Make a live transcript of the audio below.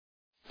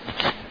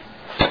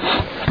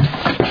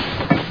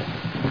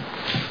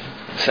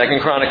2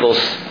 Chronicles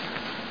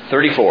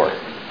 34.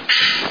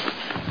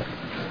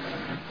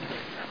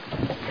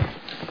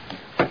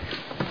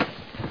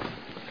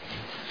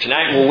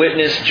 Tonight we'll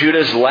witness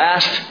Judah's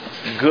last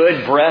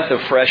good breath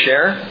of fresh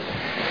air.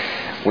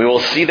 We will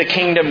see the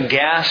kingdom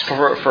gasp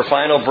for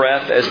final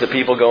breath as the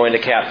people go into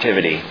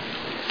captivity.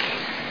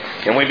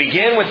 And we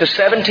begin with the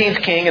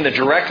 17th king in the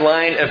direct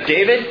line of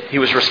David. He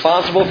was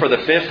responsible for the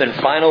 5th and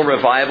final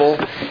revival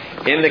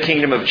in the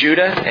kingdom of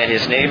Judah, and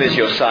his name is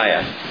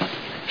Josiah.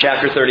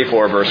 Chapter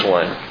 34, verse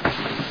 1.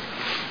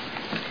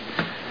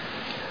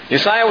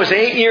 Josiah was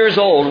 8 years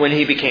old when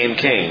he became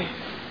king,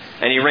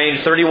 and he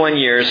reigned 31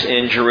 years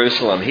in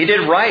Jerusalem. He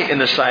did right in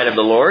the sight of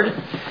the Lord.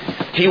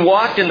 He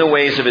walked in the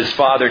ways of his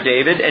father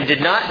David and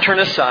did not turn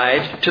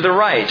aside to the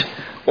right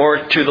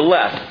or to the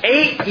left.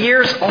 8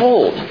 years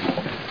old.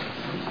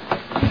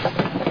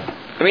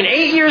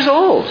 8 years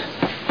old.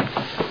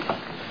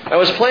 I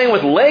was playing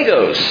with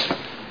Legos.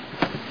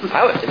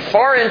 I was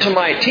far into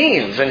my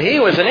teens, and he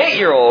was an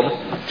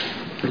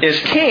 8-year-old, is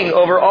king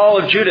over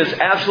all of Judah. It's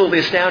absolutely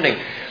astounding.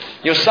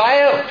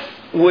 Josiah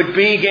would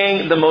be,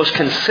 gang, the most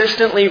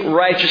consistently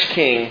righteous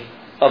king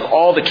of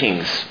all the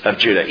kings of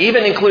Judah,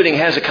 even including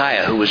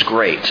Hezekiah, who was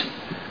great.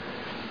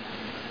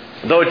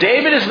 Though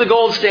David is the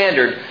gold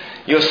standard,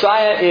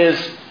 Josiah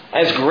is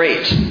as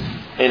great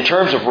in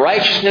terms of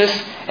righteousness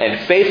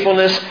and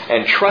faithfulness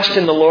and trust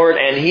in the Lord,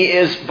 and he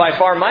is by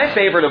far my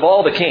favorite of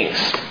all the kings.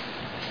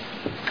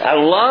 I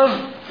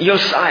love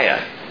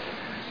Josiah.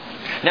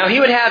 Now, he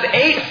would have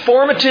 8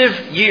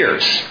 formative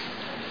years.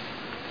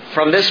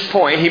 From this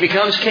point, he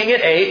becomes king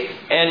at 8,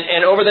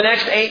 and over the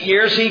next 8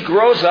 years, he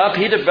grows up,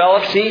 he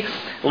develops, he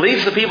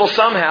leads the people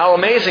somehow,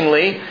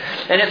 amazingly.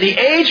 And at the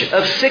age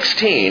of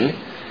 16,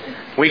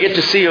 we get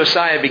to see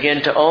Josiah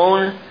begin to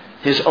own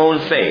his own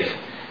faith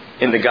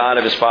in the God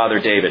of his father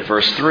David.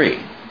 Verse 3.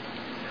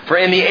 For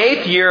in the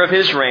 8th year of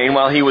his reign,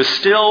 while he was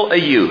still a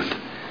youth,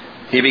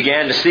 he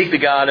began to seek the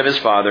God of his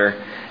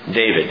father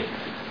David.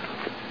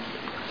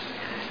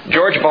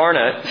 George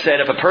Barna said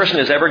if a person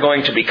is ever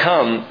going to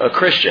become a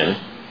Christian,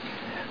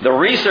 the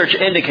research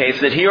indicates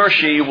that he or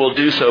she will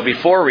do so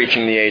before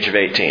reaching the age of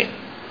 18.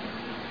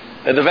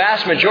 And the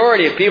vast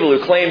majority of people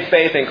who claim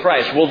faith in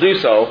Christ will do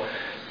so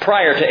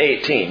prior to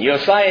 18.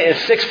 Josiah is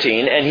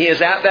 16, and he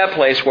is at that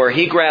place where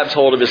he grabs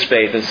hold of his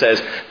faith and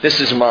says, "This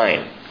is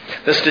mine."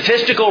 The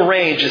statistical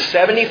range is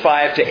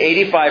 75 to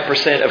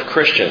 85% of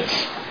Christians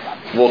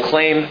will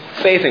claim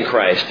faith in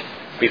Christ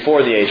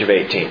before the age of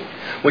 18,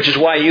 which is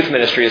why youth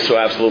ministry is so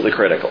absolutely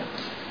critical.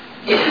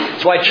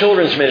 It's why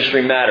children's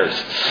ministry matters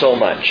so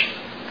much.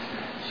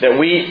 That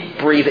we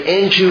breathe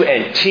into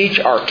and teach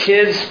our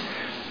kids,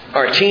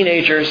 our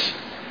teenagers,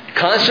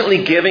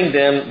 constantly giving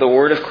them the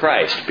Word of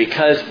Christ,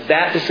 because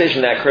that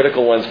decision, that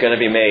critical one, is going to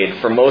be made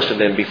for most of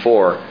them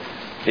before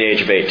the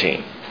age of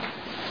 18.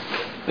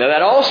 Now,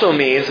 that also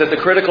means that the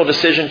critical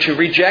decision to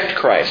reject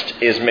Christ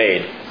is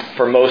made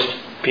for most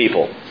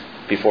people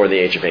before the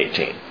age of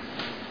 18.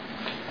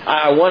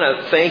 I want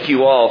to thank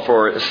you all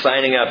for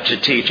signing up to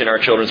teach in our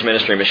children's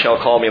ministry. Michelle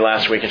called me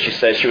last week and she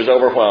said she was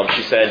overwhelmed.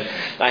 She said,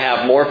 "I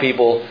have more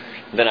people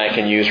than I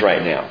can use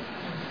right now."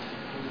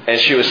 And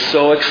she was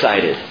so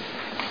excited.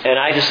 And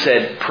I just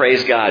said,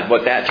 praise God.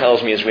 What that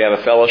tells me is we have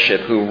a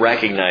fellowship who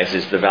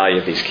recognizes the value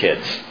of these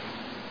kids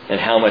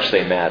and how much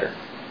they matter.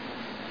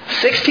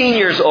 16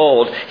 years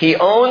old, he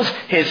owns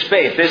his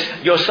faith. This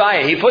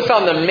Josiah, he puts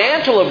on the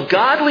mantle of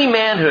godly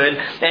manhood,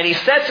 and he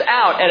sets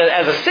out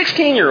as a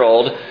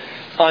 16-year-old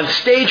on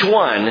stage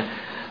 1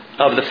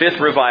 of the 5th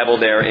revival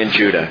there in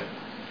Judah.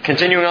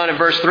 Continuing on in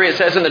verse 3, it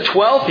says, "In the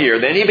 12th year,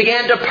 then he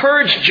began to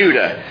purge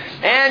Judah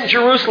and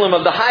Jerusalem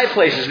of the high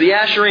places, the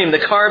Asherim, the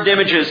carved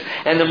images,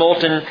 and the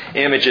molten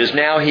images."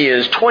 Now he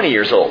is 20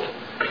 years old.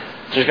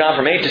 So he's gone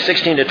from 8 to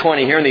 16 to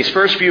 20 here in these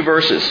first few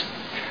verses.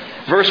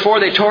 Verse 4,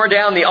 "They tore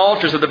down the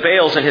altars of the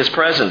Baals in his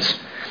presence,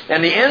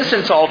 and the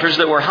incense altars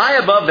that were high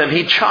above them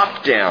he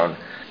chopped down.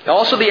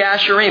 Also the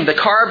Asherim, the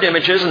carved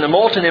images and the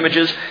molten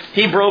images,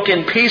 he broke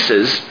in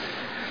pieces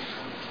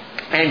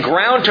and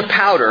ground to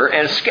powder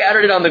and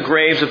scattered it on the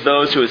graves of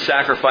those who had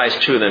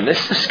sacrificed to them."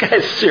 This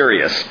guy's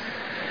serious.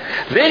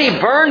 "Then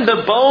he burned the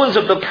bones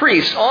of the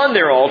priests on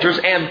their altars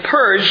and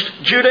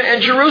purged Judah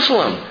and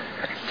Jerusalem.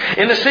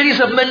 In the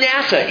cities of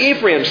Manasseh,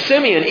 Ephraim,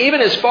 Simeon,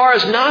 even as far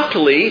as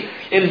Naphtali,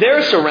 in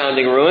their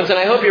surrounding ruins." And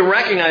I hope you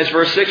recognize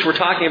verse 6, we're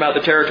talking about the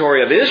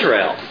territory of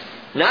Israel,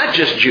 not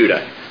just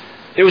Judah.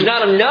 It was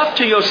not enough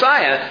to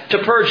Josiah to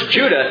purge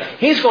Judah.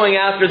 He's going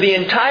after the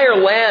entire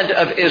land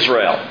of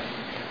Israel.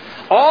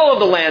 All of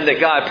the land that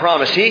God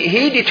promised.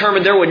 He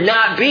determined there would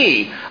not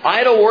be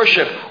idol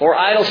worship or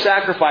idol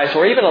sacrifice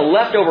or even a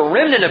leftover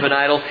remnant of an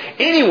idol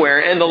anywhere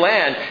in the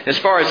land as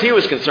far as he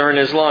was concerned,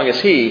 as long as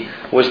he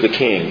was the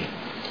king.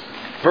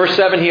 Verse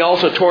 7, "He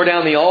also tore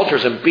down the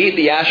altars and beat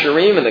the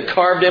Asherim and the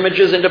carved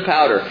images into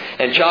powder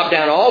and chopped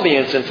down all the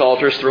incense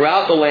altars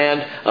throughout the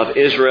land of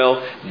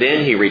Israel.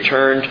 Then he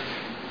returned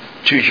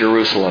to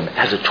Jerusalem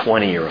as a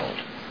 20-year-old.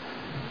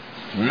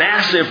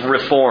 Massive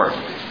reform.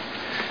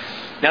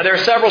 Now there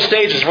are several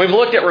stages. We've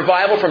looked at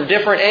revival from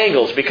different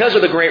angles because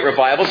of the great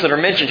revivals that are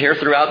mentioned here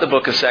throughout the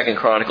book of 2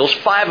 Chronicles,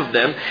 5 of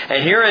them.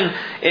 And here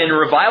in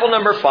revival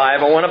number 5,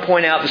 I want to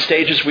point out the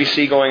stages we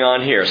see going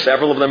on here.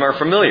 Several of them are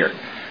familiar.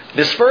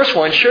 This first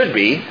one should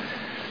be,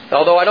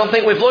 although I don't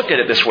think we've looked at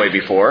it this way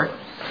before,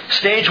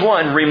 stage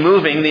 1,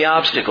 removing the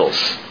obstacles.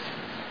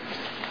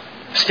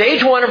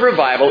 Stage 1 of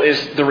revival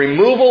is the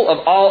removal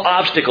of all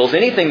obstacles,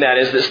 anything that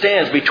is that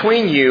stands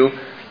between you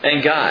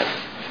and God.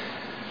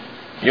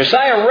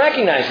 Josiah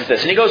recognizes this,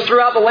 and he goes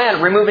throughout the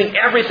land, removing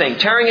everything,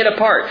 tearing it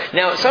apart.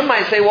 Now, some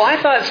might say, well,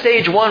 I thought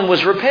stage 1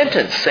 was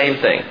repentance. Same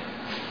thing.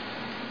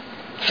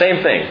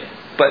 Same thing.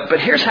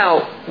 But here's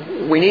how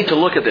we need to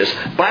look at this.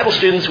 Bible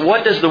students,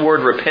 what does the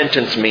word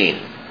repentance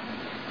mean?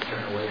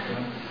 Turn away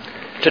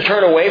from. To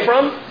turn away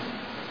from?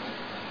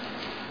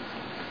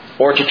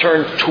 Or to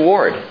turn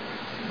toward?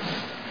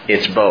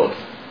 It's both.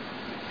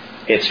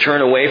 It's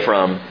turn away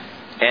from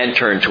and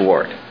turn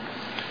toward.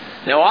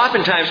 Now,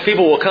 oftentimes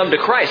people will come to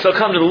Christ. They'll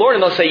come to the Lord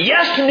and they'll say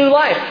yes to new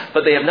life,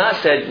 but they have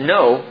not said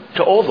no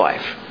to old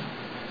life.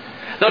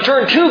 They'll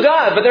turn to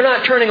God, but they're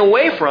not turning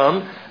away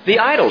from the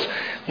idols.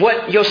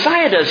 What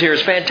Josiah does here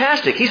is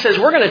fantastic. He says,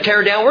 we're going to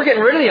tear down, we're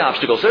getting rid of the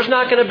obstacles. There's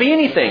not going to be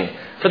anything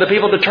for the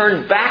people to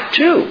turn back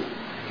to.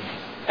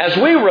 As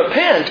we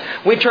repent,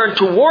 we turn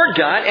toward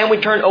God and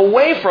we turn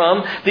away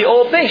from the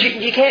old things.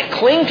 You can't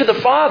cling to the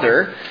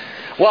Father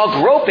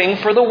while groping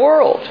for the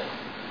world.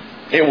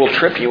 It will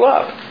trip you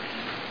up.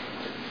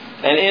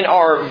 And in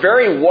our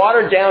very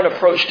watered-down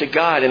approach to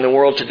God in the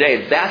world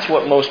today, that's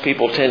what most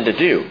people tend to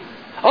do.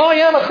 Oh,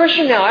 yeah, I'm a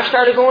Christian now. I've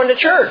started going to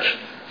church.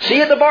 See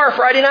you at the bar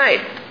Friday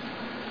night.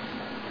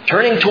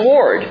 Turning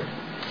toward,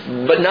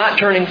 but not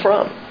turning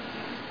from.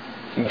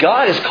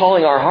 God is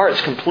calling our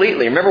hearts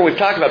completely. Remember, we've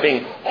talked about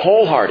being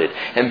wholehearted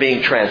and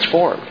being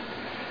transformed.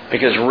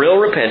 Because real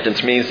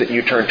repentance means that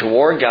you turn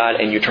toward God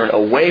and you turn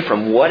away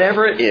from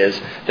whatever it is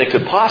that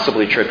could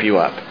possibly trip you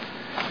up.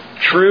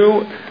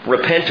 True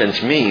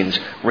repentance means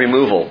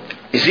removal.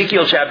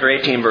 Ezekiel chapter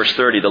 18 verse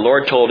 30, the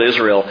Lord told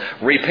Israel,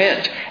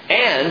 repent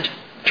and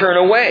turn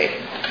away.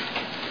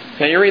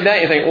 Now you read that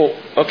and you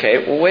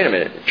think, wait a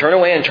minute. Turn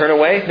away and turn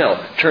away?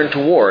 No, turn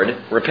toward,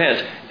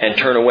 repent, and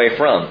turn away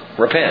from,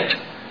 repent.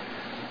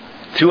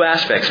 Two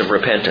aspects of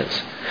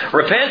repentance.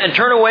 Repent and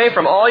turn away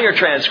from all your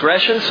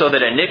transgressions so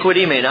that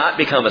iniquity may not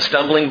become a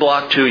stumbling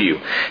block to you.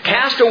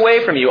 Cast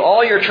away from you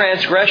all your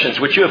transgressions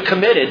which you have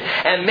committed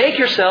and make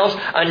yourselves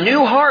a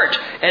new heart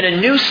and a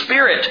new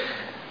spirit.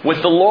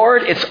 With the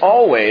Lord, it's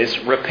always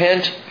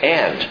repent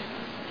and.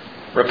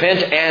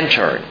 Repent and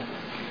turn.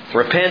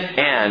 Repent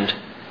and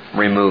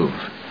remove.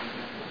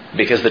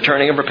 Because the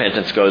turning of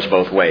repentance goes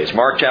both ways.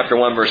 Mark chapter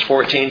 1 verse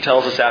 14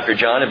 tells us after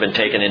John had been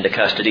taken into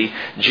custody,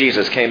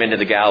 Jesus came into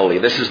the Galilee.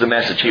 This is the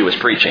message he was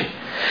preaching.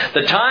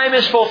 The time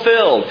is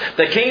fulfilled.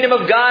 The kingdom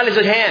of God is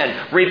at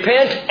hand.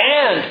 Repent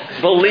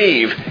and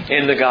believe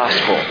in the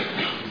gospel.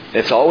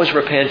 It's always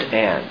repent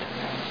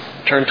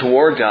and. Turn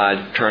toward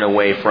God, turn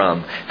away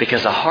from.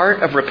 Because a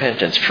heart of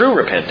repentance, true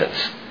repentance,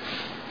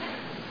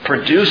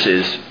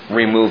 produces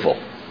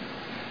removal.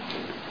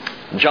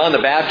 John the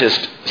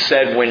Baptist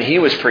said when he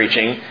was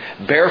preaching,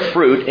 bear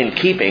fruit in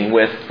keeping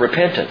with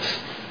repentance.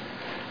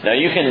 Now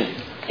you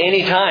can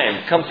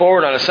anytime come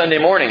forward on a Sunday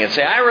morning and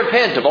say, I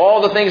repent of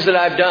all the things that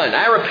I've done.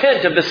 I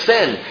repent of the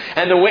sin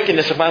and the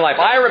wickedness of my life.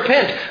 I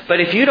repent. But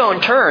if you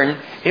don't turn,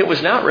 it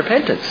was not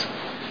repentance.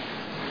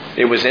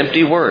 It was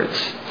empty words.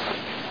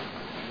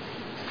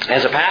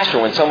 As a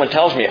pastor, when someone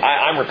tells me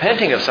I'm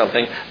repenting of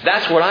something,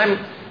 that's what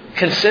I'm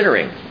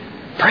considering.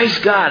 Praise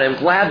God, I'm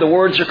glad the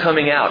words are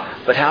coming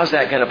out. But how's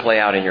that going to play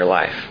out in your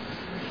life?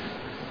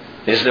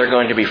 Is there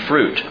going to be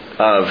fruit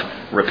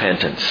of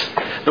repentance?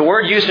 The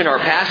word used in our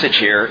passage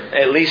here,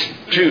 at least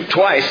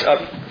twice,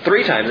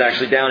 3 times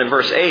actually, down in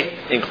verse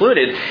 8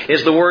 included,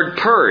 is the word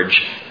purge.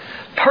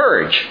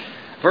 Purge.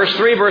 Verse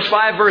 3, verse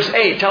 5, verse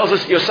 8 tells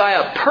us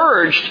Josiah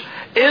purged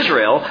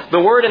Israel.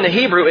 The word in the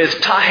Hebrew is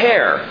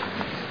taher.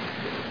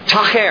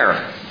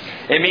 Taher.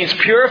 It means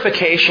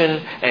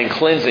purification and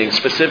cleansing,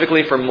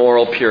 specifically for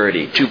moral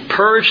purity. To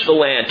purge the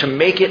land, to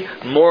make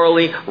it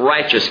morally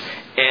righteous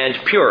and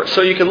pure.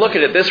 So you can look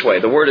at it this way.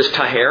 The word is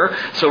taher.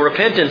 So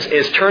repentance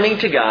is turning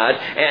to God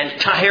and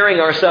tahering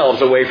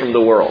ourselves away from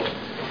the world.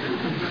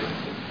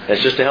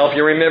 That's just to help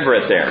you remember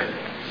it there.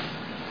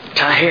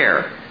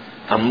 Taher,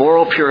 a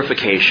moral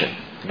purification.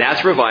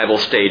 That's revival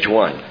stage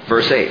 1,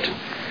 verse 8.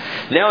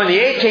 Now in the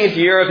 18th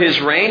year of his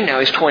reign, now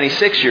he's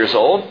 26 years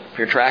old, if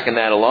you're tracking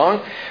that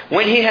along,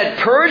 when he had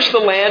purged the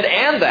land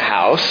and the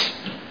house,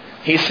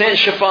 he sent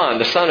Shaphan,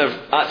 the son of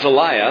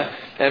Atzaliah,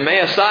 and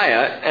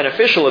Maaseiah, an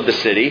official of the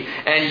city,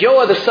 and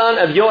Joah, the son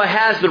of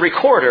Joahaz, the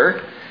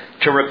recorder,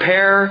 to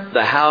repair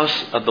the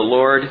house of the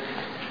Lord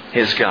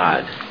his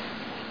God.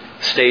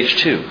 Stage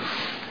 2,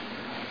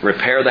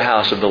 repair the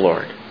house of the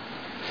Lord.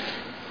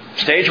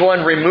 Stage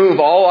 1,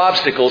 remove all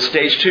obstacles.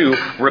 Stage 2,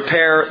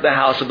 repair the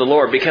house of the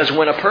Lord. Because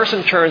when a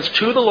person turns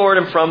to the Lord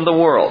and from the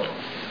world,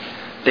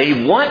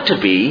 they want to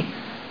be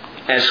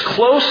as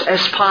close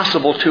as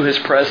possible to His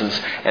presence.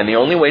 And the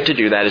only way to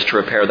do that is to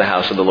repair the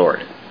house of the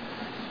Lord.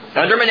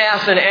 Under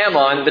Manasseh and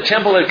Ammon, the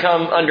temple had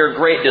come under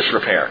great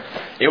disrepair.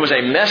 It was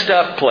a messed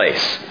up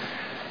place.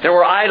 There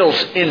were idols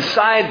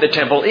inside the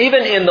temple.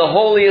 Even in the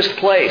holiest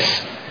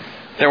place,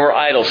 there were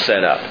idols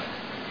set up.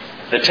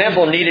 The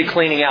temple needed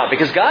cleaning out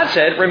because God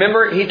said,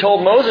 remember, He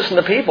told Moses and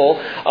the people,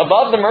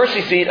 above the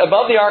mercy seat,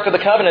 above the Ark of the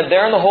Covenant,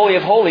 there in the Holy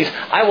of Holies,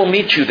 I will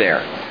meet you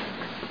there.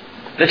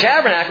 The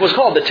tabernacle was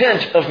called the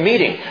tent of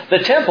meeting. The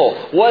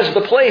temple was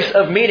the place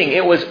of meeting.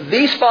 It was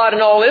the spot in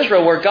all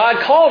Israel where God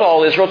called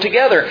all Israel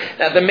together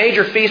at the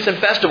major feasts and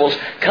festivals.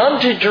 Come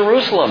to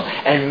Jerusalem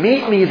and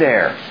meet me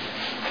there.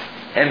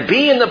 And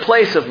be in the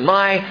place of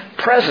my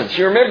presence.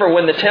 You remember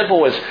when the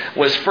temple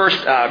was first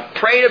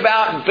prayed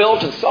about and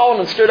built, and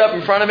Solomon stood up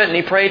in front of it and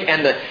he prayed,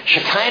 and the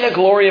Shekinah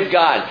glory of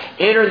God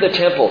entered the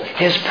temple.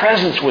 His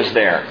presence was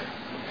there.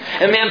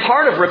 And man,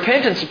 part of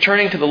repentance and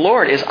turning to the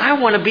Lord is I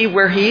want to be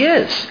where He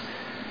is.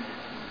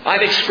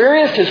 I've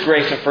experienced His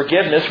grace and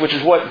forgiveness, which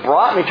is what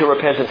brought me to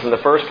repentance in the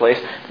first place.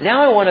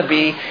 Now I want to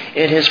be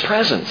in His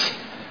presence.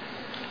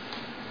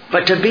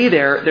 But to be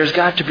there, there's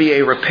got to be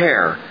a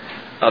repair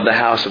of the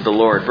house of the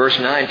Lord. Verse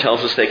 9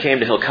 tells us they came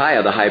to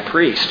Hilkiah, the high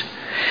priest.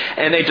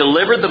 And they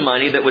delivered the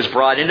money that was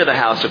brought into the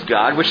house of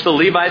God, which the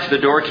Levites, the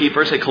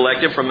doorkeepers, had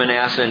collected from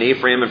Manasseh and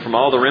Ephraim and from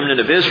all the remnant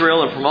of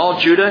Israel and from all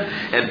Judah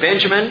and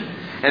Benjamin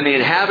and the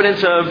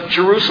inhabitants of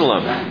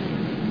Jerusalem.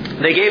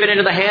 They gave it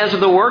into the hands of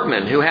the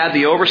workmen who had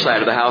the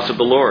oversight of the house of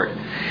the Lord.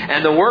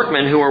 And the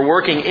workmen who were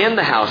working in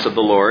the house of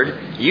the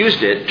Lord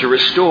used it to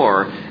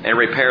restore and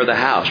repair the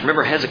house.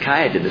 Remember,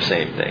 Hezekiah did the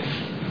same thing.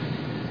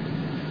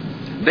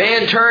 They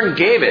in turn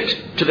gave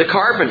it to the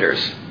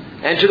carpenters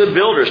and to the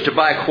builders to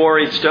buy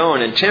quarried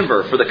stone and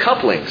timber for the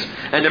couplings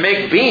and to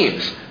make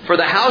beams for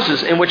the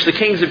houses in which the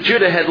kings of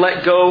Judah had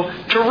let go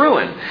to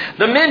ruin.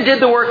 The men did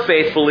the work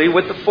faithfully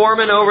with the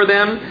foremen over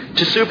them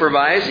to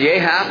supervise,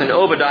 Jehath and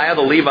Obadiah,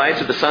 the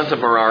Levites of the sons of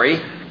Merari,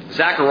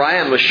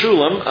 Zechariah and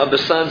Meshullam of the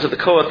sons of the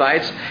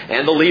Kohathites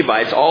and the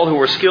Levites, all who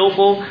were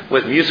skillful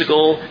with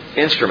musical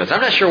instruments.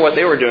 I'm not sure what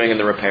they were doing in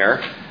the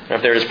repair. Or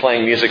if they were just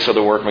playing music so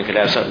the workmen could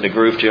have something to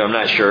groove to, I'm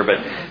not sure.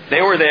 But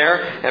they were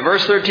there. And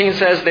verse 13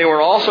 says, they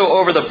were also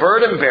over the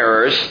burden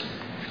bearers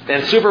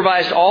and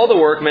supervised all the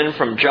workmen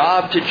from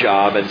job to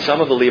job. And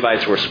some of the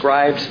Levites were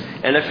scribes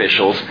and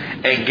officials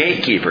and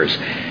gatekeepers.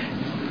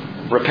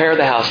 Repair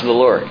the house of the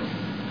Lord.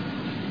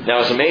 Now,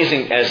 as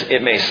amazing as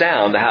it may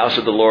sound, the house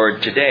of the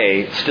Lord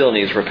today still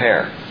needs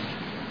repair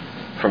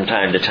from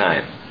time to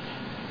time.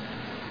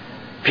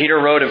 Peter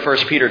wrote in 1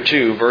 Peter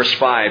 2, verse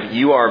 5,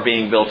 you are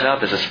being built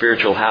up as a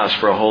spiritual house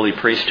for a holy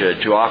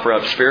priesthood to offer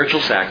up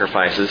spiritual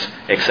sacrifices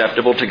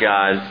acceptable to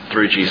God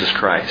through Jesus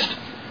Christ.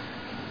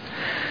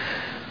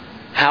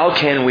 How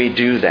can we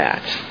do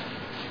that?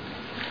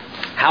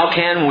 How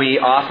can we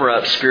offer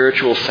up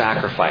spiritual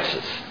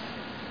sacrifices?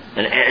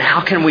 And how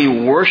can we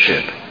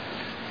worship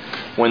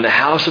when the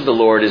house of the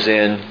Lord is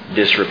in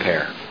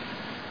disrepair?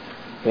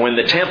 When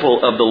the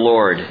temple of the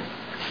Lord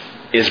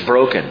is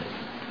broken?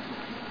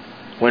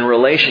 When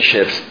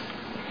relationships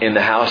in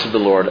the house of the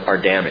Lord are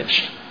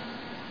damaged?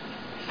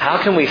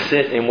 How can we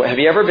sit and... Have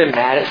you ever been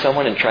mad at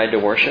someone and tried to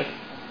worship?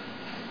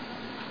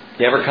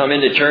 You ever come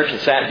into church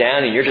and sat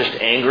down and you're just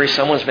angry?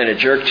 Someone's been a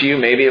jerk to you.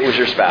 Maybe it was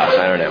your spouse.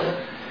 I don't know.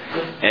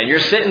 And you're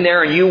sitting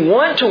there and you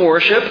want to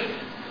worship,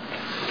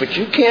 but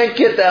you can't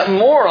get that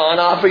moron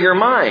off of your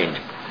mind.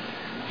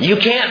 You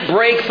can't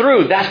break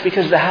through. That's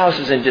because the house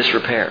is in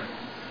disrepair.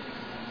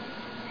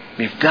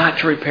 You've got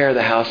to repair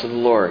the house of the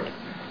Lord.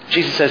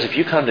 Jesus says if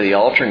you come to the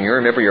altar and you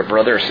remember your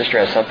brother or sister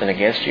has something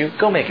against you,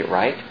 go make it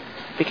right.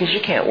 Because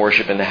you can't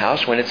worship in the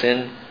house when it's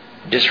in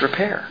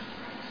disrepair.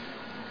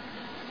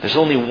 There's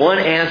only one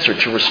answer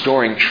to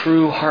restoring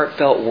true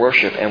heartfelt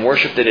worship, and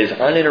worship that is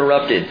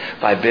uninterrupted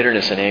by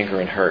bitterness and anger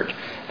and hurt.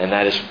 And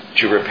that is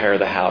to repair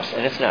the house.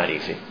 And it's not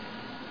easy.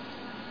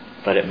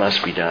 But it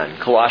must be done.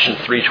 Colossians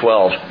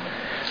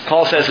 3:12.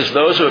 Paul says, as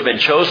those who have been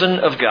chosen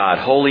of God,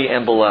 holy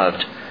and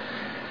beloved,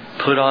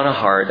 put on a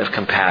heart of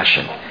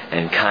compassion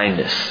and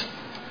kindness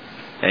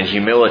and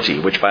humility,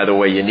 which, by the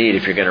way, you need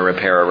if you're going to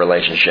repair a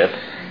relationship,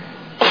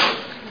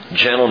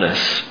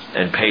 gentleness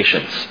and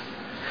patience,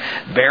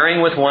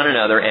 bearing with one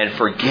another and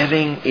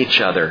forgiving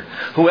each other.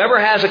 Whoever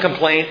has a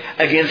complaint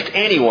against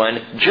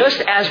anyone,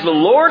 just as the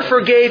Lord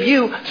forgave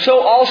you,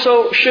 so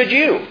also should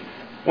you.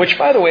 Which,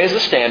 by the way, is the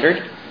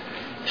standard.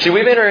 See,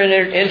 we've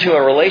entered into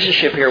a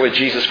relationship here with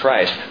Jesus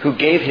Christ, who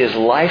gave His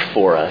life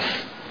for us.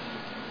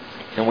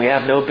 And we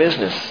have no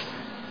business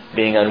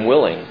being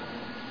unwilling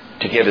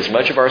to give as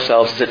much of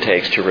ourselves as it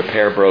takes to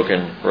repair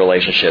broken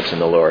relationships in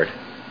the Lord.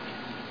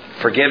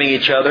 Forgiving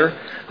each other.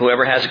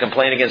 Whoever has a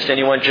complaint against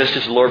anyone, just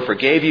as the Lord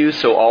forgave you,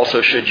 so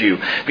also should you.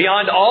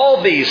 Beyond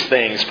all these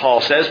things,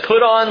 Paul says,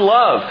 put on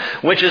love,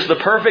 which is the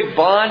perfect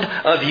bond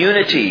of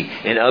unity.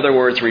 In other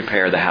words,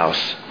 repair the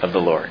house of the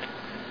Lord.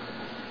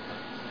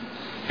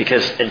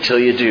 Because until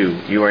you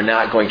do, you are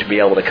not going to be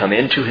able to come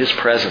into His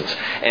presence.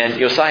 And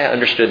Josiah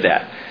understood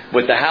that.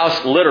 With the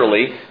house,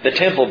 literally, the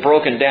temple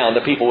broken down,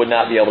 the people would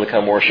not be able to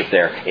come worship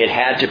there. It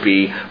had to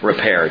be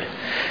repaired.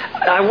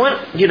 I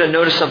want you to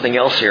notice something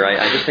else here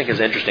I just think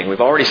is interesting.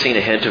 We've already seen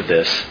a hint of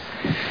this.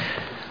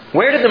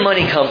 Where did the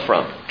money come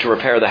from to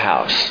repair the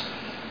house?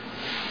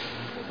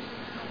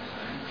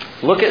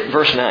 Look at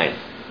verse 9,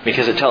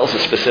 because it tells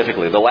us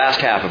specifically, the last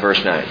half of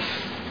verse 9.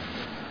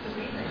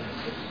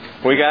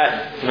 We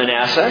got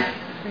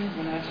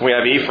Manasseh. We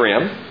have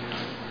Ephraim.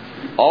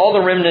 All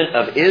the remnant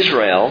of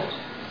Israel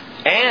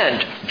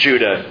and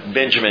Judah,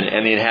 Benjamin,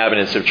 and the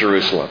inhabitants of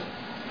Jerusalem.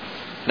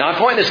 Now I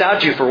point this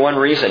out to you for one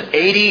reason.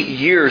 80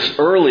 years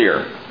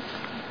earlier,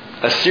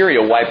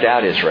 Assyria wiped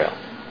out Israel.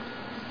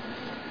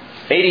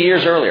 80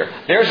 years earlier.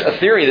 There's a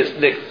theory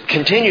that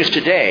continues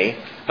today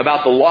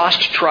about the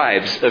lost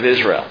tribes of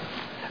Israel.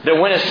 That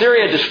when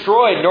Assyria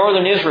destroyed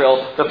northern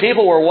Israel, the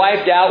people were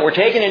wiped out, were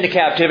taken into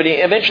captivity,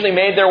 eventually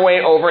made their way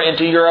over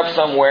into Europe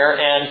somewhere,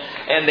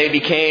 and they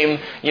became,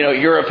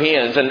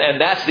 Europeans. And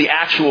that's the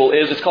actual,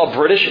 it's called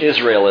British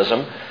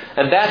Israelism.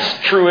 And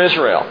that's true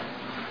Israel.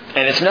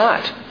 And it's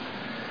not.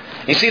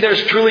 You see,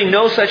 there's truly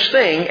no such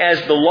thing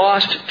as the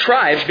lost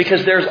tribes,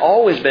 because there's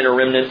always been a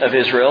remnant of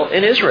Israel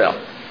in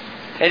Israel.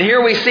 And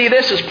here we see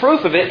this as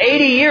proof of it.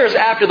 80 years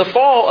after the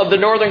fall of the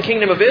northern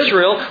kingdom of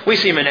Israel, we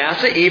see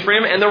Manasseh,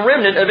 Ephraim, and the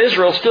remnant of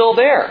Israel still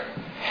there.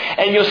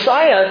 And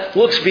Josiah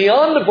looks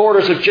beyond the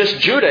borders of just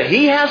Judah.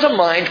 He has a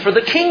mind for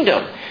the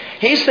kingdom.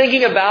 He's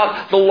thinking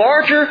about the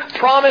larger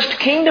promised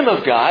kingdom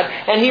of God,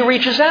 and he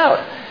reaches out.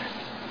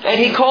 And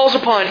he calls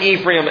upon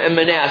Ephraim and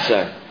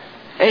Manasseh.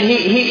 And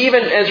he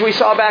even, as we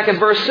saw back in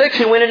verse 6,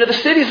 he went into the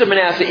cities of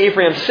Manasseh,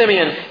 Ephraim,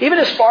 Simeon, even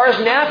as far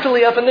as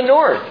Naphtali up in the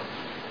north.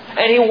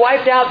 And he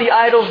wiped out the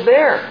idols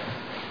there.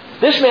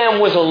 This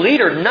man was a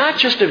leader not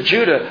just of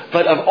Judah,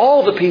 but of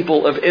all the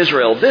people of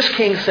Israel. This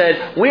king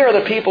said, we are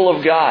the people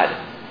of God.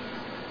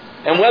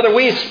 And whether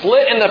we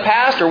split in the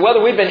past, or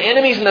whether we've been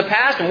enemies in the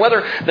past, and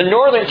whether the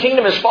northern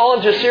kingdom has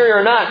fallen to Assyria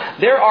or not,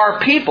 there are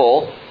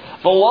people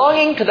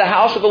belonging to the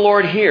house of the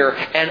Lord here,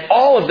 and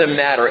all of them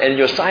matter. And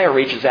Josiah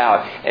reaches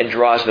out and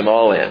draws them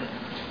all in.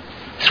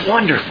 It's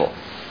wonderful.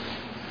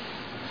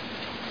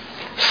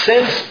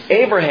 Since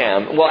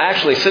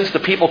since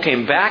the people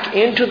came back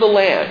into the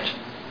land,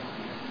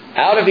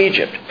 out of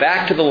Egypt,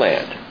 back to the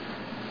land,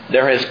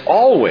 there has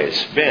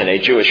always been a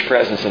Jewish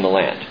presence in the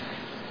land.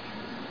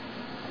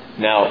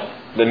 Now,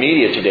 the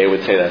media today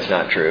would say that's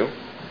not true.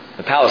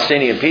 The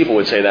Palestinian people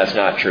would say that's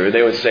not true.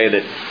 They would say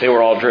that they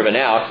were all driven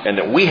out and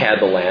that we had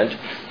the land.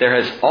 There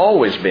has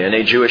always been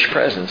a Jewish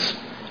presence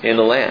in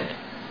the land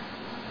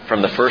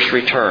from the first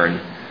return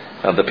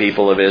of the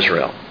people of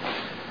Israel.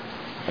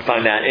 I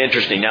find that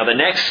interesting. Now, the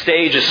next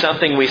stage is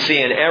something we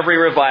see in every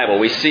revival.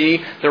 We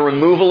see the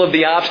removal of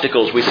the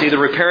obstacles. We see the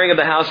repairing of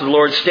the house of the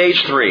Lord. Stage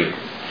 3,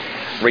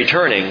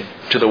 returning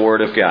to the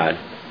Word of God.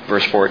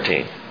 Verse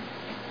 14.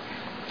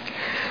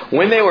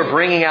 When they were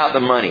bringing out the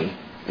money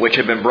which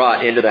had been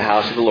brought into the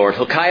house of the Lord,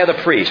 Hilkiah the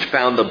priest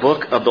found the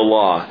book of the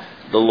law,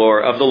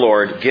 of the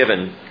Lord,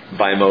 given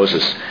by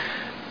Moses.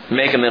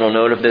 Make a mental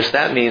note of this.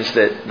 That means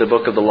that the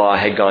book of the law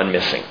had gone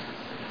missing.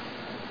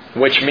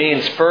 Which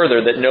means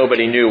further that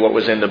nobody knew what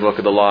was in the book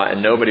of the law,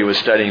 and nobody was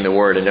studying the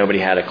Word, and nobody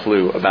had a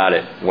clue about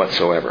it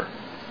whatsoever.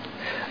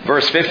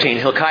 Verse 15,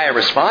 Hilkiah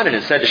responded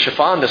and said to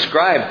Shaphan the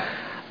scribe,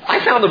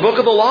 I found the book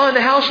of the law in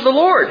the house of the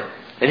Lord.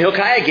 And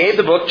Hilkiah gave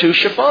the book to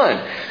Shaphan.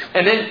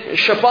 And then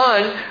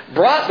Shaphan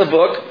brought the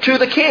book to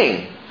the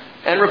king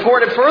and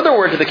reported further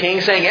word to the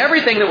king, saying,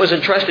 everything that was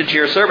entrusted to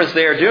your servants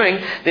they are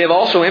doing. They have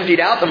also emptied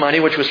out the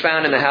money which was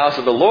found in the house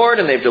of the Lord,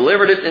 and they've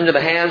delivered it into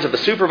the hands of the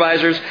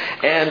supervisors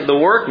and the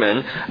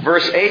workmen.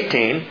 Verse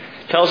 18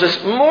 tells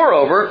us,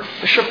 moreover,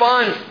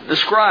 Shaphan the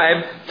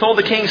scribe told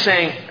the king,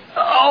 saying,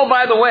 oh,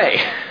 by the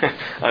way,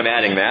 I'm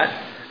adding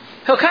that,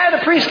 Hilkiah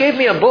the priest gave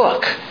me a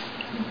book.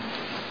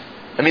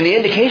 I mean, the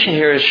indication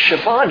here is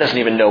Shaphan doesn't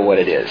even know what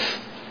it is.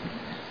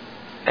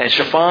 And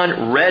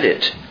Shaphan read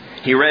it.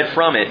 He read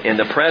from it in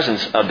the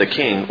presence of the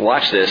king.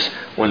 Watch this.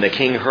 When the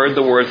king heard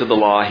the words of the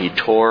law, he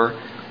tore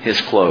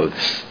his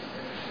clothes.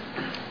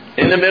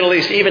 In the Middle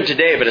East, even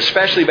today, but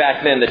especially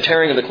back then, the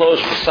tearing of the clothes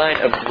was a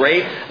sign of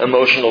great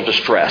emotional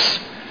distress.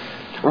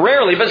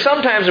 Rarely, but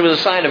sometimes it was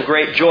a sign of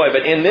great joy.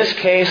 But in this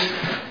case,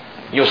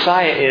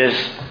 Josiah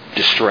is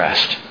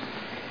distressed.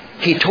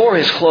 He tore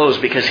his clothes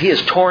because he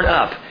is torn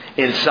up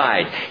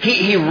inside.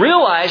 He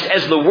realized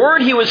as the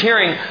word he was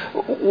hearing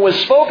was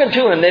spoken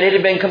to him that it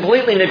had been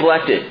completely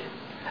neglected.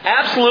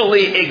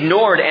 Absolutely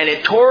ignored, and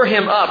it tore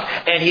him up,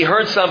 and he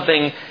heard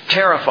something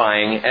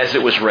terrifying as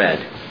it was read.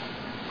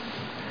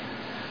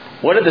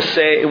 What did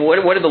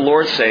the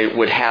Lord say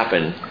would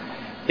happen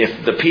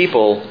if the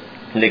people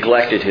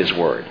neglected His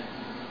word?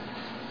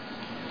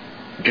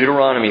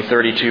 Deuteronomy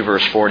 32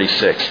 verse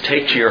 46.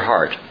 Take to your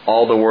heart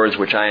all the words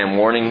with which I am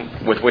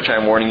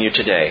warning you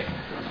today,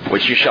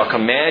 which you shall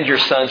command your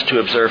sons to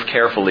observe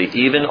carefully,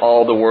 even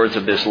all the words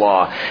of this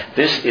law.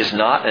 This is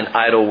not an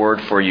idle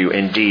word for you.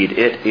 Indeed,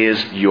 it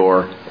is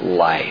your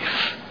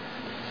life.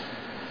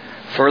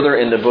 Further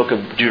in the book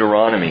of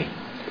Deuteronomy,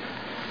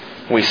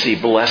 we see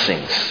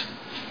blessings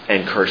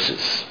and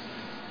curses.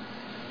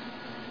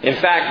 In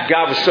fact,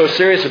 God was so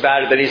serious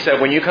about it that He said,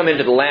 when you come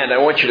into the land, I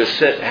want you to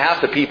sit half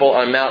the people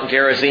on Mount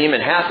Gerizim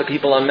and half the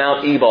people on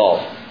Mount Ebal.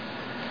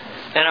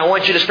 And I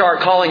want you to start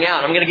calling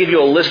out. I'm going to give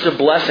you a list of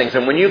blessings.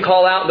 And when you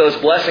call out those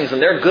blessings,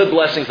 and they're good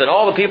blessings, then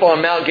all the people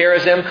on Mount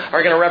Gerizim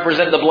are going to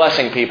represent the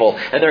blessing people.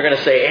 And they're going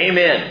to say,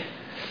 Amen.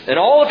 And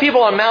all the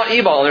people on Mount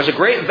Ebal, and there's a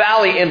great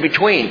valley in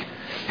between.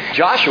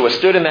 Joshua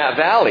stood in that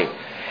valley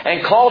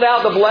and called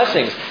out the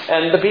blessings.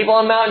 And the people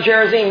on Mount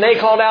Gerizim, they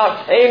called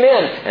out,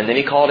 Amen. And then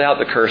he called out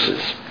the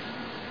curses.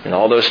 And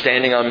all those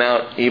standing on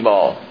Mount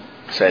Ebal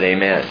said,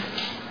 Amen.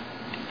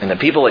 And the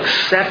people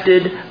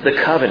accepted the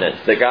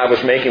covenant that God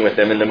was making with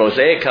them in the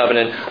Mosaic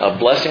covenant of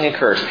blessing and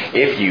curse.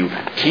 If you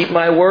keep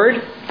my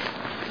word,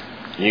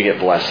 you get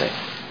blessing.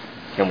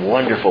 And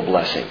wonderful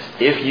blessings.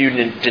 If you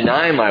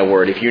deny my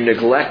word, if you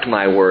neglect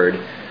my word,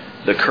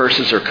 the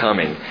curses are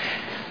coming.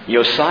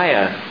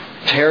 Josiah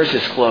tears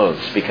his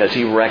clothes because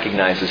he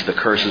recognizes the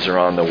curses are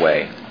on the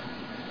way.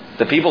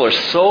 The people are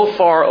so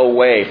far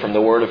away from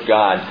the word of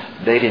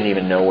God, they didn't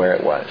even know where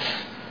it was.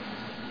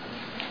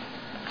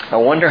 I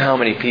wonder how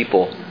many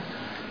people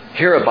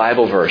hear a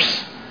Bible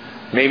verse.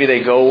 Maybe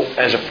they go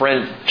as a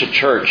friend to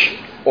church,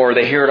 or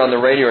they hear it on the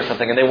radio or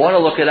something, and they want to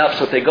look it up,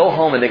 so if they go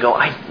home and they go,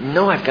 I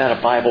know I've got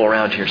a Bible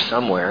around here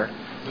somewhere.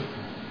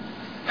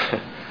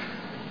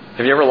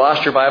 Have you ever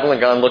lost your Bible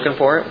and gone looking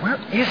for it? Where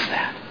is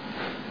that?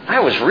 I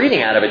was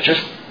reading out of it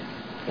just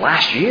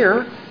last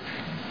year.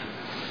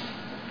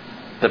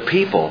 The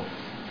people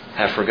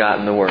have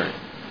forgotten the Word.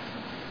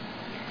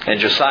 And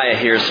Josiah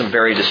hears some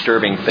very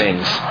disturbing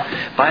things.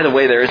 By the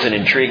way, there is an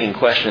intriguing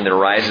question that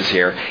arises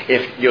here.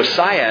 If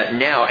Josiah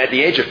now, at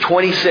the age of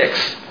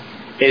 26,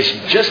 is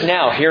just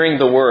now hearing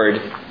the Word,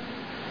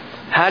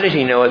 how did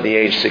he know at the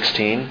age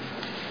 16?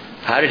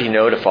 How did he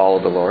know to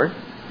follow the Lord?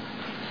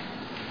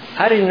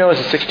 How did he know as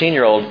a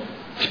 16-year-old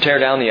to tear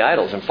down the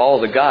idols and follow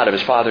the God of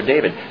his father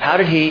David? How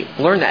did he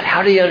learn that?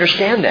 How did he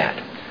understand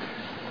that?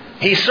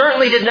 He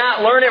certainly did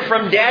not learn it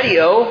from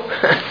Daddy-O,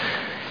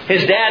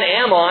 his dad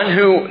Ammon,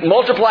 who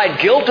multiplied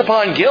guilt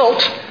upon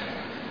guilt.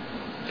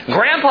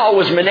 Grandpa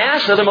was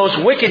Manasseh, the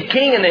most wicked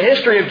king in the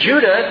history of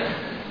Judah.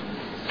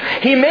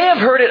 He may have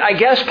heard it, I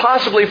guess,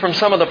 possibly from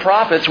some of the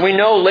prophets. We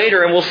know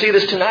later, and we'll see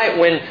this tonight,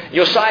 when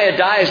Josiah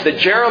dies, that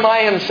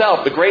Jeremiah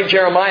himself, the great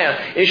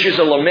Jeremiah, issues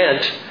a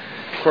lament.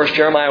 Of course,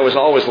 Jeremiah was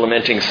always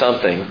lamenting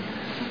something.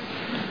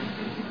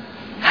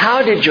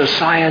 How did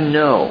Josiah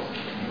know?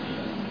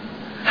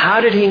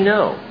 How did he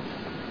know?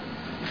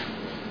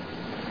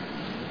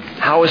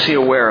 How was he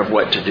aware of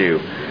what to do?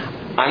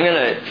 I'm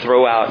going to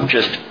throw out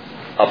just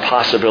a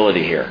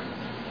possibility here.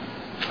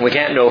 We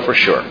can't know for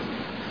sure.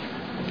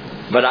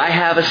 But I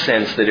have a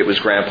sense that it was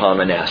Grandpa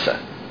Manasseh.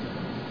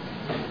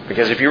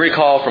 Because if you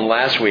recall from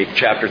last week,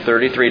 chapter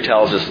 33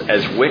 tells us,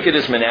 as wicked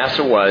as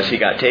Manasseh was, he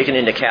got taken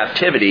into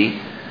captivity,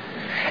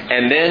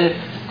 and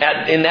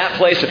then in that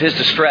place of his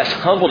distress,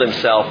 humbled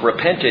himself,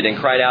 repented, and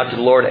cried out to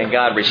the Lord, and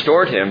God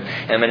restored him.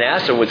 And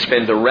Manasseh would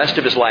spend the rest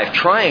of his life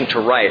trying to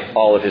right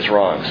all of his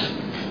wrongs.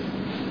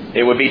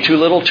 It would be too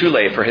little too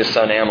late for his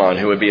son Ammon,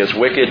 who would be as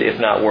wicked, if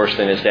not worse,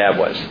 than his dad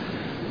was.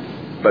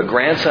 But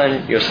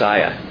grandson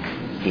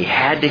Josiah, he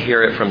had to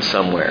hear it from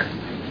somewhere.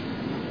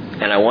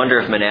 And I wonder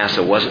if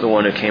Manasseh wasn't the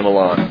one who came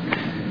along.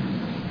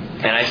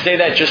 And I say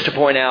that just to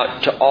point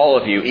out to all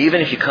of you, even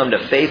if you come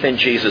to faith in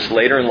Jesus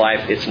later in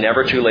life, it's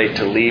never too late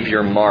to leave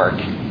your mark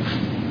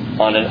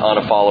on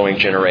a following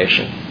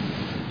generation.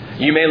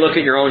 You may look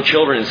at your own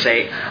children and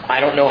say, I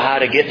don't know how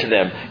to get to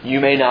them.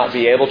 You may not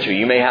be able to.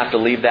 You may have to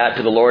leave that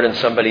to the Lord and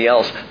somebody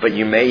else, but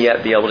you may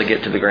yet be able to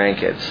get to the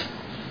grandkids.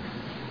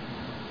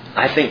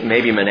 I think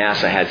maybe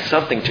Manasseh had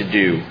something to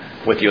do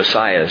with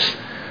Josiah's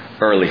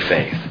early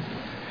faith.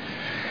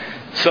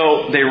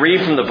 So they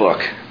read from the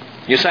book.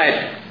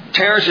 Josiah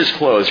tears his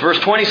clothes. Verse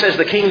 20 says,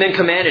 the king then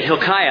commanded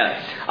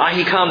Hilkiah,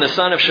 Ahikam the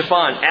son of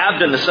Shaphan,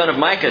 Abdon the son of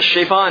Micah,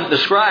 Shaphan the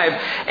scribe,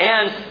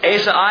 and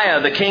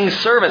Asaiah the king's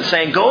servant,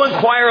 saying, go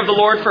inquire of the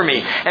Lord for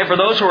me, and for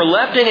those who are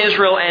left in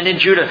Israel and in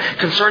Judah,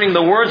 concerning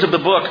the words of the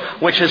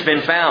book which has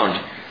been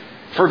found.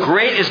 For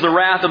great is the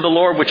wrath of the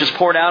Lord which is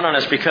poured out on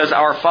us, because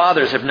our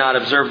fathers have not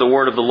observed the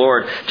word of the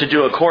Lord to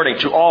do according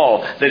to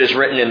all that is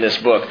written in this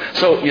book.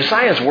 So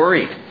Josiah's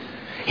worried.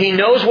 He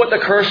knows what the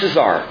curses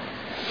are.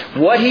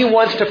 What he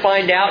wants to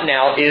find out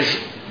now is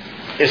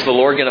the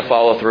Lord going to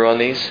follow through on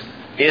these?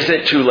 Is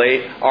it too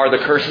late? Are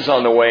the curses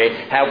on the way?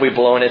 Have we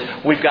blown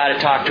it? We've got to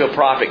talk to a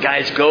prophet.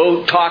 Guys,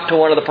 go talk to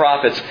one of the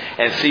prophets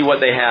and see what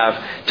they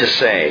have to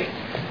say.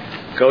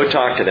 Go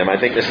talk to them. I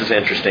think this is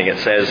interesting. It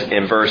says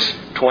in verse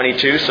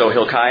 22, so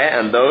Hilkiah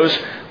and those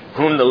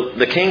whom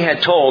the king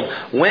had told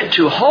went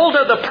to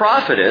Huldah the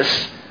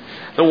prophetess,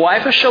 the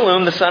wife of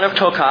Shallum, the son of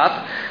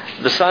Tokath,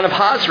 the son of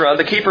Hazra,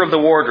 the keeper of the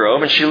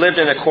wardrobe, and she lived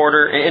in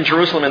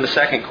Jerusalem in the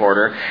second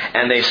quarter,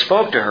 and they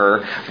spoke to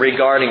her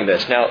regarding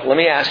this. Now, let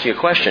me ask you a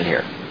question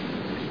here.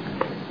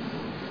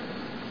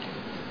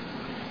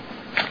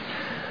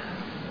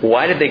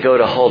 Why did they go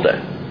to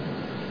Huldah?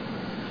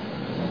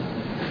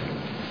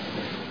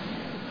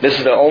 This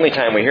is the only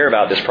time we hear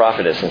about this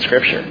prophetess in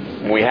Scripture.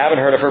 We haven't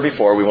heard of her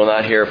before. We will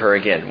not hear of her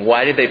again.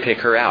 Why did they pick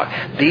her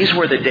out? These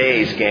were the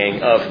days,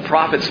 gang, of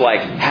prophets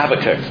like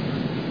Habakkuk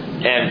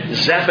and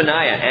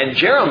Zephaniah, and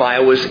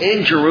Jeremiah was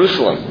in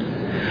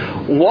Jerusalem.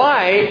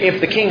 why,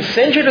 if the king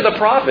sends you to the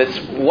prophets,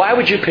 why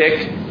would you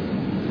pick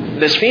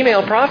this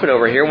female prophet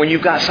over here when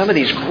you've got some of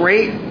these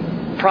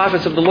great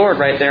prophets of the Lord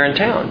right there in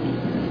town?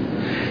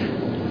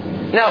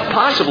 Now,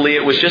 possibly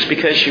it was just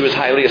because she was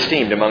highly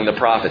esteemed among the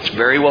prophets,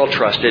 very well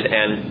trusted,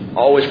 and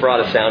always brought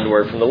a sound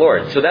word from the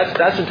Lord. So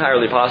that's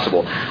entirely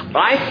possible.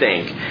 I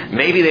think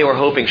maybe they were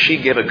hoping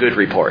she'd give a good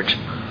report,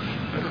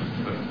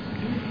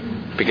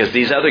 because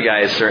these other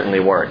guys certainly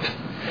weren't.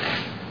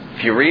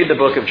 If you read the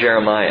book of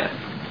Jeremiah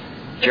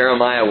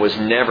was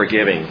never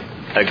giving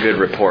a good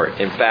report.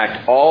 In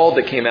fact, all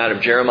that came out of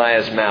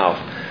Jeremiah's mouth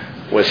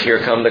was, here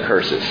come the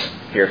curses.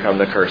 Here come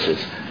the curses.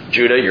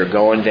 Judah, you're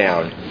going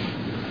down.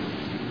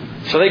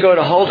 So they go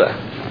to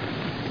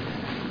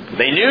Huldah.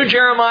 They knew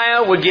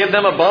Jeremiah would give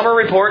them a bummer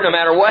report no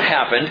matter what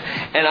happened.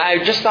 And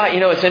I just thought,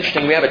 it's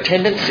interesting. We have a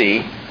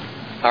tendency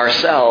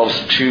ourselves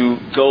to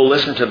go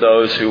listen to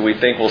those who we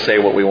think will say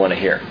what we want to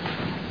hear,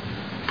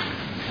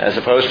 as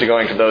opposed to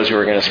going to those who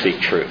are going to speak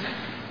truth.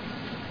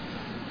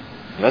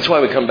 And that's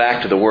why we come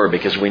back to the Word,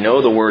 because we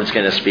know the Word's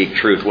going to speak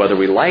truth, whether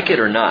we like it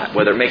or not,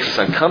 whether it makes us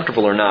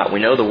uncomfortable or not. We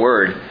know the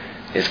Word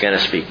is going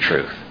to speak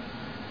truth.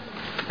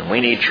 And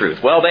we need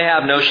truth. Well, they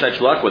have no such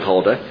luck with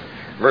Huldah.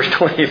 Verse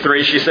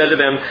 23, she said to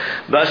them,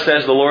 thus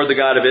says the Lord, the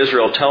God of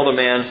Israel, tell the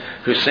man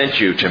who sent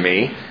you to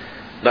me,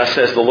 thus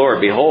says the Lord,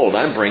 behold,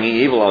 I'm bringing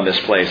evil on this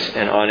place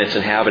and on its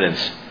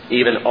inhabitants,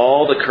 even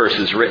all the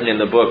curses written in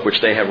the book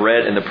which they have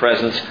read in the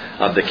presence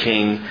of the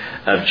king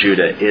of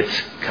Judah.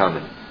 It's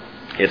coming.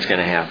 It's going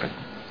to happen.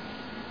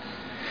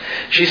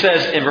 She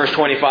says in verse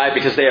 25,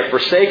 because they have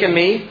forsaken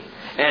me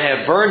and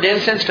have burned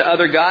incense to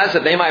other gods,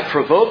 that they might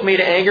provoke me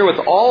to anger with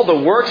all the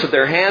works of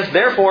their hands.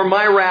 Therefore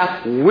my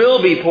wrath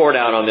will be poured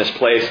out on this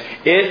place.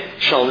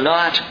 It shall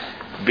not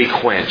be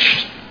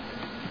quenched.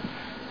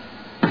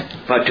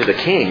 But to the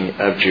king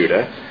of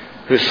Judah,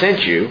 who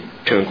sent you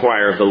to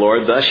inquire of the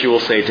Lord, thus you will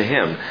say to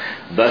him,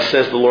 thus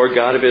says the Lord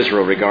God of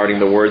Israel regarding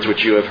the words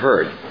which you have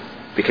heard,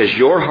 because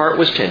your heart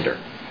was tender,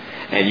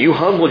 and you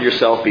humbled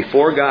yourself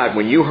before God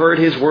when you heard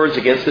His words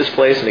against this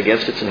place and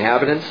against its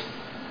inhabitants,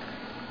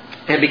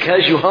 and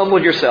because you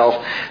humbled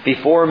yourself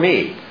before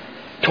me,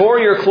 tore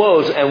your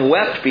clothes and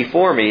wept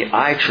before me,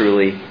 I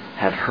truly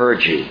have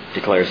heard you,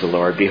 declares the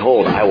Lord.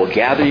 Behold, I will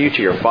gather you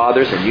to your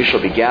fathers, and you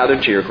shall be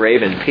gathered to your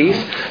grave in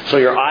peace. So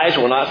your eyes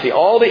will not see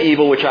all the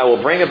evil which I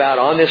will bring about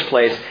on this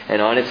place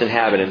and on its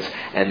inhabitants.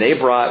 And they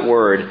brought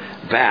word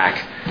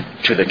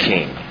back to the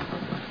king.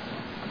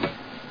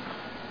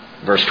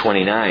 Verse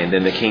 29,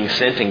 then the king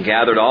sent and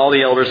gathered all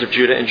the elders of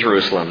Judah and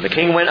Jerusalem. The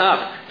king went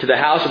up to the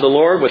house of the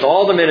Lord with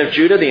all the men of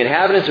Judah, the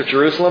inhabitants of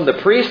Jerusalem, the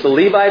priests, the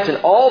Levites, and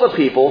all the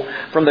people,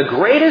 from the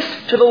greatest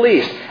to the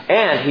least.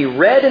 And he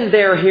read in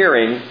their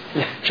hearing,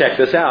 check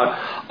this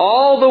out,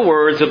 all the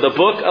words of the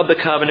book of the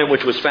covenant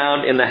which was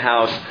found in the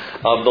house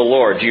of the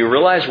Lord. Do you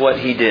realize what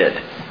he did?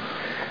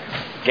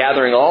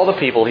 Gathering all the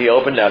people, he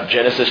opened up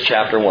Genesis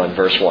chapter 1,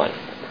 verse 1.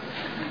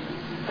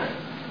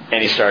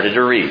 And he started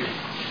to read.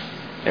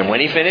 And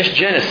when he finished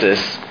Genesis,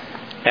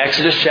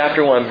 Exodus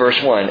chapter 1,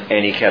 verse 1,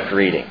 and he kept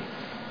reading.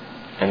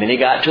 And then he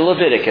got to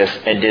Leviticus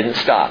and didn't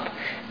stop.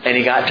 And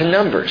he got to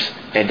Numbers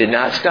and did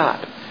not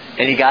stop.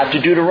 And he got to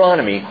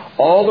Deuteronomy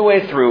all the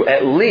way through.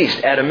 At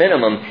least, at a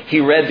minimum, he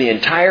read the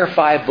entire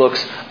 5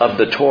 books of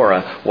the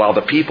Torah while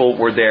the people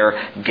were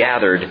there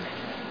gathered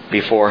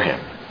before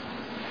him.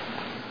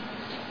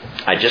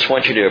 I just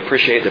want you to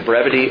appreciate the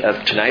brevity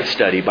of tonight's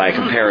study by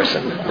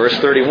comparison. Verse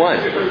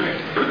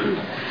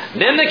 31.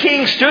 Then the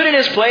king stood in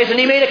his place, and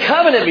he made a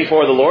covenant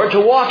before the Lord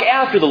to walk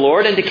after the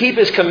Lord and to keep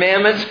His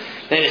commandments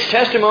and His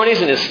testimonies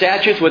and His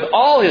statutes with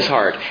all his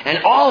heart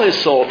and all his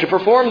soul, to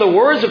perform the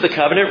words of the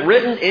covenant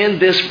written in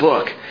this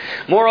book.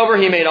 Moreover,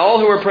 he made all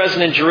who were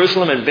present in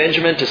Jerusalem and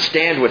Benjamin to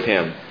stand with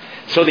him.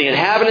 So the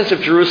inhabitants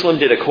of Jerusalem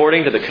did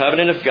according to the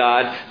covenant of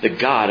God, the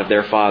God of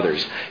their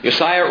fathers.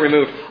 Josiah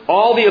removed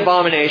all the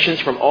abominations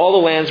from all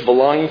the lands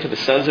belonging to the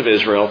sons of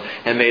Israel,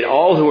 and made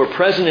all who were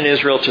present in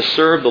Israel to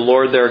serve the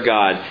Lord their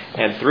God.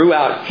 And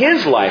throughout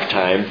his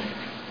lifetime,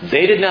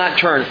 they did not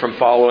turn from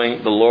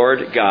following the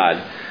Lord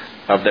God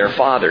of their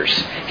fathers.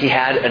 He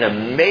had an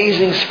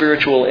amazing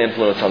spiritual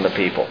influence on the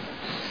people.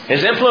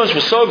 His influence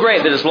was so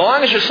great that as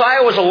long as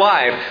Josiah was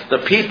alive, the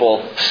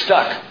people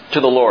stuck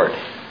to the Lord.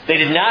 They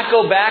did not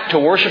go back to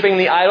worshiping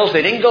the idols.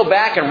 They didn't go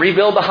back and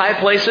rebuild the high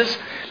places.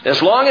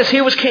 As long as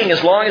he was king,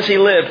 as long as he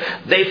lived,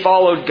 they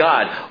followed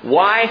God.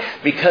 Why?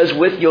 Because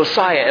with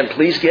Josiah, and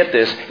please get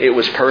this, it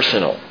was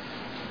personal.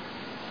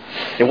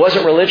 It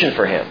wasn't religion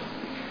for him.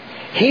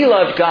 He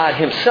loved God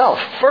himself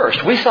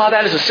first. We saw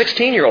that as a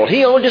 16-year-old.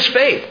 He owned his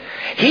faith.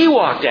 He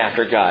walked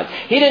after God.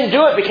 He didn't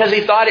do it because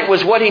he thought it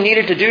was what he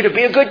needed to do to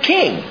be a good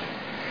king.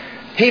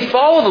 He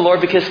followed the Lord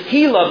because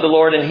he loved the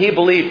Lord and he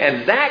believed.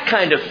 And that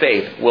kind of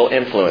faith will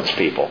influence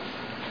people.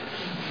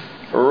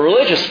 A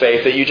religious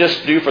faith that you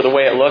just do for the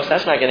way it looks,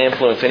 that's not going to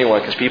influence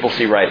anyone because people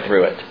see right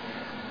through it.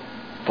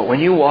 But when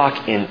you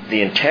walk in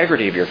the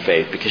integrity of your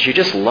faith because you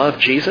just love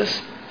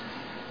Jesus,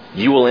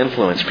 you will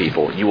influence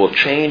people. You will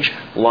change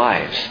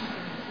lives.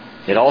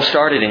 It all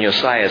started in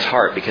Josiah's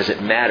heart because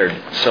it mattered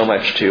so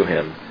much to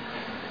him.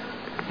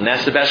 And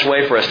that's the best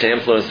way for us to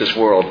influence this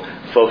world.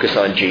 Focus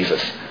on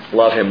Jesus.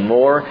 Love Him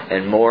more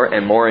and more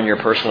and more in your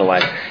personal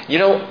life. You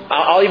know,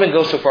 I'll even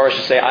go so far as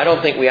to say I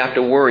don't think we have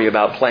to worry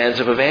about plans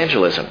of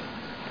evangelism.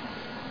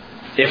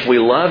 If we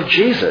love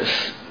Jesus,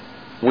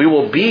 we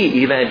will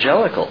be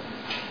evangelical.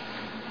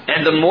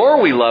 And the more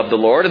we love the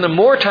Lord and the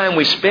more time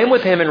we spend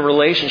with Him in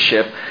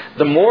relationship,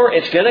 the more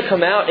it's going to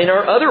come out in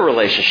our other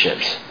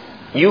relationships.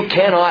 You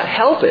cannot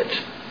help it.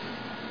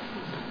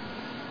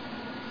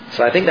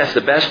 So I think that's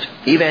the best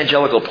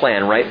evangelical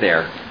plan right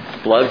there.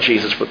 Love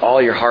Jesus with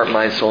all your heart,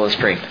 mind, soul, and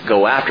strength.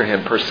 Go after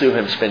Him, pursue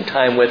Him, spend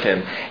time with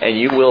Him, and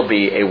you will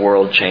be a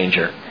world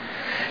changer.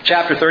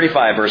 Chapter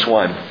 35, verse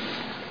 1.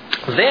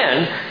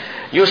 Then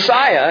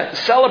Josiah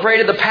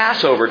celebrated the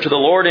Passover to the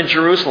Lord in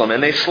Jerusalem,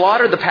 and they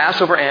slaughtered the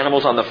Passover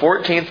animals on the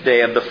 14th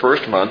day of the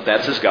first month.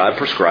 That's as God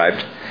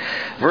prescribed.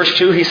 Verse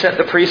 2, he set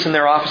the priests in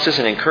their offices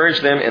and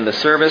encouraged them in the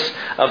service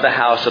of the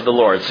house of the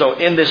Lord. So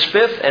in this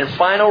fifth and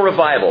final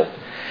revival,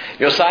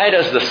 Josiah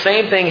does the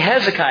same thing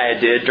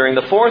Hezekiah did during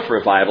the fourth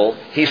revival.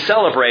 He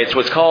celebrates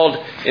what's called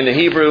in the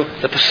Hebrew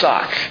the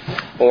Pesach,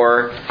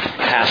 or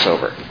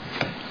Passover.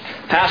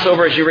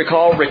 Passover, as you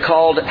recall,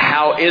 recalled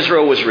how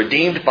Israel was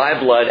redeemed by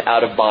blood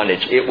out of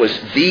bondage. It was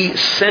the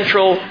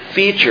central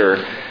feature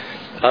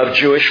of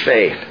Jewish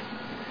faith.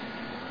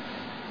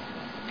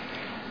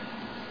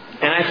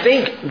 And I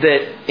think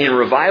that in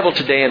revival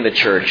today in the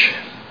church,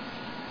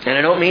 and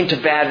I don't mean to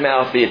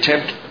badmouth the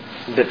attempt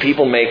that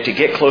people make to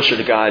get closer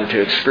to God and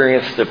to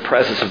experience the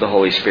presence of the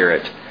Holy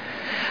Spirit,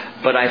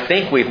 but I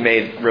think we've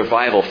made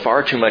revival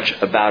far too much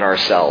about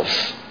ourselves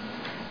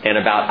and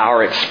about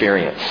our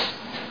experience.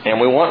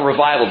 And we want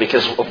revival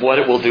because of what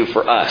it will do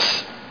for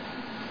us,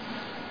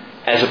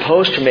 as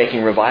opposed to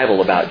making revival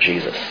about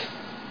Jesus,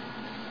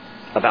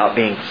 about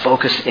being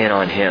focused in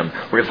on Him.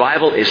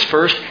 Revival is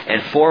first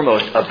and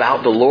foremost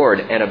about the Lord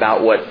and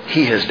about what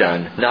He has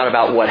done, not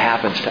about what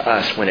happens to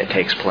us when it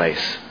takes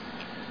place.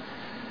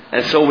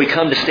 And so we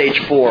come to stage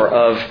 4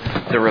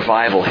 of the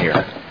revival here,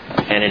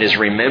 and it is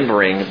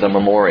remembering the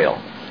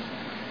memorial.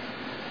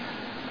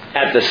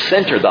 At the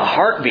center, the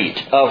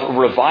heartbeat of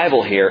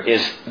revival here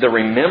is the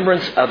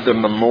remembrance of the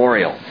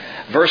memorial.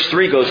 Verse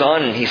 3 goes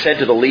on, and he said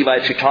to the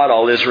Levites who taught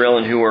all Israel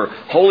and who were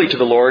holy to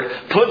the Lord,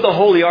 "Put the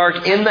holy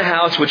ark in the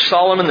house which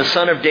Solomon the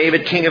son of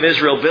David, king of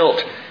Israel,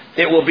 built.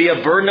 It will be a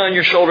burden on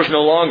your shoulders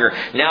no longer.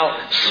 Now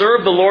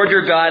serve the Lord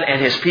your God and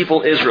His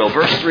people Israel."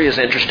 Verse 3 is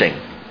interesting.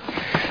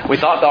 We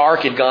thought the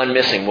ark had gone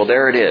missing. Well,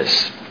 there it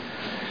is.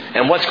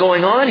 And what's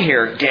going on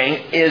here, gang,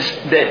 is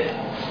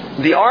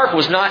that the ark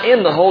was not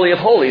in the Holy of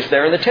Holies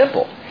there in the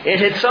temple. It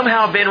had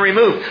somehow been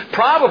removed,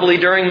 probably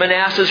during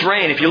Manasseh's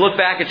reign. If you look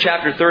back at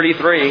chapter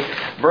 33,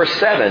 verse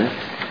 7,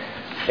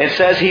 it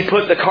says, "He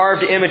put the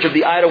carved image of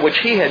the idol which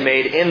he had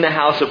made in the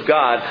house of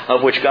God,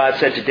 of which God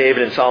said to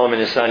David and Solomon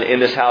his son, 'In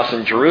this house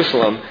in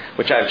Jerusalem,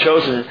 which I have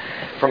chosen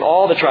from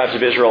all the tribes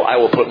of Israel, I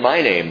will put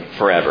my name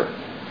forever.'"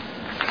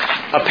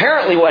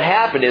 Apparently what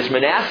happened is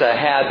Manasseh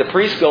had the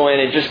priest go in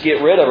and just get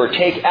rid of or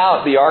take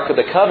out the Ark of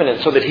the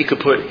Covenant so that he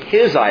could put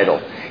his idol,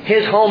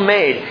 his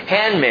homemade,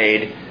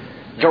 handmade,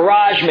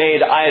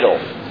 garage-made idol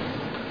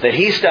that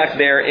he stuck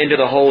there into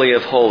the Holy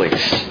of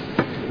Holies.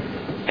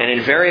 And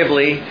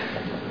invariably,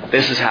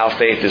 this is how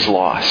faith is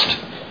lost.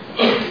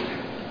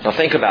 Now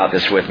think about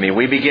this with me.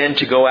 We begin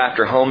to go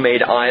after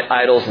homemade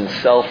idols and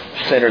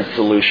self-centered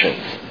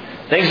solutions.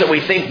 Things that we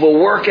think will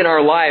work in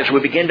our lives.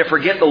 We begin to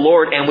forget the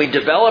Lord and we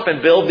develop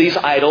and build these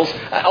idols.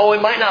 Oh,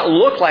 it might not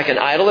look like an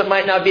idol. It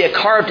might not be a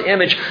carved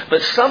image,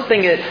 but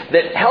something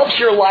that helps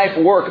your life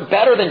work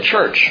better than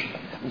church,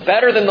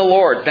 better than the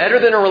Lord, better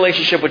than a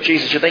relationship with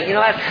Jesus. You think,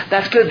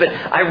 that's good, but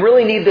I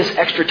really need this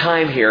extra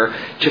time here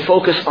to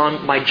focus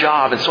on my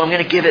job, and so I'm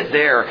going to give it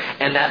there.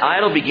 And that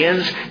idol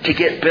begins to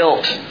get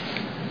built.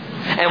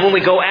 And when we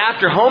go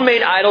after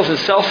homemade idols and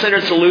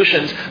self-centered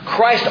solutions,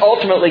 Christ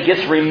ultimately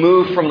gets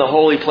removed from the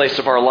holy place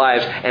of our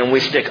lives and we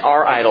stick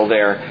our idol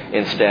there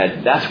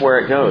instead. That's where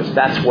it goes.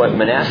 That's what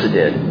Manasseh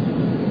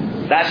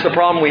did. That's the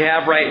problem we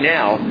have right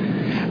now.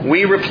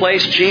 We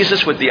replace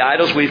Jesus with the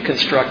idols we've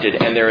constructed,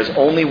 and there is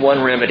only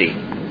one remedy.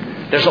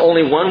 There's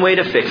only one way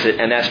to fix it,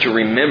 and that's to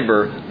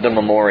remember the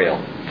memorial.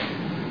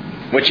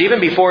 Which even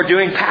before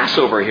doing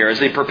Passover here, as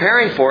they're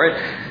preparing for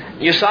it,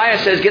 Josiah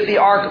says, get the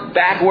ark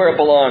back where it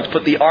belongs.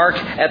 Put the ark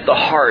at the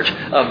heart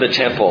of the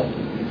temple.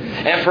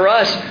 And for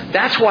us,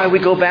 that's why we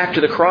go back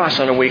to the cross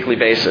on a weekly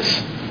basis.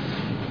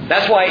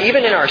 That's why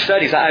even in our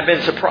studies, I've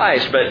been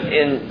surprised, but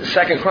in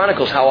 2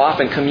 Chronicles, how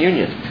often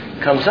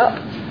communion comes up.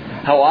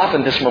 How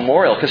often this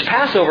memorial. Because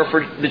Passover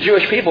for the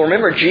Jewish people,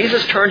 remember,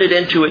 Jesus turned it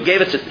into, it gave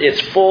it its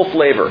full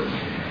flavor.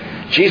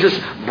 Jesus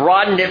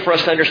broadened it for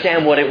us to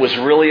understand what it was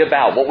really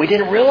about. What we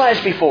didn't realize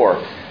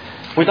before.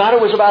 We thought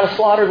it was about a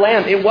slaughtered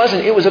lamb. It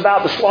wasn't. It was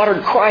about the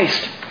slaughtered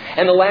Christ.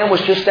 And the lamb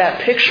was just that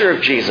picture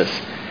of Jesus.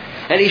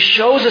 And He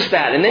shows us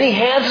that. And then He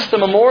hands us the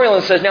memorial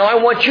and says, now I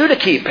want you to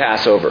keep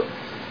Passover.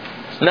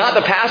 Not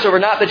the Passover,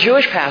 not the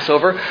Jewish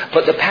Passover,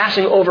 but the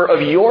passing over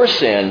of your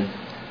sin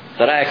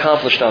that I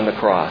accomplished on the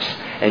cross.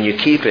 And you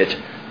keep it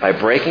by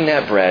breaking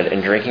that bread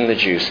and drinking the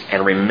juice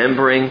and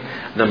remembering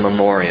the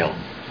memorial.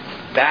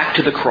 Back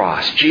to the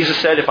cross. Jesus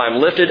said, if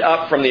I'm lifted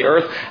up from the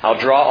earth, I'll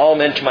draw all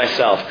men to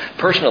myself.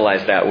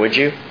 Personalize that, would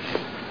you?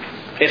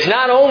 It's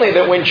not only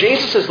that when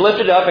Jesus is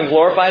lifted up and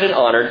glorified and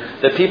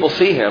honored, that people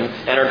see Him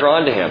and are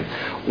drawn to Him.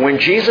 When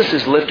Jesus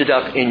is lifted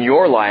up in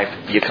your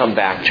life, you come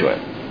back to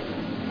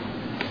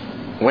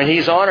Him. When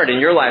He's honored in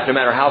your life, no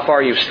matter how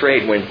far you've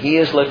strayed, when He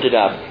is lifted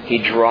up, He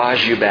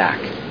draws you back.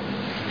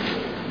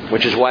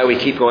 Which is why we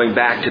keep going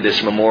back to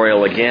this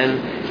memorial again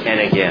and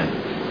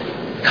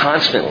again.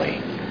 Constantly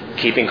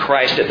keeping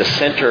Christ at the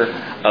center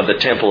of the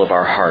temple of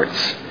our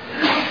hearts.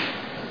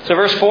 So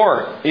verse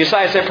 4,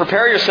 Uzziah said,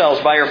 prepare yourselves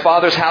by your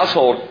father's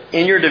household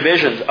in your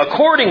divisions,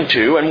 according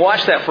to, and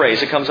watch that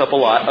phrase, it comes up a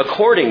lot,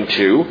 according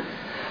to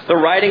the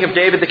writing of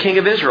David the king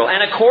of Israel,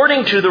 and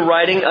according to the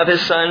writing of his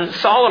son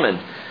Solomon.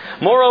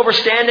 Moreover,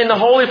 stand in the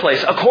holy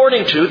place,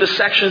 according to the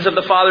sections of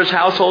the fathers'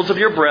 households of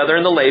your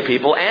brethren, the lay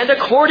people, and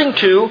according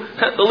to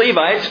the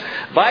Levites,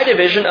 by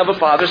division of a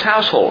father's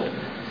household.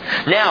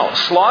 Now,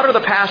 slaughter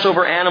the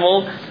Passover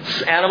animals,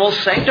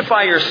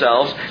 sanctify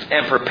yourselves,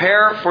 and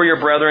prepare for your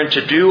brethren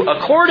to do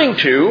according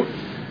to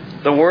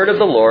the word of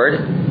the Lord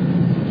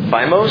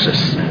by Moses.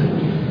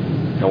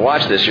 Now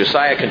watch this.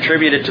 Uzziah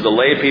contributed to the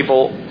lay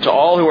people, to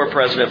all who were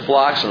present, at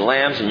flocks and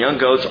lambs and young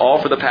goats, all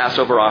for the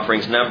Passover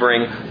offerings,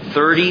 numbering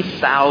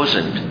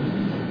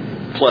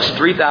 30,000 plus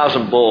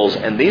 3,000 bulls,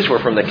 and these were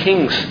from the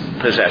king's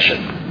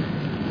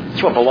possession.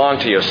 That's what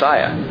belonged to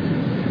Uzziah.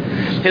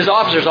 His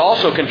officers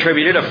also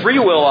contributed a free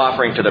will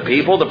offering to the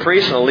people, the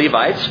priests and the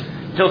Levites.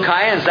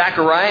 Hilkiah and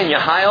Zechariah and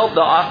Jehiel,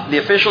 the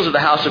officials of the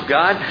house of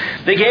God,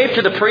 they gave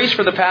to the priests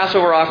for the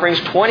Passover offerings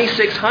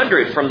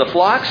 2,600 from the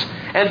flocks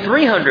and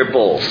 300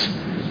 bulls.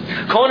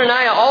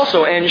 Conaniah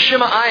also, and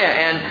Shemaiah,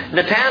 and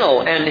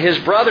Nethanel, and his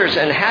brothers,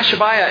 and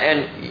Hashabiah,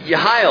 and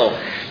Jehiel,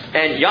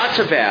 and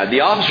Yotzabad,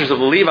 the officers of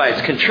the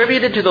Levites,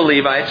 contributed to the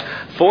Levites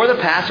for the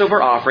Passover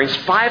offerings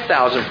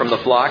 5,000 from the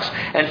flocks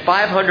and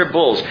 500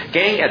 bulls.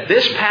 Gang, at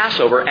this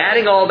Passover,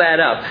 adding all that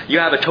up, you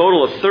have a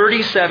total of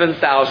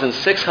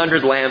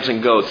 37,600 lambs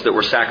and goats that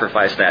were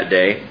sacrificed that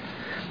day,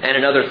 and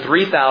another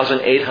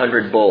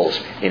 3,800 bulls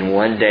in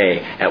one day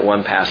at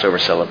one Passover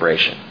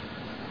celebration.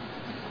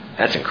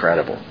 That's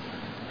incredible.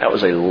 That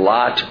was a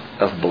lot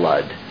of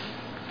blood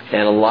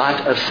and a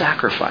lot of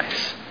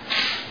sacrifice.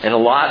 And a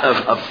lot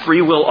of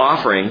free will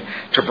offering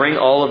to bring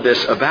all of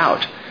this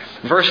about.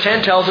 Verse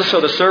 10 tells us,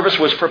 so the service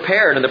was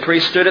prepared, and the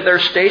priests stood at their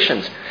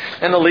stations,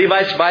 and the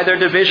Levites by their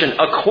division,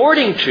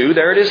 according to,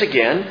 there it is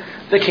again,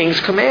 the king's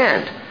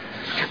command.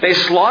 They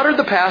slaughtered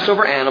the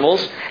Passover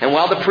animals, and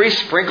while the priests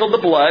sprinkled the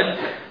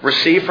blood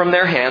received from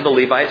their hand, the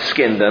Levites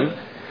skinned them.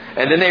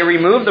 And then they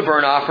removed the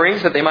burnt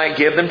offerings, that they might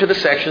give them to the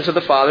sections of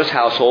the fathers'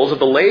 households of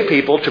the lay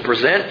people to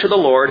present to the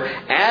Lord,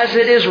 as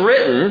it is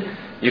written.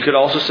 You could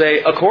also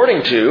say,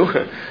 according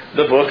to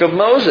the book of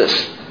Moses.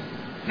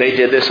 They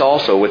did this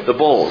also with the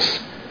bulls.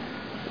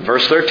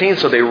 Verse 13,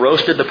 so they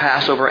roasted the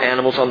Passover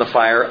animals on the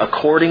fire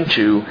according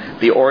to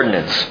the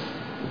ordinance.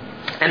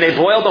 And they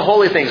boiled the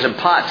holy things in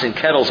pots and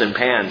kettles and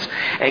pans,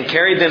 and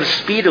carried them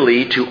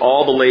speedily to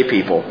all the lay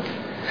people.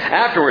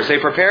 Afterwards they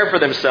prepared for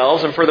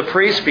themselves and for the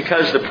priests,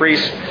 because the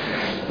priests,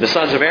 the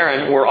sons of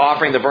Aaron, were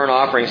offering the burnt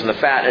offerings and the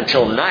fat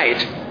until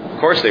night. Of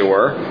course they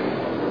were.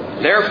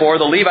 Therefore,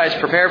 the Levites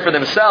prepared for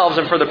themselves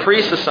and for the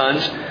priests, the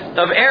sons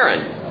of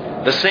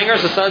Aaron. The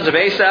singers, the sons of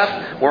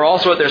Asaph, were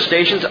also at their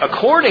stations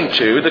according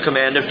to the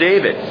command of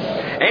David.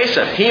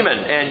 Asaph, Heman,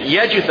 and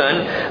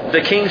Jeduthun,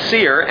 the king's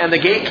seer, and the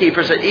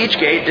gatekeepers at each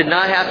gate did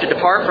not have to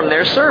depart from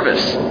their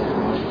service.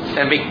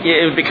 And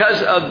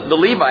because of the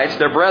Levites,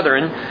 their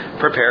brethren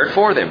prepared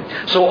for them.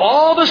 So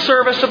all the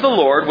service of the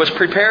Lord was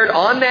prepared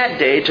on that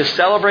day to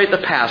celebrate the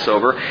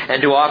Passover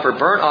and to offer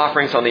burnt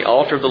offerings on the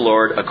altar of the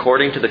Lord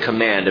according to the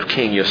command of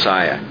King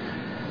Uzziah.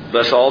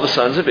 Thus all the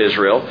sons of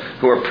Israel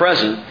who were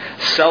present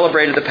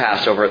celebrated the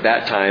Passover at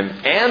that time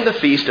and the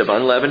feast of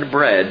unleavened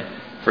bread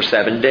for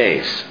 7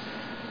 days.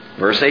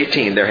 Verse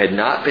 18, there had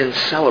not been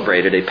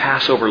celebrated a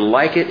Passover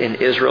like it in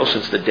Israel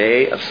since the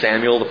day of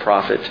Samuel the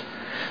prophet.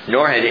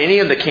 Nor had any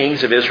of the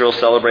kings of Israel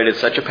celebrated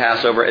such a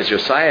Passover as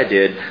Josiah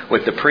did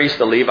with the priests,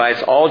 the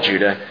Levites, all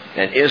Judah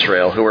and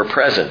Israel who were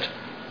present,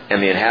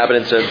 and the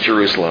inhabitants of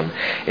Jerusalem.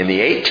 In the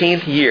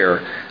 18th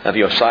year of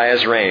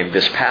Josiah's reign,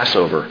 this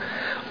Passover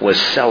was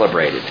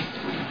celebrated.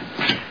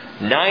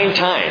 9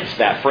 times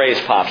that phrase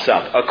pops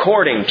up,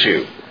 according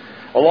to,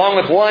 along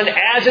with one,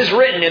 as is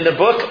written in the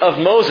book of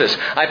Moses.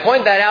 I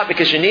point that out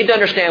because you need to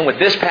understand with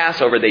this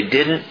Passover, they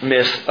didn't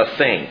miss a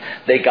thing.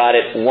 They got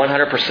it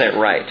 100%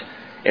 right.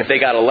 If they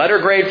got a letter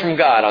grade from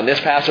God on this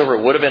Passover,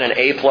 it would have been an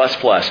A++,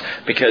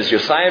 because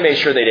Josiah made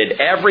sure they did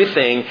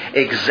everything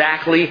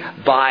exactly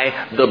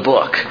by the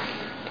book.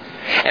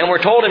 And we're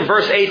told in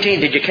verse 18,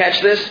 did you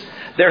catch this?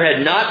 There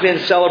had not been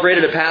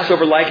celebrated a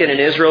Passover like it in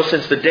Israel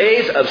since the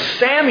days of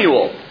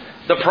Samuel,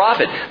 the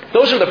prophet.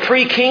 Those are the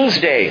pre-King's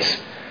days.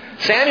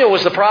 Samuel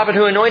was the prophet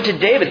who anointed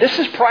David. This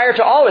is prior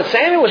to all of it.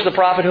 Samuel was the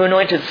prophet who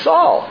anointed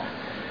Saul.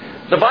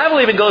 The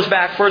Bible even goes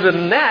back further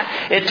than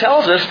that. It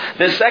tells us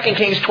that 2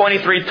 Kings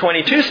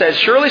 23:22 says,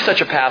 surely such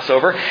a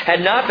Passover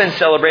had not been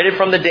celebrated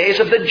from the days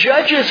of the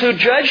judges who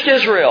judged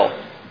Israel,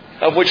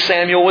 of which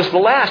Samuel was the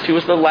last. He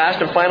was the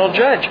last and final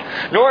judge.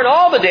 Nor in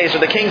all the days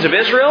of the kings of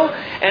Israel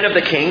and of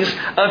the kings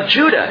of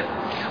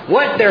Judah.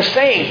 What they're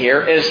saying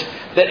here is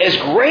that as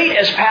great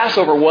as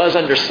Passover was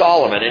under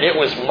Solomon, and it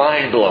was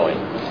mind-blowing.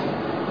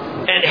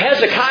 And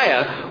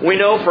Hezekiah, we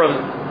know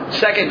from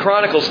 2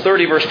 Chronicles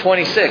 30 verse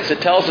 26,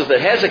 it tells us that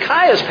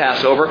Hezekiah's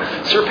Passover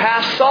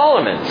surpassed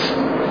Solomon's.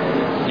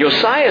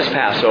 Josiah's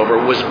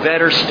Passover was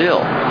better still.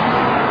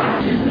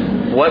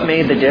 What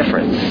made the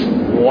difference?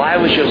 Why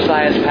was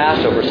Josiah's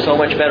Passover so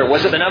much better?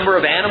 Was it the number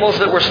of animals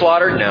that were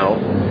slaughtered?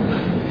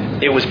 No.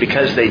 It was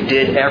because they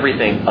did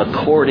everything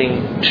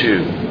according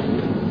to.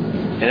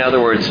 In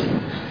other words,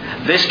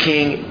 this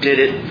king did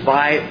it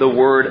by the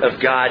Word of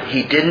God.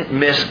 He didn't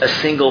miss a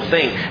single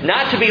thing.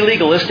 Not to be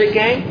legalistic,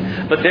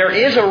 gang, but there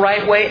is a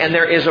right way and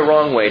there is a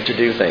wrong way to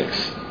do things.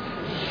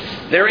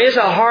 There is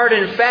a hard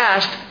and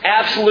fast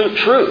absolute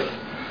truth.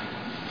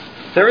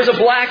 There is a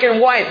black and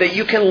white that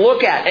you can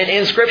look at. And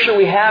in Scripture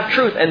we have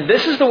truth. And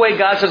this is the way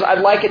God says, I'd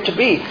like it to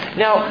be.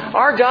 Now,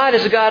 our God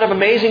is a God of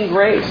amazing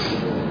grace.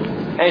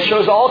 And it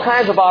shows all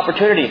kinds of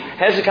opportunity.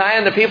 Hezekiah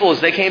and the people, as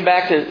they came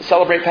back to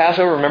celebrate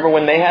Passover, remember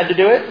when they had to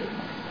do it?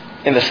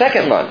 In the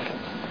second month.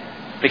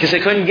 Because they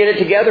couldn't get it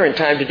together in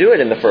time to do it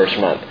in the first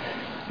month.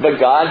 But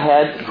God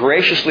had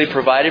graciously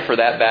provided for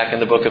that back in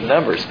the book of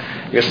Numbers.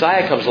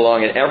 Josiah comes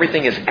along and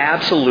everything is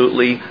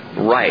absolutely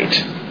right.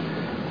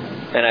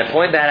 And I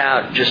point that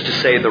out just to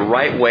say the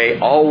right way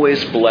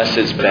always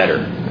blesses better.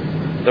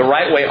 The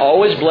right way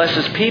always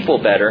blesses people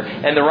better.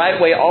 And the right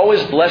way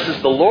always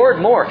blesses the Lord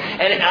more.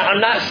 And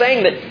I'm not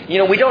saying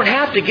that, we don't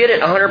have to get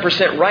it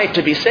 100% right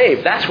to be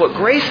saved. That's what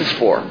grace is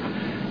for.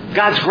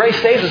 God's grace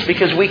saves us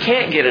because we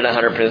can't get it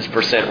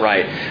 100%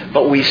 right.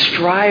 But we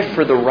strive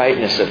for the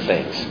rightness of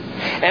things.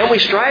 And we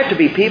strive to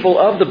be people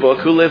of the book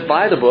who live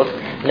by the book,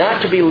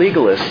 not to be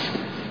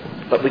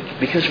legalists, but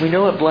because we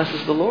know it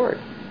blesses the Lord.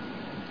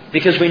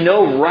 Because we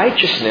know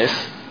righteousness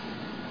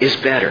is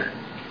better.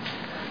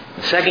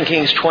 2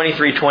 Kings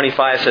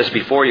 23:25 says,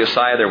 before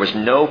Josiah there was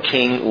no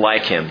king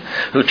like him,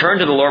 who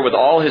turned to the Lord with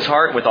all his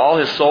heart, with all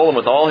his soul, and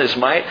with all his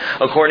might,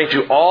 according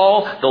to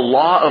all the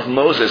law of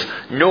Moses,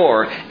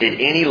 nor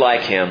did any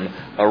like him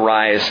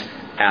arise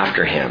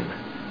after him.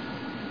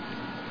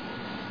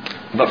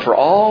 But for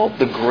all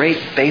the great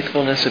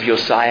faithfulness of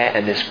Josiah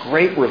and this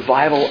great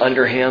revival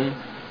under him,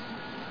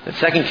 the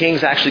 2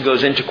 Kings actually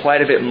goes into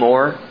quite a bit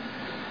more.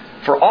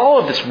 For all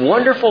of this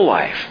wonderful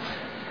life,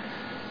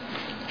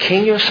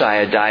 King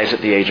Josiah dies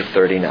at the age of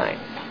 39.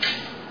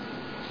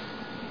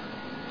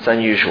 It's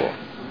unusual.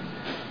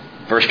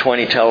 Verse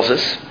 20 tells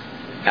us,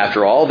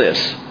 after all this,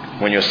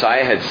 when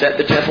Josiah had set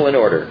the temple in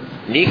order,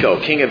 Necho,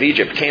 king of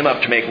Egypt, came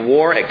up to make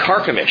war at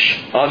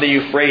Carchemish on the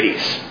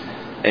Euphrates,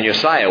 and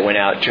Josiah went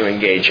out to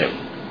engage him.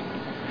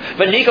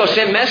 But Necho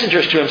sent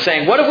messengers to him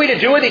saying, what have we to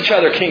do with each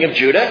other, king of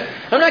Judah?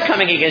 I'm not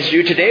coming against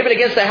you today, but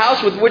against the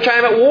house with which I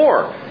am at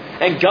war.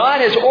 And God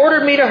has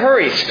ordered me to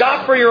hurry.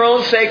 Stop for your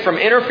own sake from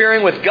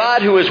interfering with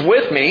God who is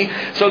with me,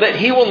 so that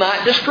He will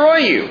not destroy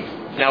you.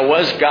 Now,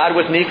 was God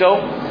with Necho?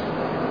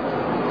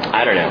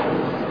 I don't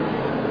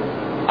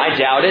know. I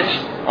doubt it.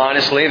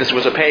 Honestly, this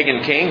was a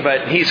pagan king,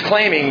 but he's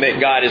claiming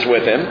that God is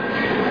with him.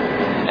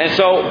 And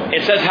so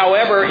it says,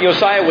 however,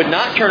 Josiah would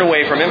not turn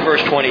away from him,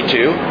 verse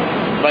 22,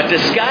 but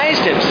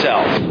disguised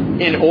himself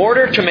in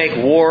order to make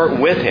war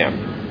with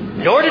him.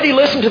 Nor did he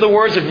listen to the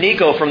words of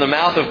Necho from the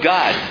mouth of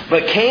God,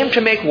 but came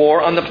to make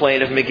war on the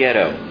plain of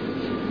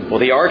Megiddo. Well,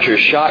 the archers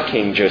shot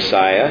King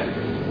Josiah,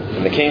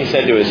 and the king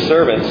said to his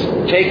servants,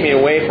 take me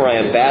away, for I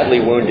am badly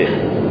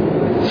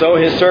wounded. So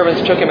his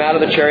servants took him out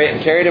of the chariot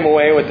and carried him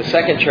away with the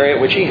second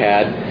chariot which he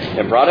had,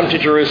 and brought him to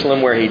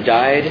Jerusalem, where he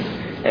died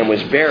and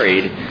was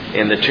buried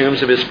in the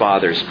tombs of his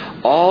fathers.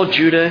 All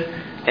Judah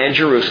and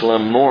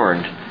Jerusalem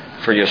mourned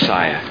for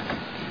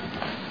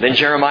Josiah. Then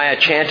Jeremiah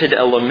chanted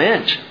a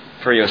lament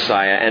for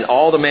Josiah, and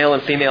all the male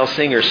and female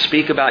singers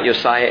speak about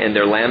Josiah in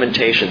their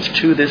lamentations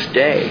to this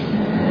day.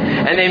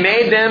 And they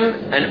made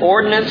them an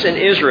ordinance in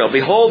Israel.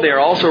 Behold, they are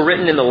also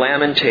written in the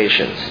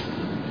Lamentations.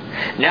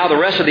 Now the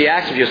rest of the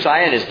acts of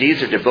Josiah and his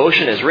deeds of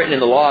devotion is written in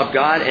the law of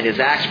God, and his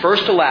acts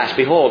first to last,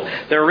 behold,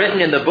 they're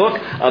written in the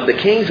book of the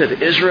kings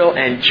of Israel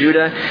and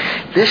Judah.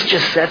 This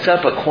just sets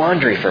up a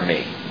quandary for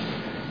me.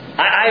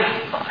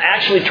 I've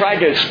actually tried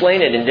to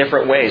explain it in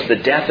different ways, the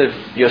death of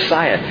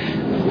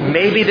Josiah.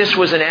 Maybe this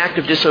was an act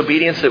of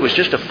disobedience that was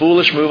just a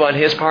foolish move on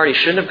his part. He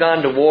shouldn't have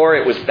gone to war.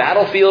 It was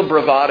battlefield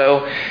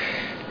bravado,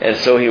 and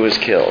so he was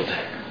killed.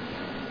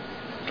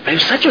 But he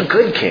was such a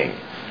good king.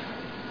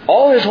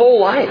 All his whole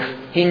life,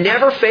 he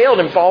never failed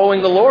in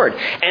following the Lord.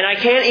 And I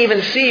can't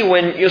even see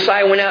when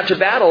Josiah went out to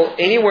battle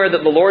anywhere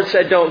that the Lord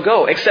said don't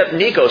go, except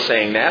Necho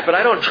saying that, but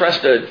I don't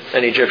trust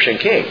an Egyptian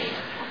king.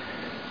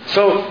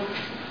 So,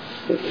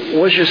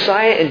 was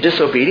Josiah in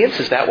disobedience?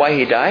 Is that why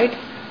he died?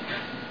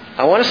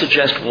 I want to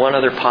suggest one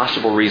other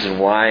possible reason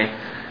why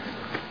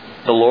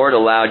the Lord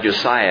allowed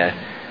Josiah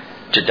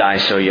to die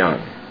so young.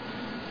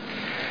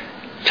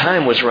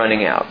 time was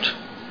running out.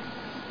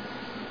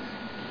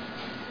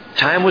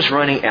 Time was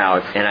running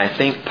out, and I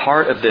think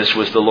part of this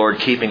was the Lord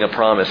keeping a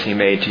promise He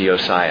made to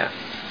Josiah,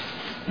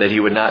 that he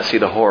would not see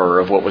the horror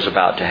of what was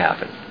about to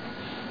happen.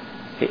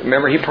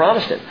 Remember, He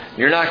promised him,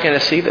 you're not going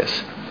to see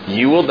this.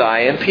 You will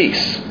die in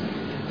peace.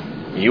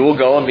 You will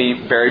go and be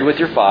buried with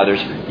your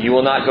fathers. You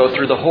will not go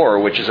through the horror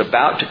which is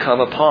about to come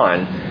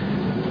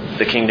upon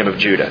the kingdom of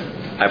Judah.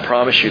 I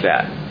promise you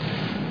that.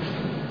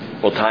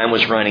 Well, time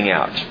was running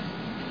out.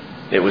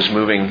 It was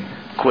moving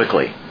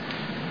quickly.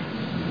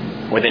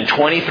 Within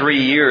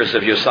 23 years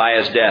of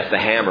Josiah's death, the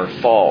hammer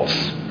falls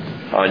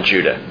on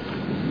Judah.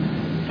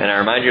 And I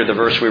remind you of the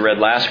verse we read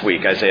last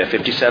week, Isaiah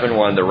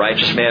 57:1, the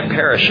righteous man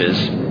perishes,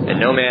 and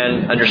no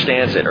man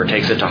understands it or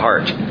takes it to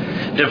heart.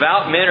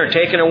 Devout men are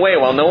taken away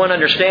while no one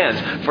understands,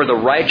 for the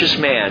righteous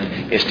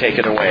man is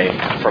taken away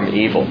from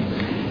evil.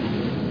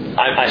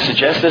 I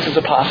suggest this is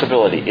a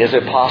possibility. Is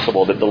it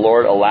possible that the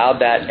Lord allowed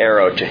that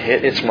arrow to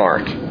hit its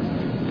mark,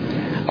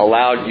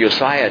 allowed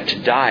Josiah to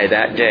die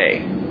that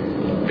day,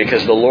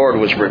 because the Lord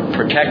was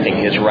protecting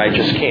His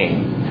righteous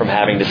king from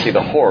having to see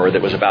the horror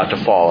that was about to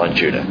fall on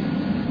Judah?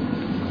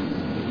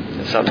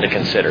 It's something to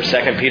consider.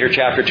 2 Peter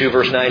chapter 2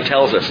 verse 9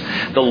 tells us,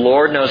 the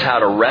Lord knows how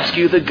to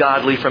rescue the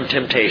godly from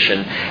temptation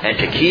and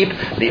to keep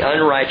the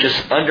unrighteous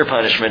under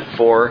punishment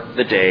for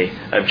the day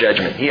of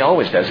judgment. He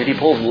always does it. He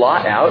pulled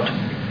Lot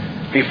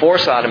out before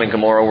Sodom and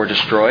Gomorrah were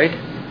destroyed.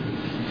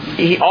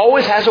 He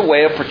always has a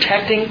way of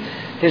protecting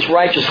His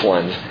righteous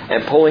ones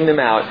and pulling them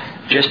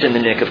out just in the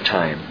nick of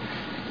time.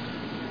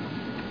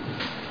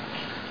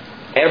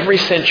 Every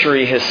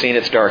century has seen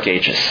its dark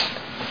ages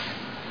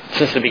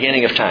since the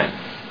beginning of time.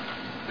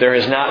 There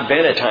has not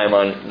been a time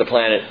on the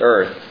planet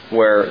Earth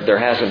where there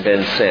hasn't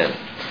been sin,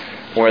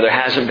 where there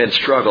hasn't been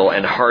struggle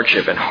and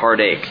hardship and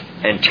heartache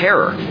and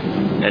terror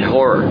and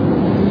horror.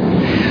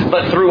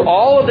 But through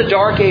all of the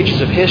dark ages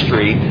of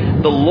history,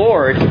 the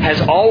Lord has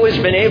always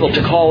been able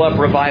to call up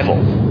revival.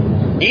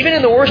 Even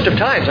in the worst of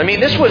times. I mean,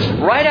 this was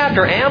right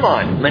after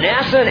Ammon.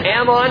 Manasseh and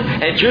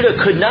Ammon and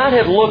Judah could not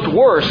have looked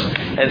worse.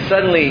 And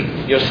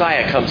suddenly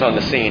Josiah comes on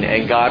the scene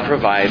and God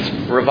provides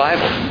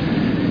revival.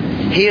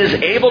 He is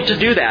able to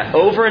do that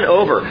over and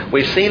over.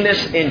 We've seen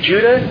this in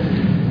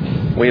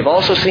Judah. We've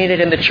also seen it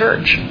in the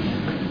church.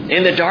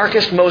 In the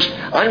darkest, most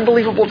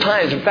unbelievable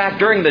times. In fact,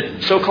 during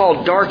the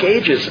so-called dark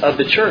ages of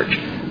the church,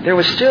 there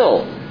was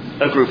still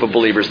a group of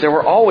believers. There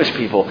were always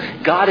people.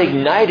 God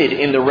ignited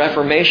in the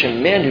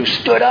Reformation men who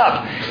stood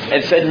up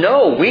and said,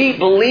 no, we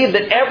believe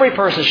that every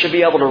person should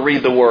be able to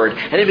read the Word.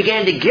 And they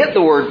began to get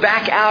the Word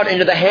back out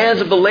into the hands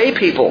of the lay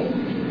people.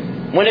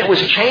 When it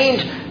was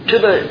chained to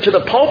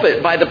the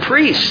pulpit by the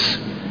priests.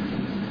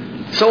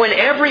 So in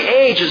every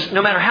age,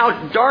 no matter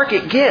how dark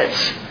it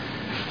gets,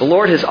 the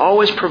Lord has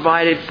always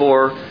provided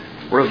for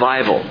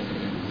revival.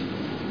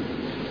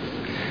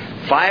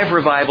 5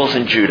 revivals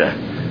in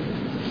Judah.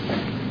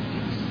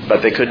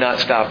 But they could not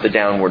stop the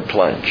downward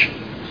plunge.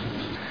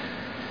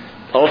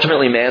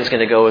 Ultimately, man's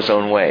going to go his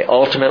own way.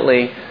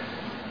 Ultimately,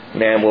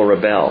 man will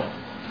rebel.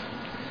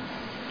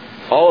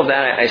 All of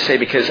that I say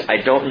because I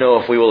don't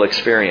know if we will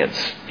experience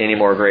any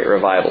more great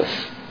revivals.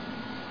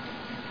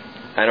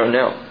 I don't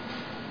know.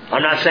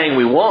 I'm not saying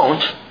we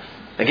won't.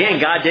 Again,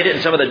 God did it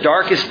in some of the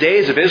darkest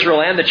days of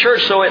Israel and the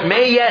church, so it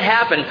may yet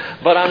happen,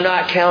 but I'm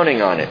not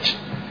counting on it.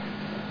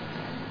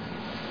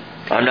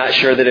 I'm not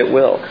sure that it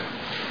will.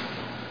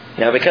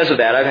 Now, because of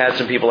that, I've had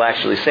some people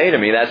actually say to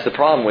me, that's the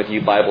problem with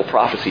you Bible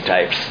prophecy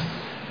types.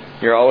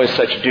 You're always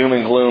such doom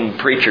and gloom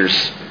preachers.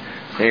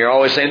 And you're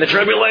always saying, the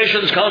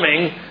tribulation's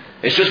coming.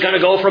 It's just going to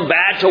go from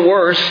bad to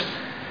worse.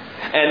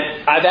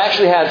 And I've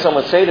actually had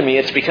someone say to me,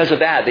 it's because of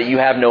that you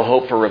have no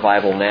hope for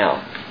revival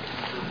now.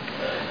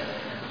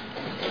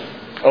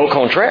 Au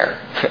contraire.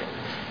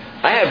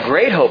 I have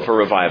great hope for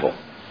revival.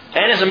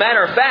 And as a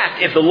matter of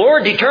fact, if the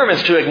Lord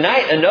determines to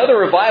ignite another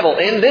revival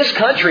in this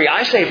country,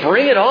 I say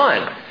bring it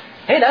on.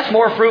 Hey, that's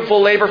more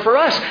fruitful labor for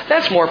us.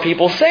 That's more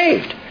people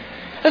saved.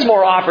 That's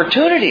more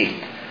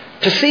opportunity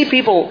to see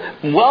people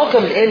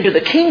welcomed into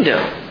the kingdom.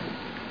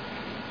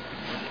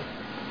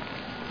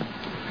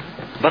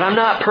 But I'm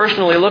not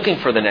personally looking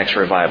for the next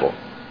revival.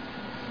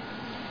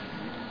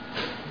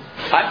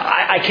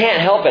 I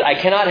can't help it. I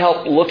cannot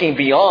help looking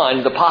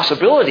beyond the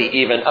possibility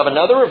even of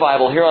another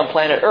revival here on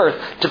planet Earth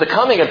to the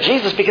coming of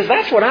Jesus, because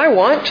that's what I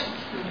want.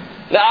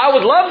 Now, I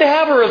would love to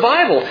have a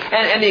revival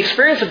and the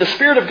experience of the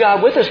Spirit of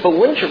God with us, but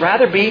wouldn't you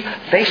rather be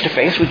face to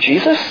face with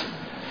Jesus?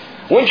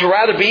 Wouldn't you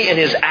rather be in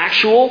His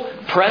actual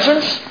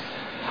presence?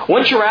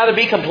 Wouldn't you rather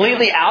be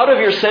completely out of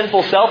your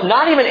sinful self,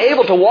 not even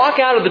able to walk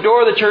out of the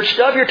door of the church,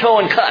 stub your toe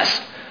and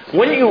cuss?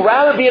 Wouldn't you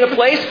rather be in a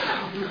place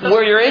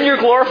where you're in your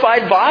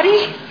glorified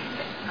body?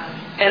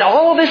 And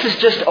all of this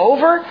is just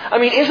over? I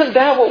mean, isn't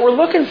that what we're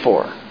looking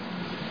for?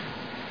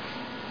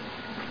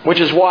 Which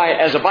is why,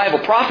 as a Bible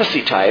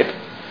prophecy type,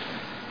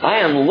 I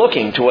am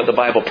looking to what the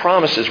Bible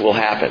promises will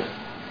happen.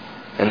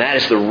 And that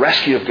is the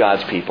rescue of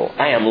God's people.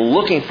 I am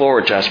looking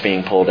forward to us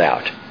being pulled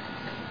out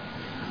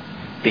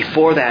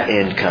before that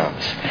end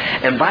comes.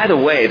 And by the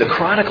way, the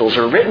Chronicles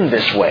are written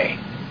this way.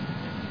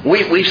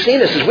 We've seen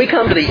this as we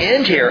come to the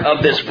end here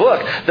of this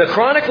book. The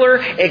chronicler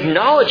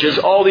acknowledges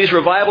all these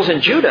revivals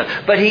in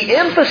Judah, but he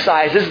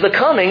emphasizes the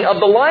coming of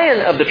the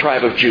Lion of the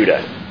tribe of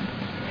Judah.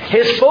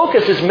 His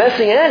focus is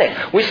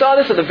messianic. We saw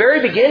this at the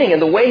very beginning in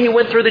the way he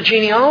went through the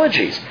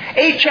genealogies.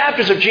 8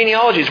 chapters of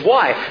genealogies.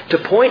 Why? To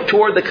point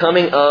toward the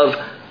coming of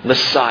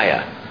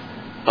Messiah,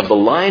 of the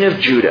line of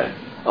Judah,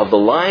 of the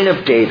line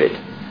of David.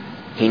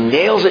 He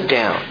nails it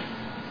down.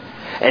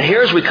 And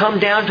here as we come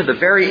down to the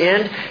very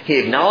end, he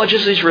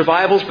acknowledges these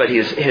revivals, but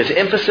his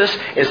emphasis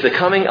is the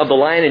coming of the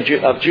Lion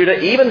of Judah.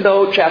 Even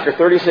though chapter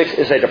 36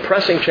 is a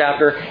depressing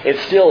chapter, it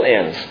still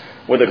ends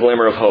with a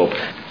glimmer of hope.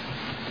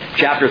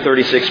 Chapter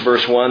 36,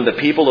 verse 1, the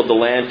people of the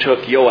land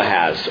took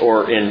Joahaz,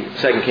 or in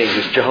 2 Kings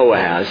it's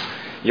Jehoahaz.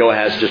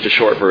 Joahaz is just a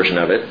short version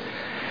of it.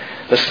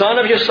 The son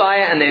of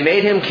Josiah, and they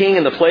made him king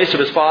in the place of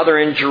his father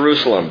in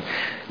Jerusalem.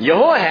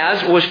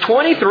 Jehoahaz was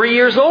 23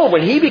 years old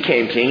when he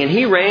became king, and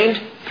he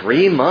reigned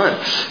 3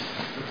 months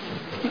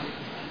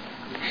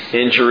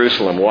in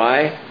Jerusalem.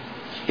 Why?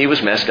 He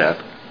was messed up.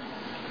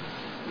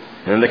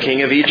 And the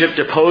king of Egypt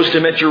deposed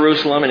him at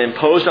Jerusalem and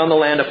imposed on the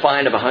land a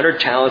fine of 100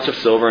 talents of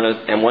silver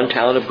and 1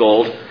 talent of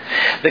gold.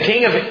 The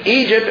king of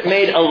Egypt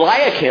made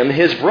Eliakim,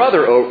 his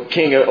brother,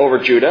 king over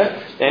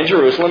Judah and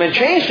Jerusalem, and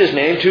changed his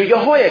name to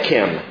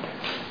Jehoiakim.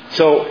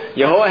 So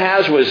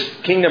Jehoahaz was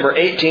king number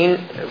 18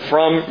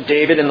 from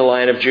David in the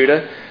line of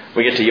Judah.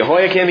 We get to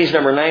Jehoiakim, he's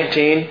number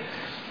 19.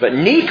 But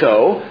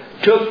Necho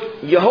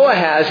took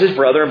Jehoahaz, his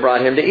brother, and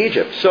brought him to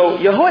Egypt. So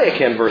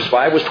Jehoiakim, verse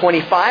 5, was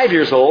 25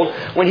 years old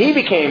when he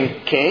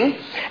became king,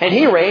 and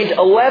he reigned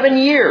 11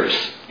 years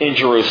in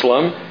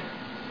Jerusalem,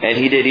 and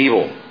he did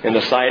evil in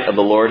the sight of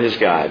the Lord his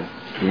God.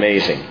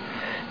 Amazing.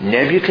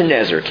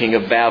 Nebuchadnezzar, king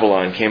of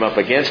Babylon, came up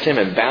against him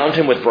and bound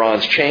him with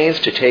bronze chains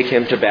to take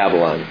him to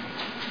Babylon.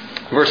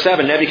 Verse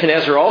 7,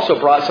 Nebuchadnezzar also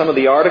brought some of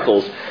the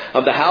articles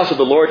of the house of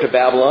the Lord to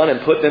Babylon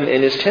and put them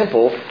in his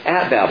temple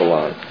at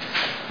Babylon.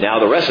 Now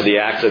the rest of the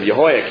acts of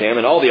Jehoiakim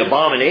and all the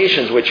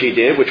abominations which he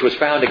did, which was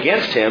found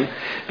against him,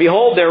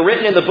 behold, they're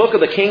written in the book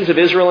of the kings of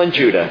Israel and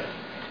Judah.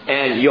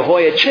 And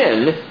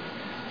Jehoiachin,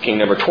 king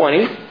number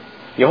 20,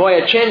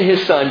 Jehoiachin,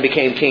 his son,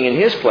 became king in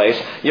his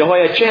place.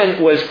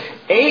 Jehoiachin was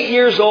 8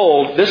 years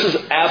old. This is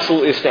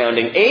absolutely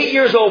astounding. 8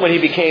 years old when he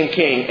became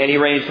king, and he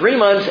reigned 3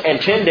 months and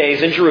 10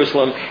 days in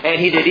Jerusalem, and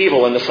he did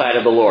evil in the sight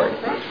of the Lord.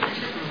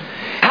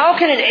 How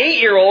can an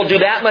 8-year-old do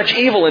that much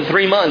evil in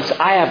 3 months?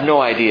 I have no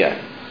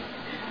idea.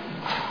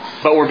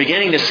 But we're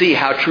beginning to see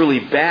how truly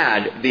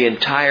bad the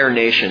entire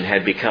nation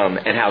had become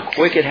and how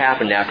quick it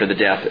happened after the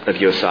death of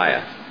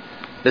Josiah.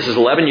 This is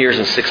 11 years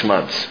and 6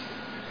 months,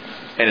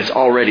 and it's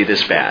already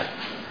this bad.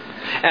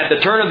 At the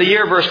turn of the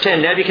year, verse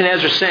 10,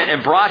 Nebuchadnezzar sent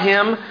and brought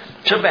him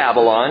to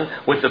Babylon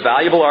with the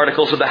valuable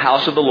articles of the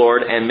house of the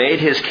Lord and made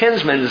his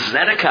kinsman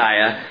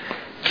Zedekiah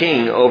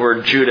king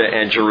over Judah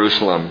and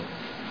Jerusalem.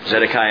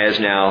 Zedekiah is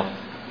now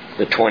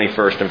the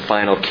 21st and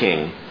final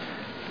king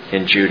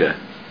in Judah.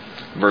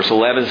 Verse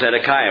 11,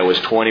 Zedekiah was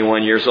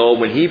 21 years old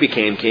when he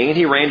became king, and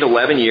he reigned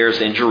 11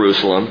 years in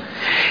Jerusalem.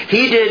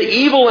 He did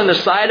evil in the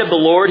sight of the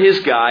Lord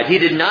his God. He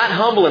did not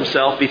humble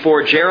himself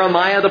before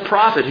Jeremiah the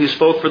prophet who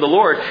spoke for the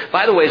Lord.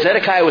 By the way,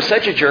 Zedekiah was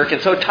such a jerk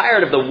and so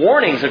tired of the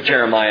warnings of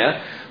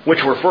Jeremiah,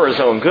 which were for his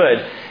own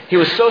good, he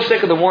was so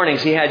sick of the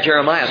warnings he had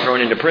Jeremiah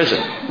thrown into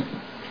prison.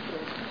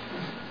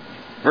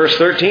 Verse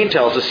 13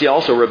 tells us he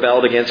also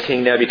rebelled against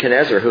King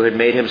Nebuchadnezzar, who had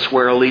made him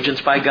swear allegiance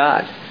by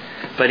God.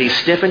 But he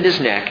stiffened his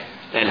neck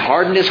and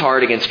hardened his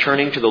heart against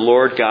turning to the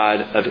Lord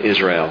God of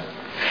Israel.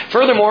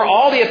 Furthermore,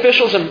 all the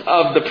officials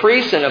of the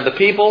priests and of the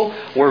people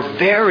were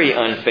very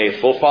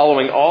unfaithful,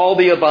 following all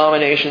the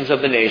abominations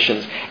of the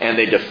nations, and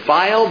they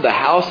defiled the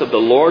house of the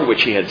Lord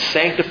which he had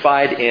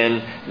sanctified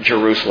in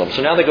Jerusalem.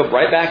 So now they go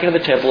right back into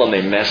the temple and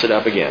they mess it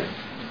up again.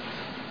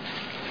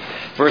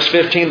 Verse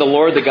 15, the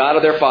Lord, the God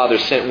of their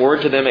fathers, sent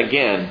word to them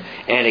again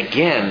and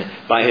again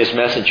by his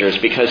messengers,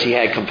 because he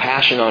had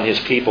compassion on his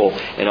people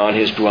and on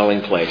his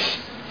dwelling place.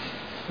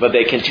 But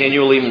they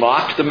continually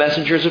mocked the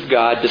messengers of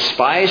God,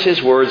 despised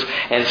his words,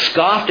 and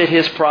scoffed at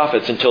his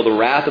prophets until the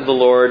wrath of the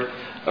Lord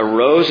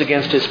arose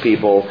against his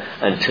people,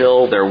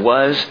 until there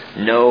was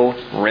no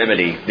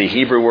remedy. The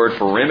Hebrew word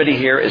for remedy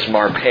here is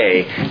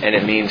marpeh, and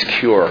it means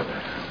cure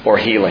or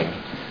healing.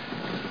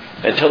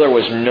 Until there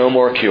was no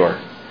more cure.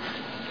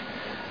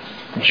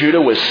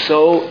 Judah was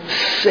so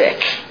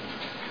sick,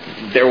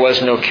 there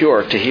was no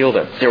cure to heal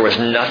them. There was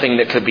nothing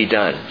that could be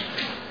done.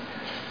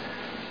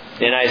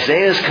 In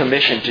Isaiah's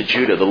commission to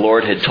Judah, the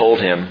Lord had told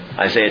him,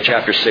 Isaiah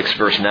chapter 6,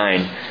 verse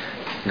 9,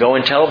 go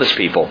and tell this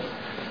people,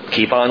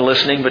 keep on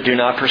listening but do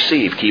not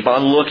perceive. Keep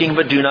on looking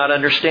but do not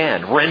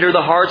understand. Render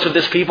the hearts of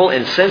this people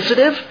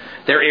insensitive,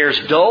 their ears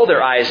dull,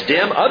 their eyes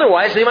dim.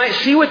 Otherwise they might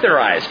see with their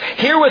eyes,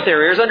 hear with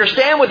their ears,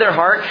 understand with their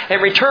heart,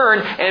 and return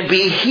and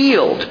be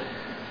healed.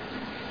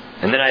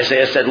 And then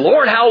Isaiah said,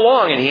 Lord, how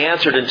long? And he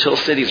answered, until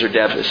cities are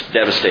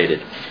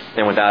devastated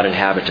and without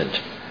inhabitant.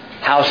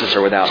 Houses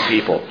are without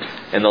people.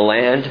 And the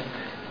land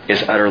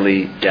is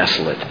utterly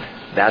desolate.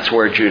 That's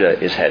where Judah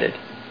is headed.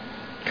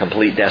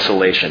 Complete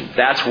desolation.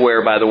 That's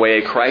where, by the way,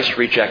 a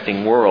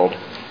Christ-rejecting world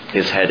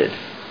is headed.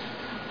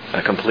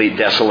 a complete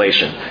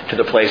desolation, to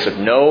the place of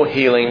no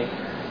healing,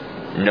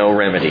 no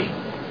remedy.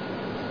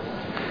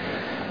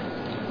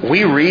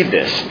 We read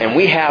this, and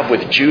we have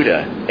with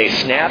Judah a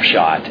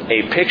snapshot,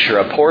 a picture,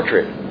 a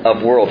portrait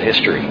of world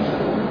history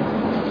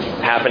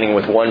happening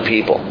with one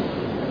people.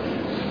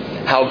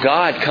 How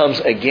God comes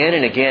again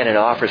and again and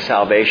offers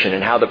salvation,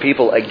 and how the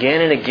people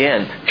again and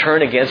again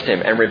turn against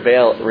Him and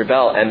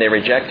rebel, and they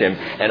reject Him.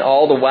 And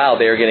all the while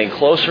they are getting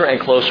closer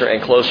and closer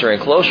and closer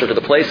and closer to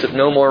the place of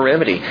no more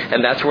remedy.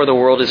 And that's where the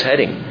world is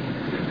heading.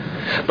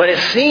 But it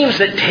seems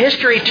that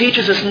history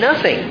teaches us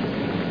nothing.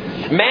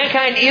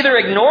 Mankind either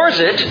ignores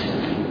it,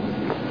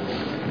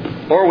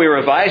 or we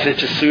revise it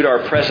to suit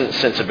our present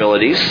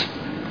sensibilities.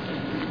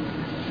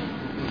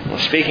 Well,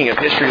 speaking of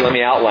history, let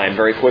me outline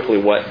very quickly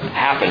what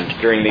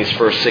happened during these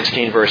first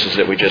 16 verses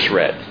that we just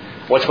read.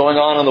 What's going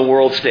on the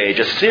world stage?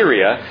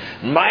 Assyria,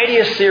 mighty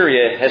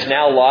Assyria, has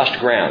now lost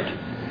ground.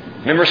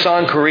 Remember,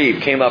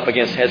 Sennacherib came up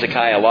against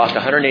Hezekiah, lost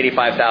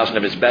 185,000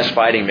 of his best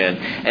fighting men,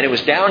 and it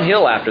was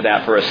downhill after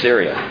that for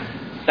Assyria.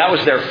 That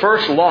was their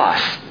first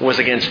loss, was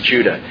against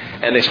Judah,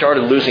 and they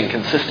started losing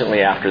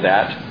consistently after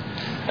that,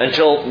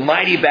 until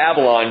mighty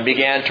Babylon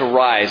began to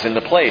rise in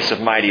the place of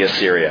mighty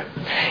Assyria.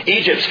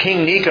 Egypt's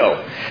King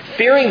Necho,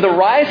 fearing the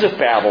rise of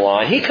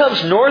Babylon, he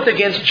comes north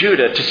against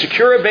Judah to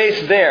secure a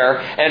base there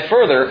and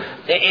further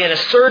in a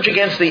surge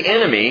against the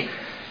enemy.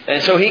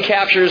 And so he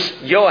captures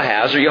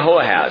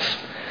Jehoahaz.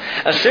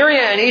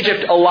 Assyria and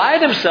Egypt ally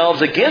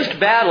themselves against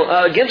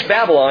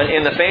Babylon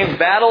in the famed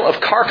Battle of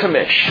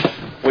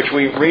Carchemish, which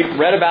we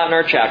read about in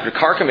our chapter.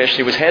 Carchemish,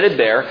 he was headed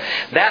there.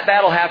 That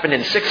battle happened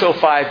in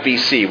 605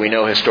 BC, we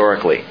know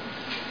historically.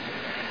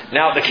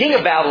 Now, the king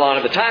of Babylon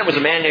at the time was a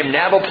man named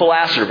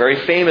Nabopolassar, a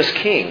very famous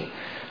king.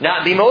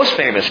 Not the most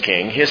famous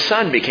king. His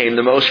son became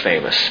the most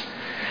famous.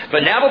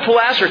 But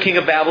Nabopolassar, king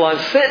of Babylon,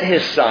 sent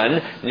his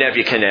son,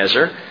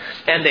 Nebuchadnezzar,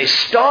 and they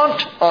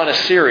stomped on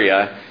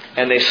Assyria,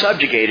 and they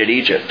subjugated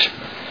Egypt.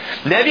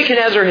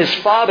 Nebuchadnezzar, his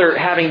father,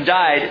 having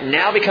died,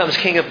 now becomes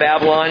king of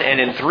Babylon, and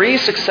in 3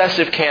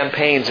 successive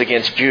campaigns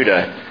against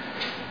Judah,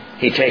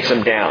 he takes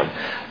them down.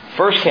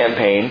 First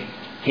campaign,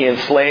 he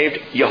enslaved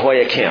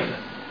Jehoiakim.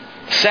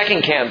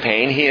 Second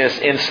campaign, he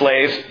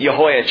enslaves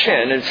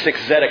Jehoiachin and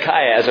sticks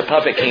Zedekiah as a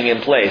puppet king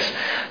in place.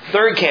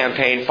 Third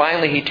campaign,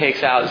 finally he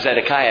takes out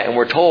Zedekiah, and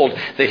we're told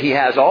that he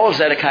has all of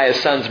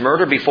Zedekiah's sons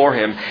murdered before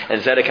him,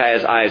 and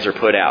Zedekiah's eyes are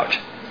put out.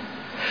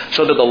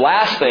 So that the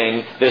last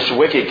thing this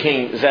wicked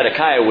king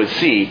Zedekiah would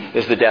see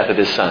is the death of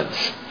his sons.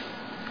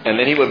 And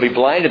then he would be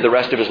blinded the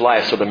rest of his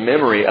life, so the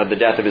memory of the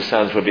death of his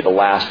sons would be the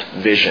last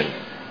vision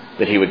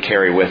that he would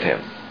carry with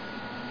him.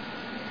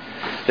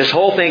 This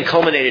whole thing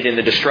culminated in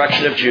the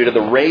destruction of Judah,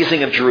 the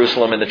razing of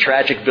Jerusalem, and the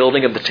tragic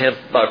burning of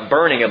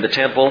the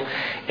temple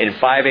in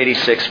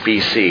 586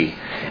 BC.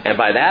 And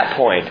by that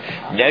point,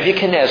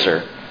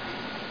 Nebuchadnezzar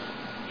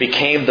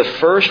became the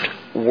first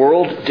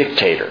world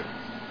dictator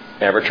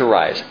ever to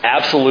rise.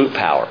 Absolute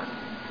power.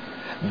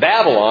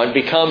 Babylon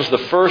becomes the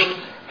first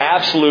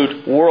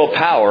absolute world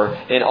power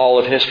in all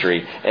of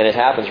history. And it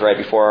happens right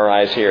before our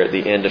eyes here at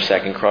the end of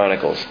 2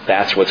 Chronicles.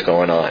 That's what's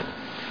going on.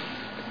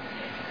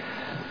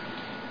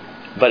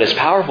 But as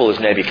powerful as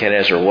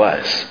Nebuchadnezzar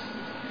was,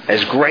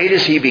 as great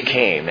as he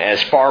became,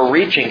 as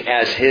far-reaching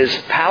as his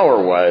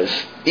power was,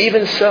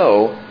 even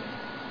so,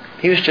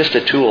 he was just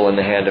a tool in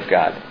the hand of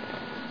God.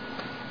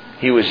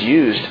 He was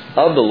used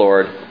of the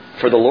Lord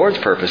for the Lord's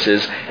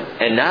purposes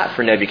and not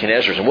for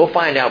Nebuchadnezzar's. And we'll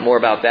find out more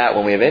about that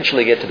when we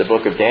eventually get to the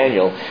book of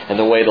Daniel and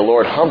the way the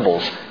Lord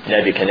humbles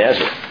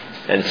Nebuchadnezzar.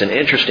 And it's an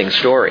interesting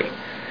story.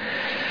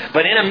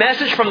 But in a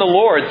message from the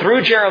Lord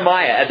through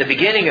Jeremiah at the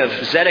beginning of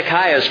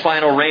Zedekiah's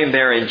final reign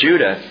there in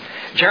Judah,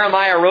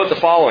 Jeremiah wrote the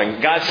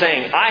following, God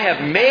saying, I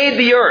have made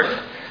the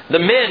earth, the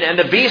men and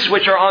the beasts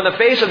which are on the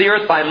face of the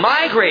earth by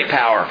my great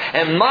power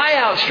and my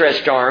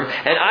outstretched arm,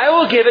 and I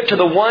will give it to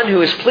the one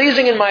who is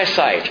pleasing in my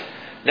sight.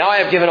 Now I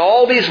have given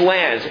all these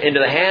lands into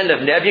the hand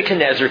of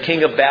Nebuchadnezzar,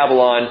 king of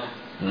Babylon,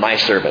 my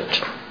servant.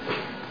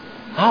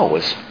 Oh,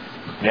 was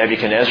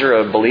Nebuchadnezzar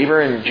a believer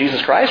in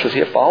Jesus Christ? Was he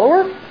a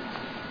follower?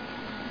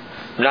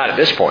 Not at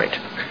this point.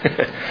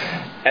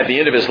 At the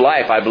end of his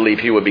life, I believe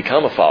he would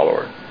become a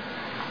follower.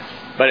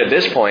 But at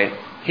this point,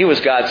 he was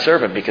God's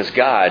servant because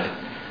God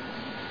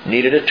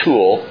needed a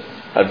tool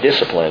of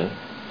discipline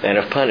and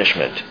of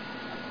punishment.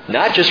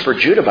 Not just for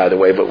Judah, by the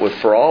way, but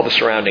for all the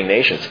surrounding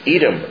nations.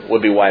 Edom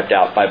would be wiped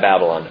out by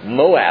Babylon.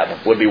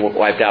 Moab would be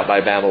wiped out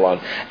by Babylon.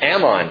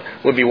 Ammon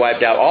would be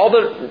wiped out. All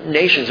the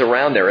nations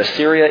around there.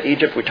 Assyria,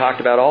 Egypt, we talked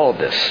about all of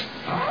this.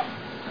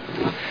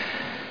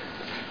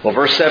 Well,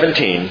 verse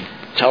 17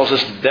 tells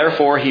us,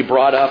 therefore he,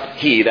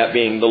 that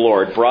being the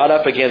Lord, brought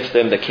up against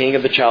them the king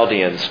of the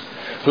Chaldeans,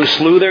 who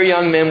slew their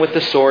young men with the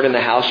sword in the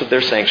house of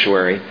their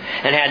sanctuary,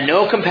 and had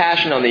no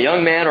compassion on the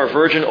young man or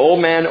virgin, old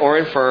man or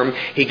infirm.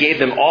 He gave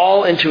them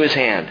all into his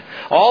hand.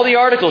 All the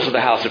articles of the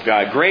house of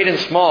God, great and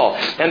small,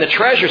 and the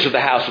treasures of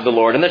the house of the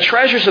Lord, and the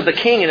treasures of the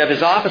king and of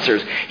his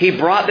officers, he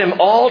brought them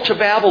all to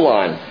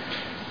Babylon.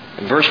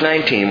 In verse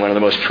 19, one of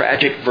the most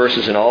tragic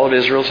verses in all of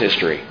Israel's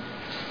history.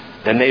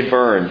 Then they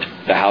burned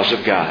the house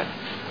of God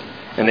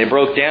And they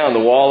broke down the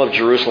wall of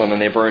Jerusalem,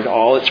 and they burned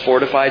all its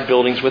fortified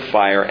buildings with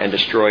fire and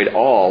destroyed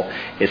all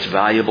its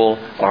valuable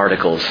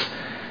articles.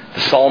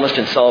 The psalmist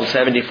in Psalm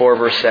 74,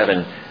 verse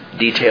 7,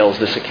 details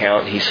this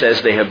account. He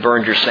says, they have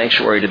burned your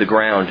sanctuary to the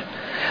ground.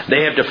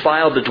 They have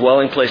defiled the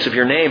dwelling place of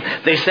your name.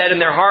 They said in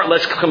their heart,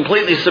 let's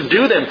completely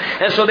subdue them.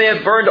 And so they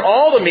have burned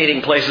all the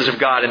meeting places of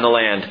God in the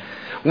land.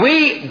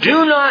 We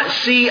do not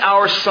see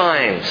our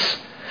signs.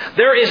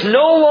 There is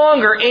no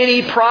longer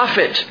any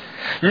prophet,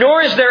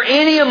 nor is there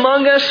any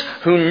among us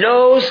who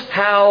knows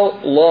how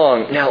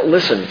long. Now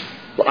listen,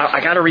 I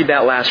got to read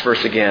that last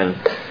verse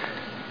again.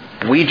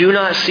 We do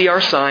not see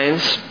our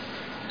signs.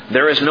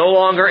 There is no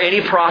longer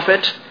any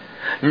prophet,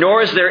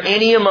 nor is there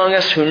any among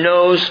us who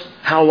knows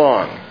how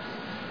long.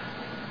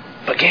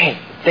 But gang,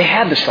 they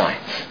had the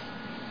signs.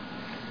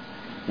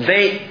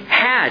 They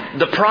had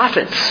the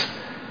prophets.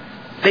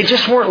 They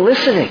just weren't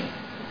listening.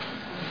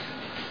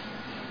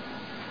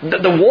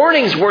 The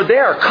warnings were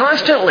there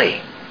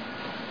constantly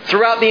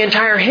throughout the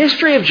entire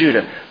history of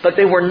Judah, but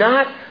they were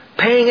not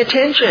paying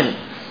attention.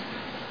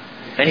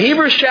 And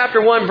Hebrews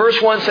chapter 1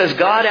 verse 1 says,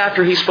 God,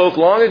 after He spoke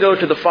long ago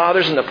to the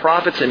fathers and the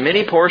prophets in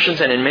many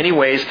portions and in many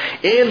ways,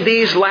 in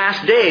these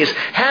last days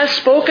has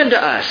spoken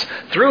to us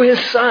through His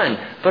Son.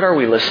 But are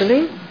we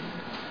listening?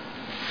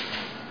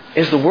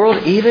 Is the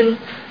world even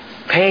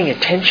paying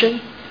attention?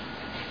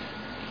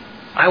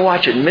 I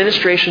watch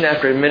administration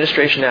after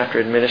administration after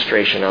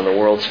administration on the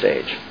world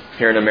stage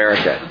here in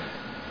America.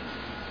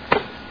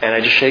 And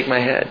I just shake my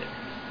head.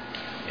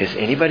 Is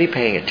anybody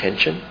paying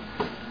attention?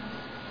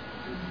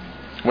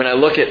 When I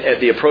look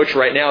at the approach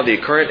right now, the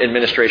current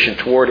administration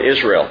toward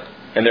Israel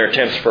and their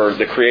attempts for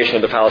the creation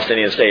of the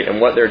Palestinian state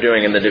and what they're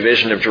doing in the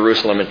division of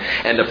Jerusalem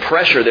and the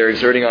pressure they're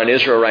exerting on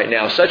Israel right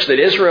now, such that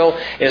Israel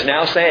is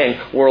now saying,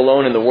 we're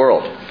alone in the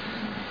world.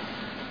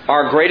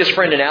 Our greatest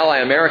friend and ally,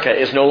 America,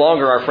 is no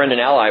longer our friend and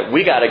ally.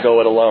 We got to go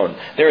it alone.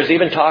 There is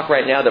even talk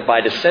right now that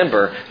by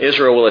December,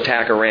 Israel will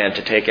attack Iran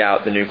to take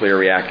out the nuclear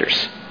reactors,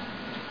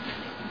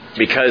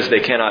 because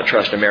they cannot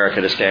trust America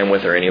to stand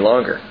with her any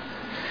longer.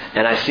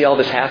 And I see all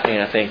this happening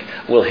and I think,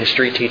 will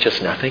history teach us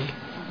nothing?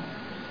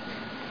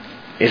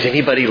 Is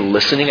anybody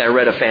listening? I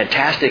read a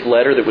fantastic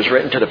letter that was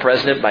written to the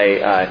president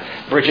by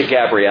Bridget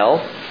Gabrielle.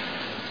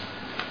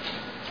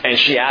 And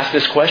she asked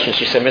this question.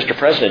 She said, Mr.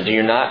 President,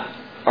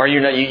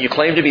 you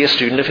claim to be a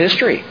student of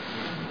history.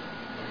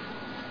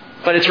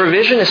 But it's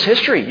revisionist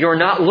history. You're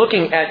not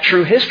looking at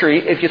true history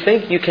if you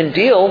think you can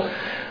deal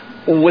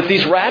with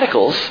these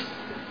radicals.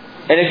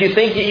 And if you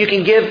think that you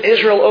can give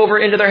Israel over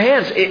into their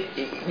hands,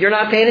 you're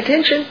not paying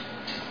attention.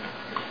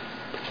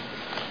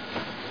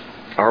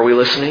 Are we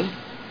listening?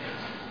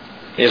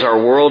 Is our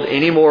world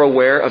any more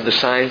aware of the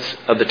signs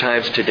of the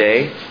times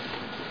today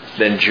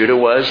than Judah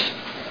was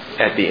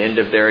at the end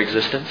of their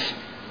existence?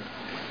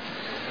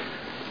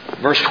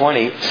 Verse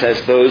 20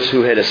 says, those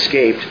who had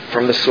escaped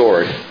from the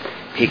sword,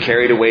 He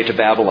carried away to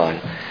Babylon.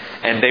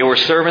 And they were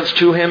servants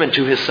to him and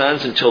to his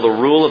sons until the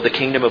rule of the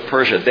kingdom of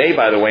Persia. They,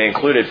 by the way,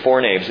 included 4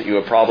 names that you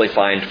would probably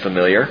find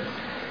familiar: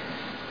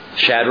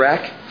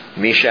 Shadrach,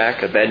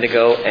 Meshach,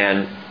 Abednego,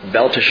 and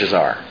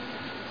Belteshazzar.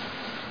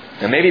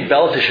 Now maybe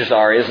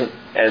Belteshazzar isn't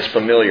as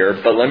familiar,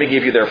 but let me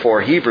give you their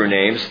 4 Hebrew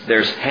names.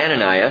 There's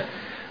Hananiah,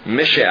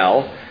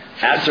 Mishael,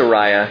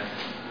 Azariah,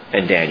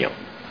 and Daniel.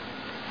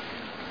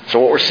 So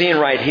what we're seeing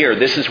right here,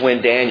 this is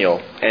when Daniel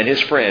and his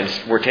friends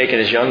were taken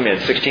as young men,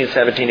 16,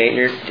 17,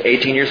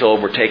 18 years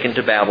old, were taken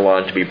to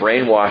Babylon to be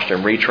brainwashed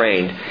and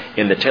retrained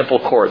in the temple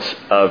courts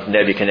of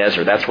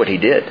Nebuchadnezzar. That's what he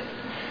did.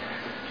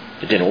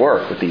 It didn't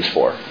work with these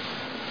 4.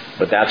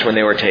 But that's when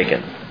they were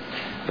taken.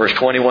 Verse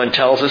 21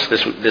 tells us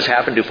this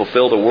happened to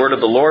fulfill the word of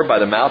the Lord by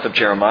the mouth of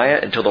Jeremiah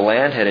until the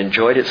land had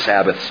enjoyed its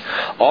Sabbaths.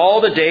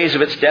 All the days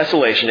of its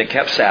desolation it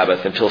kept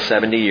Sabbath until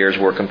 70 years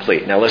were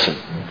complete. Now listen.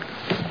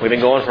 We've been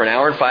going for an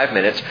hour and 5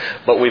 minutes,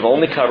 but we've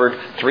only covered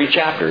 3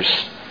 chapters,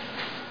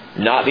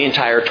 not the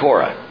entire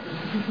Torah.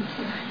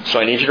 So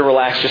I need you to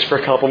relax just for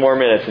a couple more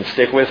minutes and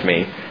stick with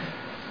me.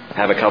 I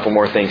have a couple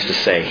more things to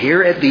say.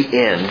 Here at the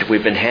end,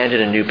 we've been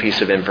handed a new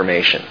piece of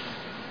information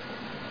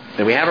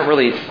that we haven't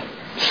really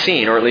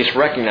seen, or at least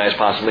recognized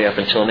possibly up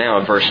until now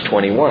in verse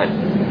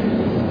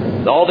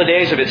 21. All the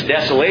days of its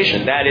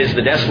desolation, that is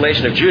the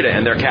desolation of Judah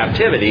and their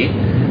captivity,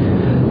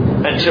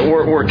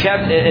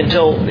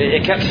 until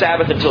it kept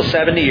Sabbath until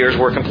 70 years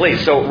were complete.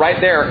 So right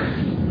there,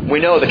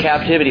 we know the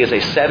captivity is a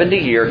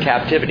 70-year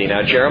captivity.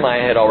 Now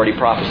Jeremiah had already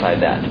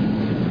prophesied that.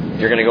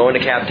 You're going to go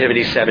into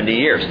captivity 70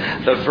 years.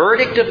 The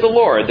verdict of the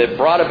Lord that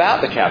brought about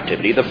the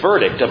captivity, the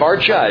verdict of our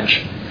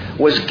judge,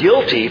 was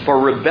guilty for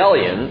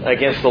rebellion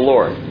against the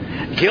Lord.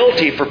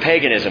 Guilty for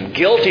paganism.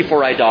 Guilty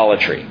for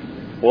idolatry.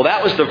 Well,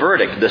 that was the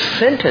verdict. The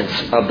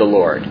sentence of the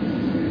Lord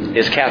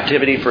is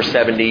captivity for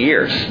 70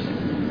 years.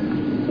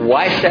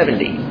 Why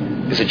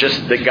 70? Is it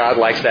just that God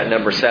likes that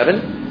number 7?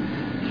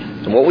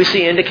 And what we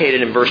see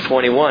indicated in verse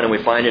 21, and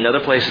we find in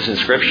other places in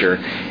Scripture,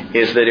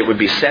 is that it would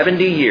be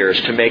 70 years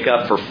to make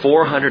up for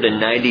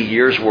 490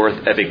 years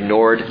worth of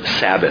ignored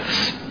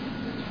Sabbaths.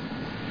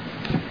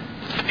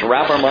 To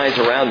wrap our minds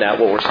around that,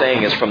 what we're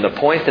saying is from the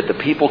point that the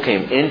people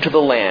came into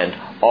the land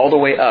all the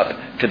way up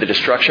to the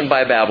destruction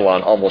by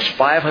Babylon, almost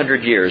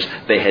 500 years,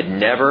 they had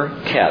never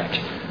kept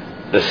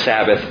the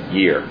Sabbath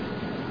year.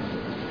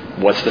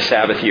 What's the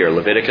Sabbath year?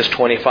 Leviticus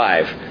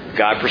 25.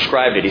 God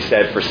prescribed it. He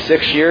said, for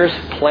 6 years,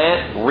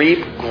 plant,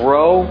 reap,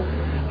 grow.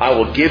 I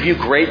will give you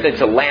great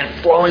things, a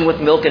land flowing with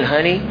milk and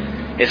honey.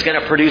 It's going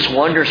to produce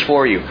wonders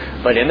for you.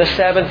 But in the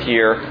 7th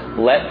year,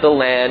 let the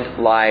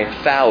land lie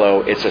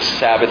fallow. It's a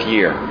Sabbath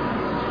year.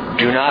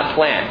 Do not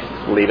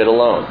plant. Leave it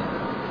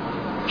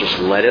alone. Just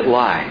let it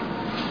lie.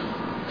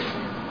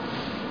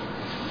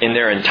 In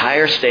their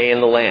entire stay in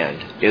the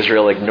land,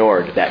 Israel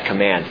ignored that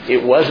command.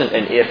 It wasn't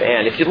an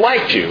if-and. If you'd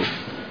like to,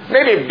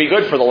 maybe it would be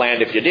good for the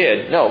land if you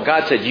did. No,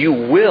 God said, you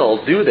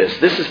will do this.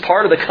 This is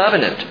part of the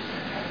covenant.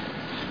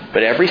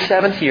 But every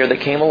 7th year that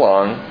came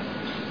along,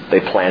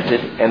 they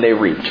planted and they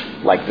reaped,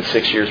 like the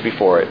 6 years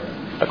before it,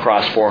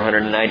 across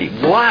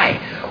 490. Why?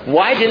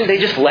 Why didn't they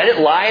just let it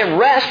lie and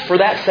rest for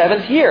that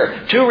 7th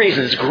year? 2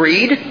 reasons: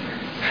 greed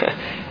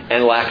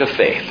and lack of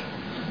faith.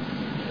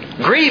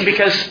 Greed,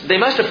 because they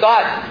must have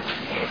thought,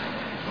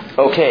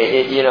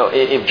 okay,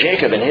 if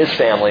Jacob and his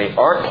family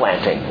aren't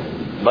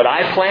planting, but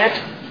I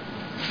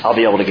plant, I'll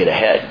be able to get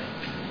ahead.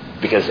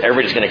 Because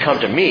everybody's going to come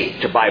to me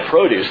to buy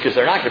produce, because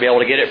they're not going to be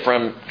able to get it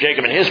from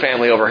Jacob and his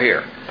family over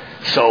here.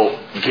 So,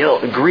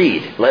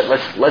 greed.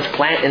 Let's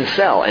plant and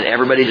sell. And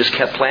everybody just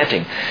kept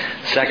planting.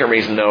 Second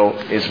reason, though,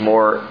 is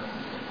more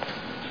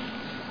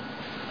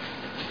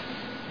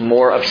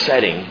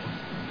upsetting,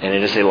 and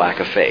it is a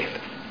lack of faith.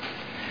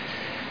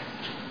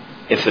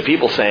 It's the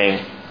people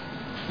saying,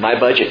 my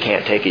budget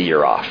can't take a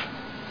year off.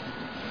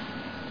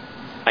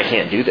 I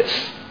can't do this.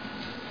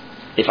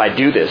 If I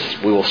do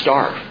this, we will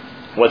starve.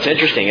 What's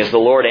interesting is the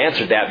Lord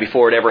answered that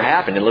before it ever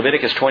happened. In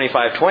Leviticus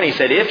 25:20, He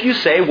said, if you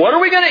say, what are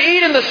we going to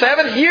eat in the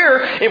 7th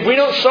year if we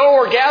don't sow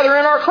or gather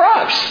in our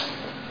crops?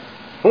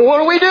 What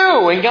do we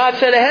do? And God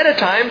said ahead of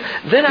time,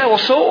 then I will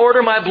so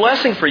order my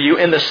blessing for you.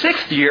 In the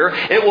 6th year,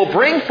 it will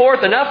bring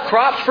forth enough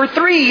crops for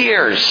 3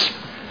 years.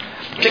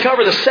 To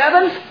cover the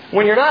 7th,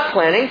 when you're not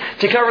planting,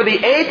 to cover the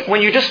 8th,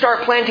 when you just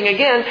start planting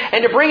again,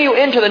 and to bring you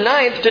into the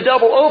 9th to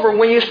double over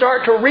when you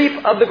start to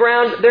reap of the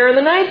ground there in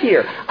the 9th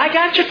year. I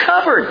got you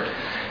covered.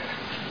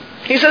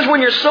 He says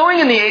when you're sowing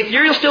in the 8th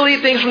year, you'll still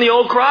eat things from the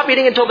old crop,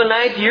 eating until the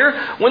 9th year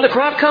when the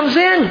crop comes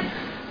in.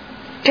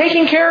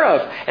 Taken care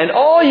of. And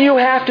all you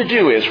have to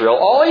do, Israel,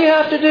 all you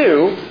have to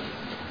do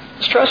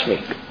is trust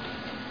me.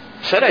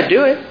 Said I'd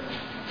do it.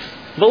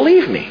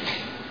 Believe me.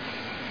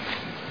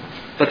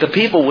 But the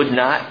people would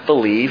not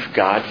believe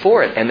God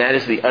for it. And that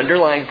is the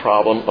underlying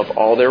problem of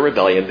all their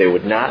rebellion. They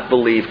would not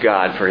believe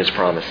God for His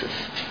promises.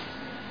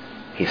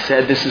 He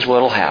said this is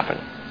what will happen.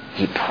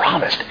 He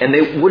promised. And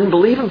they wouldn't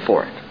believe Him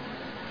for it.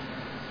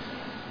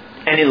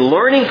 And in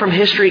learning from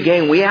history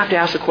again, we have to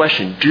ask the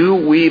question, do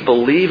we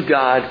believe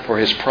God for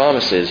His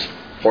promises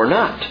or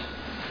not?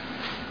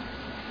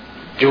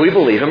 Do we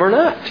believe Him or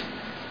not?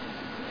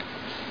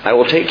 I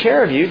will take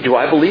care of you. Do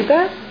I believe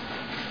that?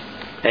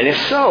 And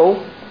if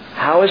so,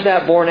 how is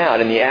that borne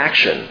out in the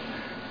action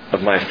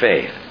of my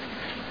faith?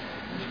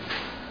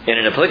 In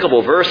an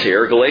applicable verse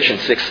here,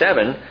 Galatians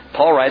 6:7,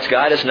 Paul writes,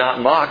 God is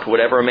not mocked.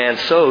 Whatever a man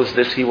sows,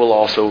 this he will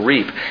also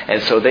reap.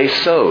 And so they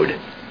sowed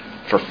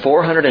for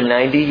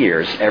 490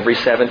 years, every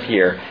 7th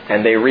year,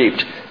 and they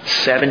reaped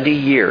 70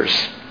 years.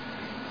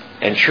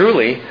 And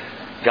truly,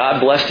 God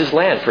blessed His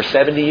land. For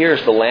 70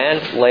 years, the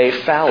land lay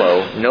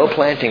fallow. No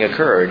planting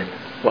occurred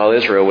while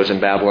Israel was in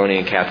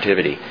Babylonian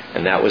captivity.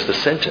 And that was the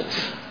sentence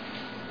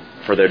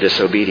for their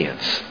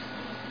disobedience.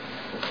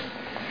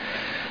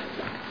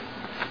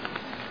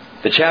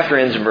 The chapter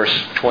ends in verse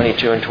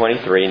 22 and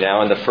 23.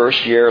 Now in the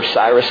 1st year of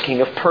Cyrus,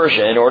 king of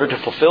Persia, in order to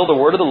fulfill the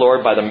word of the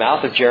Lord by the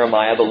mouth of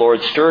Jeremiah, the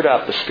Lord stirred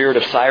up the spirit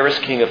of Cyrus,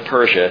 king of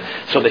Persia,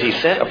 so that he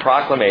sent a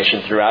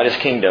proclamation throughout his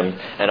kingdom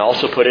and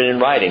also put it in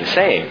writing,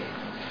 saying,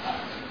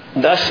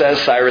 Thus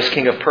says Cyrus,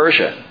 king of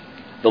Persia,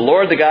 the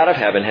Lord, the God of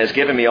heaven, has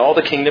given me all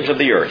the kingdoms of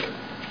the earth,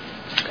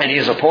 and He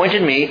has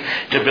appointed me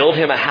to build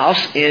Him a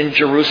house in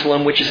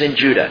Jerusalem, which is in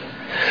Judah.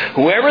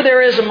 Whoever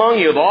there is among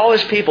you of all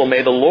His people,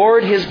 may the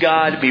Lord His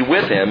God be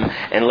with him,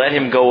 and let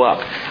him go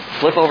up.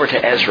 Flip over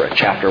to Ezra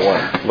chapter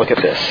 1. Look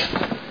at this.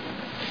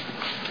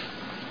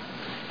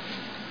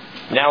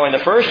 Now in the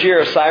 1st year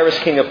of Cyrus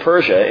king of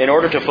Persia, in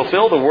order to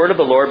fulfill the word of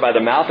the Lord by the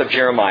mouth of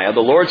Jeremiah, the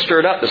Lord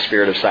stirred up the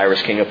spirit of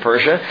Cyrus king of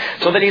Persia,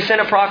 so that he sent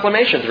a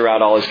proclamation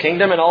throughout all his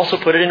kingdom and also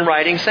put it in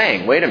writing,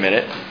 saying, wait a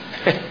minute.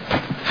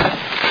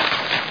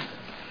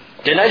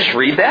 Didn't I just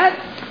read that?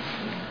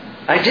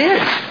 I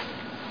did.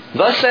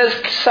 Thus says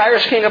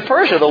Cyrus king of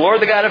Persia, the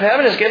Lord, the God of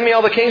heaven, has given me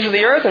all the kings of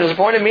the earth and has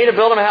appointed me to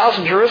build Him a house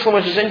in Jerusalem,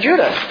 which is in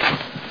Judah.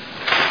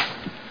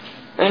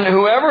 And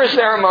whoever is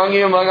there among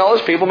you, among all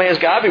His people, may His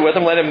God be with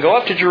him. Let him go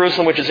up to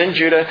Jerusalem, which is in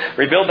Judah,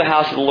 rebuild the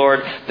house of the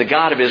Lord, the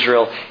God of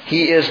Israel.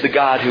 He is the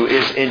God who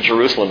is in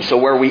Jerusalem. So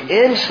where we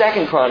end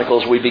 2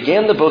 Chronicles, we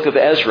begin the book of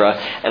Ezra.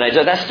 And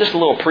that's just a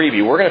little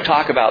preview. We're going to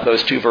talk about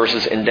those 2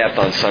 verses in depth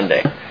on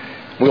Sunday.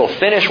 We'll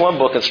finish one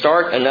book and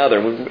start another.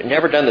 We've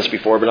never done this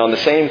before, but on the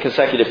same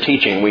consecutive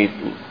teaching, we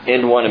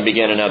end one and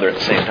begin another at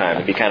the same time.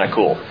 It'd be kind of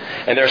cool.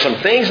 And there are some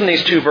things in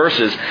these 2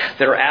 verses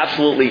that are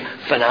absolutely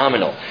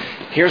phenomenal.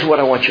 Here's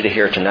what I want you to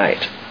hear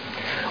tonight.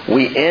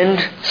 We end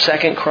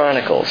 2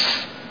 Chronicles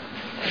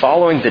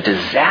following the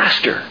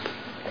disaster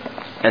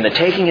and the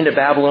taking into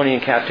Babylonian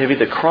captivity.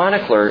 The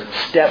chronicler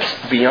steps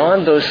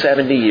beyond those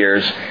 70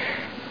 years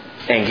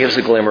and gives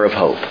a glimmer of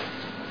hope.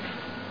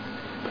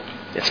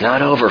 It's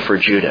not over for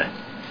Judah.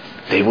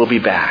 They will be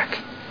back.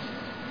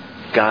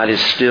 God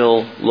is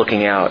still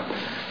looking out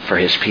for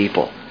His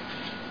people.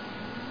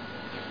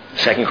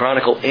 2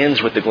 Chronicle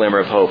ends with the glimmer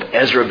of hope.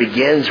 Ezra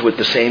begins with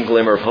the same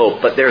glimmer of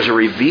hope. But there's a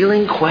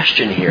revealing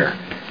question here.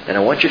 And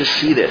I want you to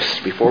see this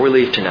before we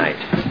leave tonight.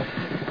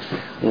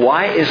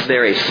 Why is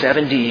there a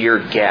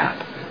 70-year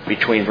gap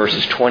between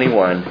verses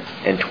 21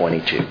 and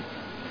 22?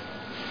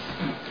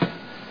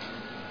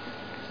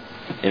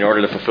 In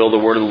order to fulfill the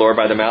word of the Lord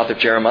by the mouth of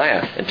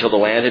Jeremiah, until the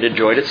land had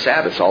enjoyed its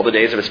Sabbaths. All the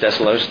days of its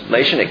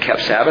desolation it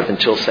kept Sabbath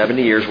until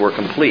 70 years were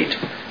complete.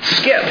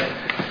 Skip.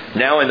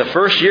 Now in the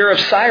first year of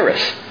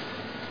Cyrus.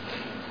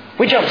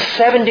 We jumped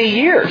 70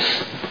 years.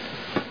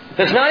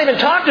 That's not even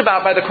talked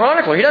about by the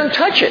chronicler. He doesn't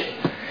touch it.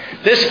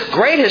 This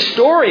great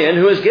historian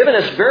who has given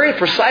us very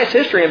precise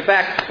history. In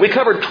fact, we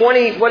covered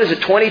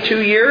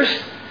 22 years?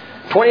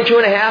 22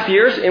 and a half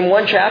years in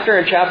one chapter,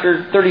 in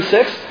chapter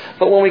 36.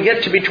 But when we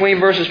get to between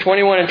verses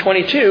 21 and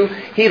 22,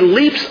 he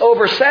leaps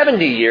over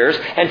 70 years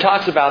and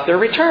talks about their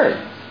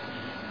return.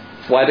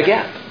 Why the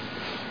gap?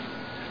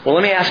 Well,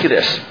 let me ask you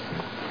this.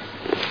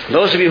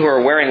 Those of you who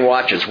are wearing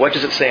watches, what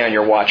does it say on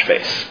your watch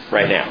face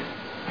right now?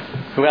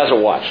 Who has a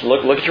watch?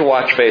 Look at your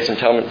watch face and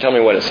tell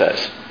me what it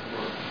says.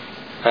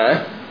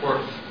 Huh?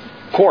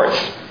 Quartz.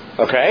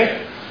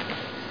 Okay?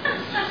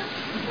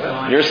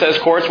 Yours says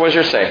quartz. What does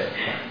yours say?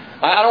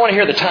 I don't want to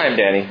hear the time,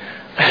 Danny.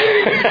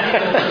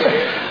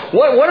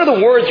 What are the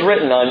words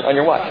written on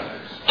your watch?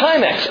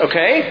 Timex,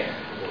 okay?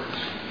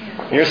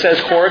 Yours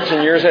says quartz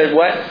and yours says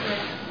what?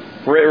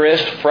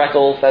 Wrist,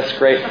 freckle, that's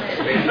great.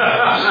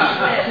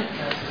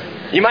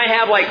 You might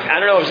have I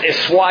don't know if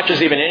Swatch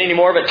is even in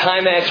anymore, but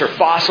Timex or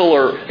Fossil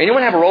or...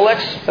 Anyone have a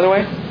Rolex, by the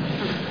way?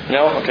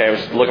 No? Okay, I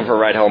was looking for a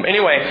ride home.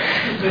 Anyway.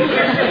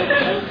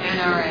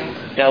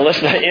 NRA. Now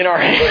listen to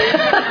NRA.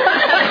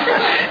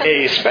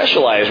 A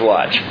specialized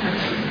watch.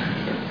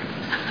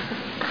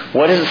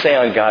 What does it say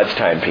on God's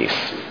timepiece?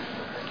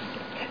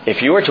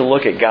 If you were to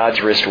look at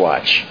God's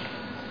wristwatch,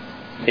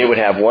 it would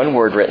have one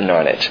word written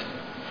on it.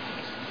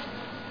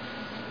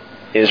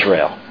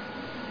 Israel.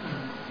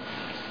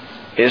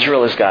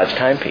 Israel is God's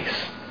timepiece.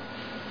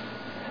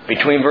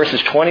 Between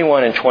verses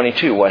 21 and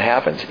 22, what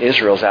happens?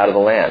 Israel's out of the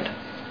land.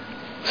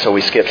 So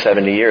we skip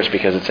 70 years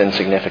because it's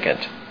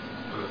insignificant.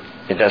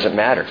 It doesn't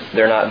matter.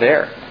 They're not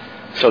there.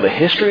 So the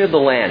history of the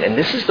land, and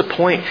this is the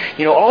point.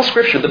 All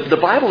Scripture, the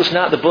Bible is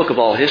not the book of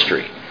all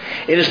history.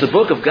 It is the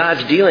book of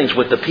God's dealings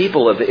with the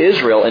people of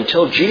Israel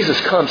until Jesus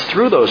comes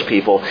through those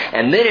people,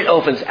 and then it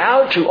opens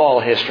out to all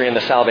history and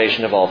the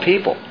salvation of all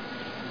people.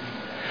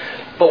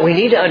 But we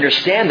need to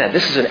understand that.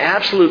 This is an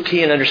absolute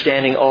key in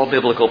understanding all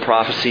biblical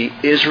prophecy.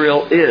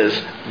 Israel is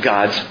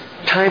God's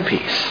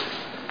timepiece.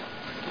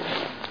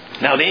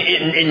 Now,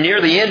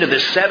 near the end of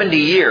this 70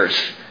 years,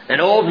 an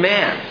old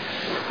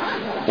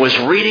man was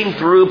reading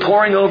through,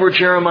 poring over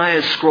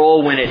Jeremiah's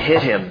scroll when it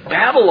hit him.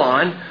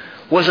 Babylon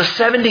was a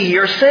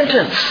 70-year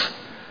sentence.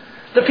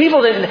 The people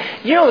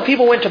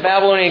went to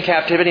Babylonian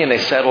captivity and they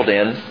settled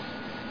in.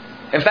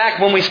 In fact,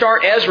 when we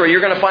start Ezra,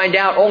 you're going to find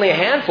out only a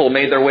handful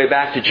made their way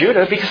back to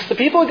Judah because the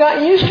people had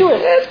gotten used to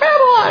it. It's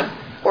Babylon.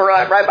 We're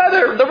right by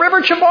the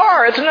river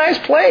Chabar. It's a nice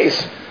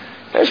place.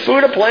 There's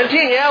food aplenty,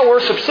 and yeah,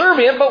 we're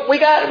subservient, but we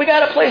got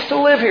a place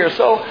to live here.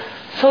 So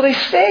they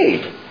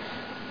stayed.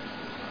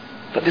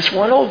 But this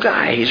one old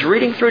guy, he's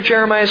reading through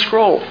Jeremiah's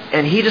scroll,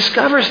 and he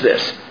discovers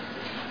this.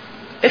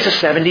 It's a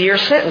 70-year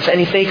sentence, and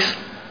he thinks,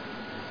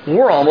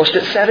 we're almost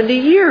at 70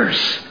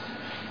 years.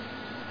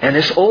 And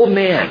this old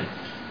man,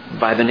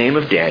 by the name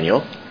of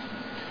Daniel,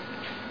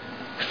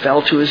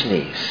 fell to his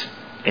knees,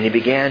 and he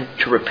began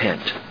to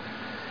repent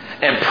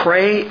and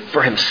pray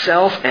for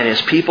himself and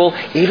his people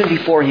even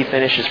before he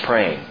finishes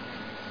praying.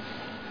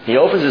 He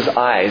opens his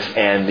eyes,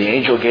 and the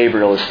angel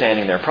Gabriel is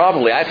standing there,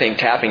 probably, I think,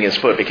 tapping his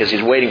foot because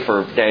he's waiting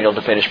for Daniel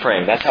to finish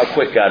praying. That's how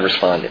quick God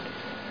responded.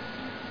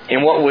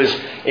 In what was,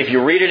 if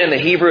you read it in the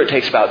Hebrew, it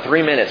takes about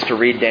 3 minutes to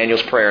read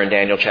Daniel's prayer in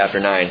Daniel chapter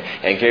 9,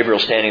 and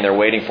Gabriel's standing there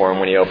waiting for him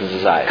when he opens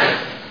his eyes.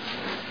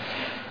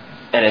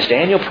 And as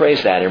Daniel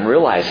prays that and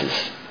realizes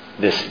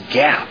this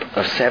gap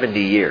of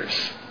 70 years,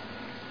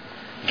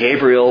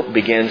 Gabriel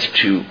begins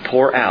to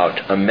pour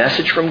out a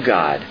message from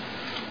God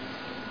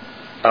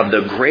of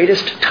the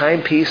greatest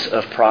timepiece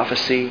of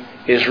prophecy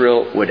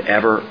Israel would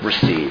ever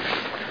receive.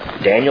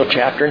 Daniel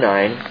chapter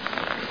 9.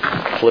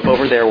 Flip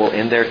over there. We'll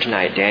end there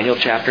tonight. Daniel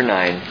chapter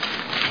 9,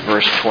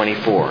 verse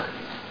 24.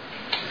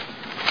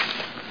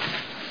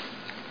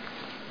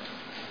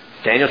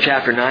 Daniel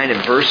chapter 9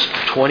 and verse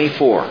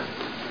 24.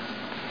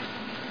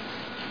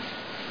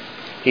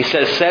 He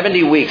says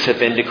 70 weeks have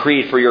been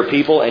decreed for your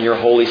people and your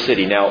holy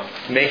city. Now,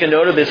 make a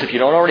note of this. If you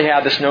don't already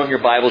have this note in your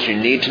Bibles, you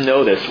need to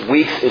know this.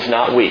 Weeks is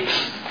not weeks.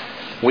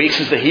 Weeks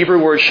is the Hebrew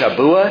word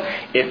shabua.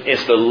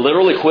 It's the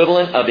literal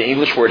equivalent of the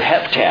English word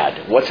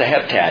heptad. What's a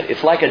heptad?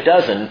 It's like a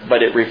dozen,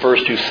 but it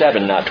refers to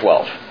 7, not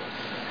 12.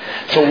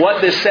 So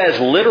what this says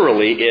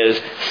literally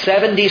is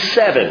 70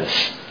 sevens.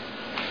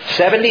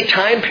 70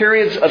 time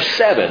periods of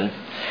 7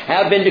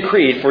 have been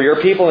decreed for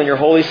your people and your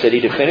holy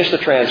city to finish the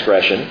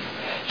transgression,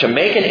 to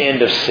make an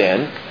end of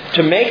sin,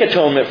 to make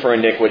atonement for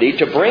iniquity,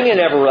 to bring in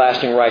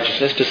everlasting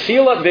righteousness, to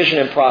seal up vision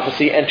and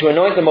prophecy, and to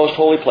anoint the most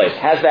holy place.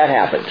 Has that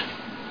happened?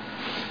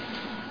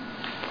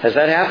 Has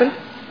that happened?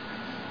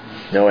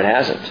 No, it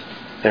hasn't.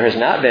 There has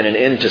not been an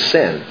end to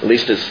sin, at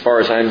least as far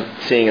as I'm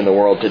seeing in the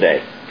world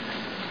today.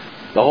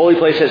 The holy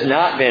place has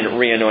not been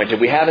re-anointed.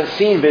 We haven't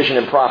seen vision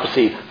and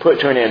prophecy put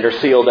to an end or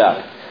sealed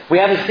up. We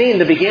haven't seen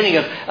the beginning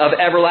of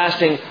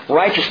everlasting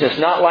righteousness,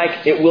 not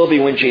like it will be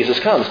when Jesus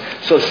comes.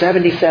 So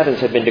 77s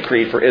have been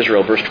decreed for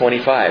Israel, verse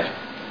 25.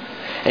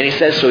 And he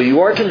says, so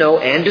you are to know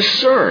and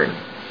discern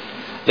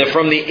that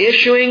from the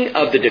issuing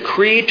of the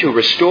decree to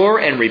restore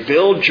and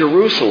rebuild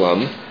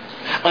Jerusalem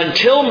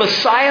until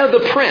Messiah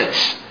the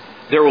Prince,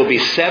 there will be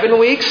 7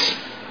 weeks,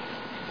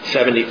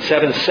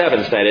 7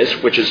 sevens that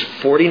is, which is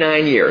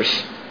 49 years,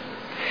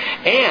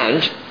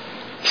 and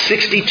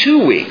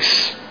 62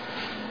 weeks,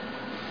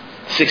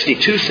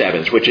 62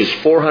 sevens, which is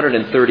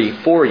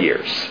 434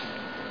 years.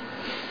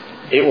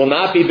 It will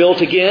not be built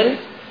again,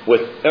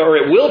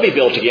 it will be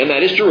built again,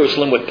 that is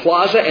Jerusalem, with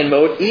plaza and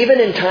moat, even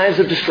in times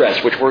of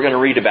distress, which we're going to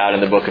read about in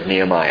the book of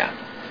Nehemiah.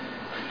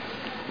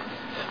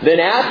 Then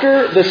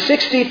after the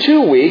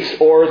 62 weeks,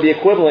 or the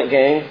equivalent,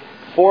 gang,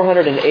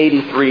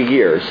 483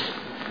 years,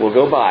 will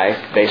go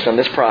by based on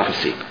this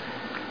prophecy,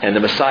 and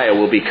the Messiah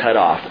will be cut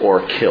off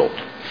or killed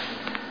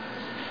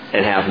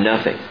and have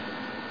nothing.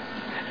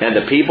 And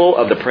the people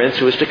of the prince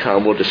who is to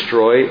come will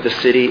destroy the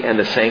city and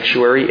the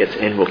sanctuary. Its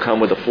end will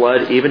come with a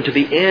flood. Even to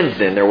the end,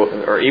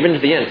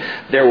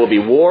 there will be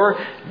war.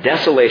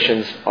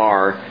 Desolations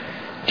are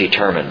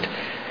determined.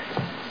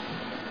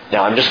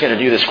 Now, I'm just going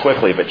to do this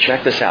quickly, but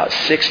check this out.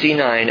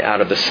 69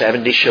 out of the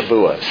 70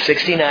 Shabua,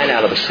 69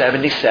 out of the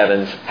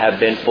 77s have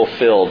been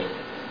fulfilled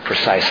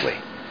precisely.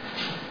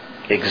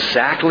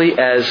 Exactly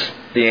as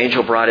the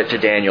angel brought it to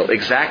Daniel.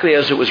 Exactly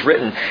as it was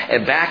written.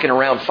 And back in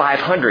around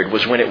 500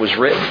 was when it was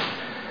written.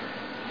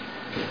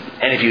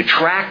 And if you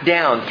track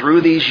down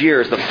through these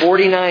years, the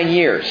 49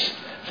 years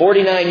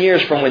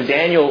from when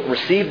Daniel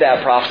received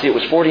that prophecy, it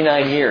was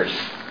 49 years.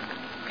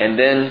 And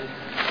then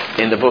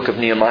in the book of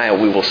Nehemiah,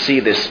 we will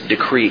see this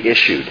decree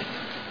issued.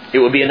 It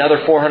will be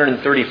another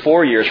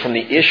 434 years from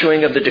the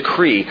issuing of the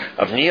decree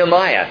of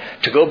Nehemiah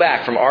to go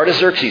back. From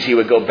Artaxerxes, he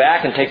would go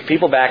back and take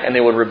people back, and they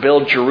would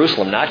rebuild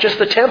Jerusalem. Not just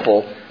the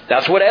temple.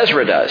 That's what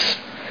Ezra does.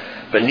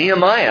 But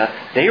Nehemiah,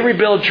 they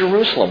rebuild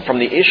Jerusalem. From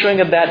the issuing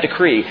of that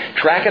decree,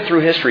 track it through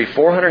history,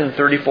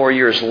 434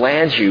 years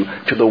lands you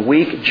to the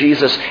week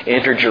Jesus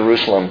entered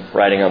Jerusalem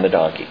riding on the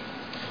donkey.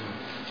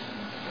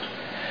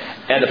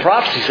 And the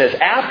prophecy says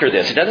after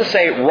this. It doesn't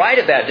say right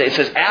at that day. It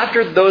says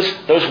after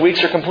those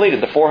weeks are completed,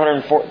 the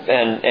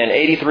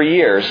 483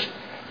 years,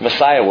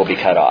 Messiah will be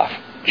cut off.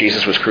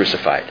 Jesus was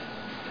crucified.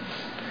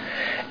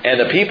 And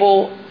the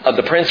people of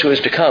the prince who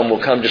is to come will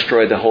come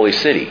destroy the holy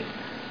city.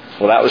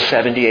 Well, that was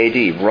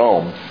 70 AD.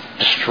 Rome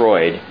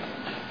destroyed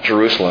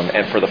Jerusalem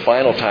and for the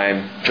final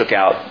time took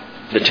out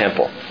the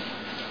temple.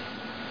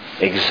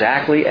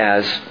 Exactly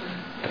as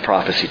the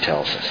prophecy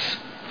tells us.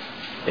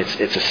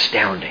 It's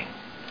astounding.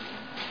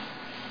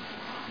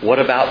 What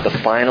about the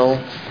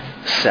final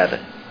 7?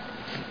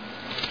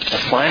 The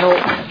final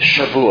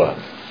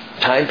Shavua,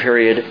 time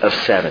period of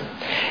 7.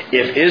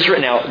 If Israel,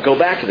 now go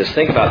back to this,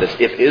 think about this.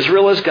 If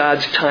Israel is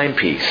God's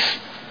timepiece,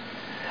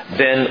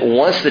 then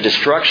once the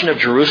destruction of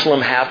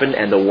Jerusalem happened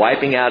and the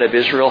wiping out of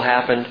Israel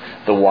happened,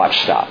 the watch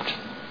stopped.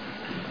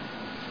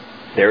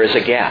 There is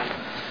a gap.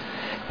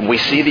 We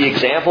see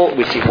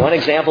one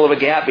example of a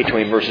gap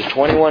between verses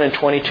 21 and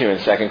 22 in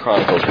 2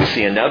 Chronicles. We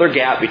see another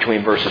gap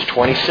between verses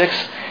 26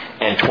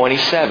 and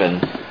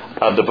 27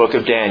 of the book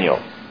of Daniel.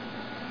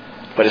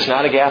 But it's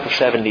not a gap of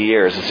 70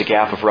 years. It's a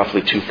gap of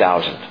roughly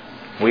 2,000.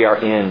 We are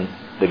in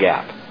the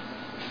gap.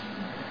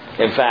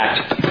 In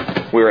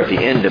fact, we're at the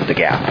end of the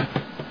gap.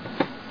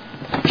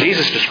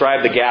 Jesus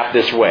described the gap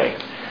this way.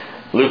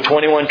 Luke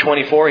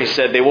 21:24, he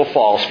said, they will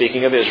fall,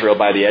 speaking of Israel,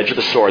 by the edge of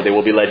the sword. They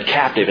will be led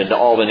captive into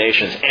all the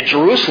nations. And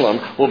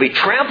Jerusalem will be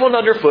trampled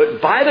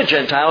underfoot by the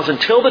Gentiles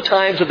until the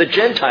times of the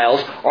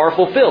Gentiles are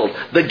fulfilled.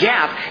 The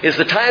gap is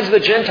the times of the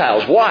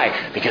Gentiles.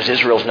 Why? Because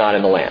Israel's not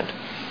in the land.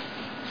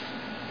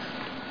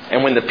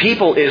 And when the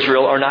people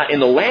Israel are not in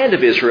the land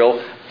of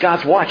Israel,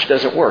 God's watch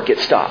doesn't work. It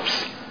stops.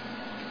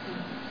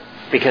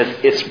 Because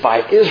it's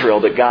by Israel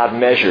that God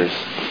measures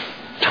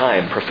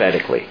time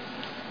prophetically.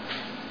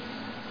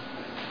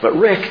 But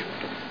Rick,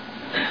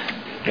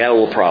 got a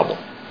little problem.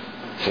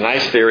 It's a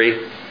nice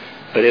theory,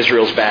 but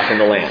Israel's back in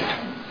the land.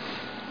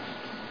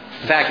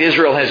 In fact,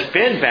 Israel has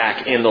been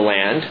back in the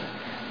land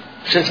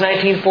since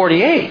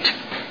 1948.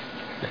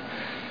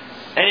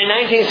 And in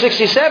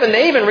 1967,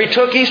 they even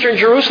retook Eastern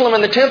Jerusalem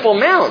and the Temple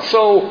Mount.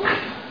 So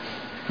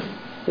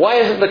why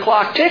isn't the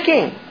clock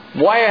ticking?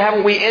 Why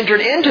haven't we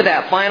entered into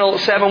that final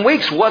 7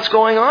 weeks? What's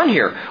going on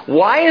here?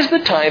 Why is the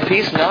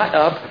timepiece not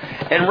up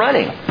and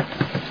running?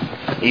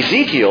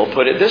 Ezekiel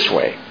put it this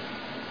way.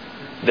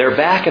 They're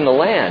back in the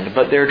land,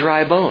 but they're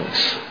dry bones.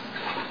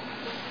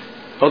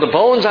 Well, the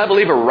bones, I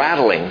believe, are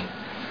rattling,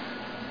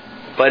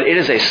 but it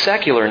is a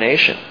secular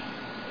nation.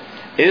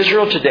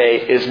 Israel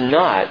today is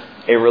not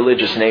a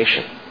religious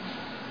nation.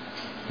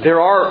 There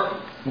are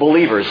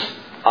believers,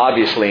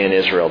 obviously, in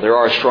Israel. There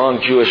are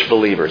strong Jewish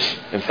believers.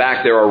 In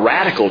fact, there are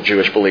radical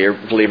Jewish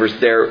believers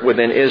there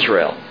within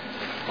Israel.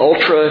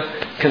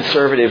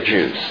 Ultra-conservative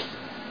Jews.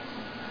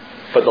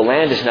 But the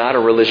land is not a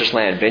religious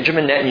land.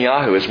 Benjamin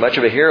Netanyahu, as much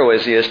of a hero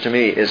as he is to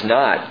me, is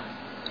not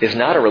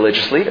a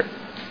religious leader.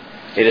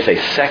 It is a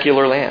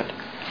secular land.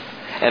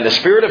 And the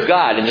Spirit of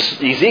God, and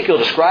Ezekiel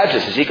describes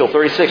this, Ezekiel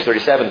 36,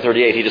 37,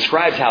 38, he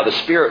describes how the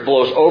Spirit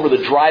blows over the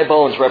dry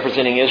bones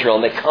representing Israel,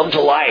 and they come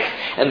to life,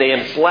 and they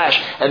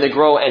enflesh, and they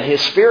grow, and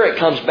His Spirit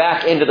comes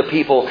back into the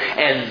people,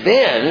 and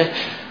then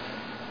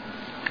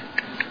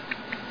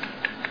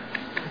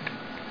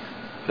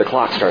the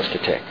clock starts to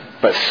tick.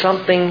 But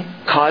something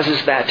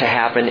causes that to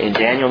happen in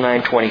Daniel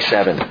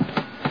 9:27.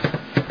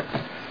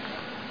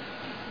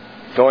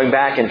 Going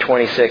back in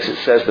 26, it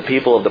says, the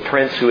people of the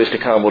prince who is to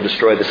come will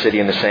destroy the city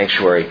and the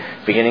sanctuary.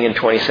 Beginning in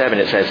 27,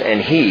 it says,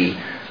 and he,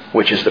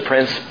 which is the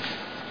prince,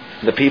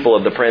 the people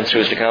of the prince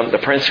who is to come, the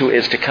prince who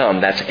is to come,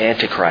 that's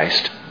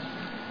Antichrist.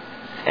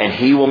 And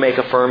he will make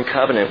a firm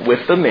covenant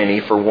with the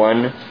many for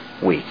 1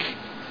 week.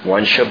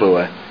 1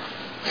 Shabuah,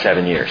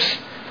 7 years.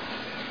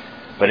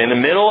 But in the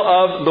middle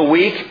of the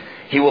week,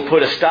 He will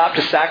put a stop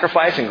to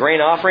sacrifice and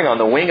grain offering. On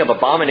the wing of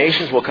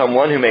abominations will come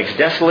one who makes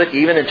desolate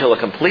even until a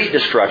complete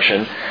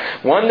destruction.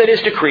 One that is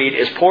decreed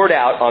is poured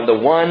out on the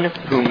one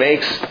who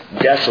makes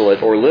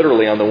desolate, or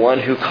literally on the one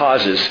who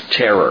causes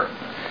terror.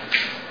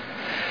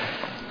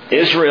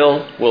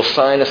 Israel will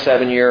sign a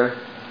 7-year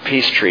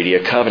peace treaty,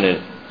 a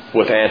covenant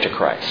with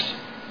Antichrist.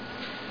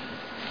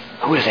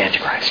 Who is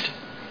Antichrist?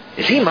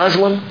 Is he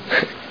Muslim?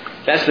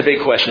 That's the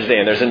big question today.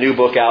 And there's a new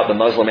book out, The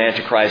Muslim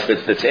Antichrist,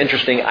 that's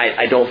interesting.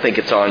 I don't think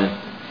it's on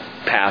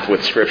path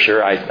with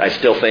Scripture. I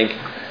still think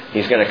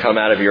he's going to come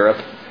out of Europe.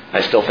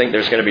 I still think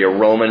there's going to be a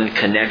Roman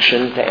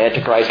connection to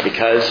Antichrist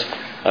because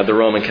of the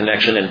Roman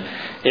connection.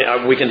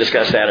 And we can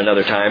discuss that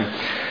another time.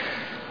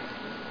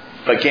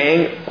 But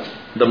gang,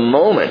 the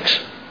moment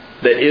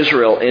that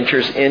Israel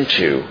enters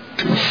into,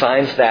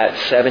 signs that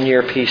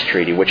 7-year peace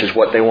treaty, which is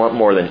what they want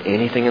more than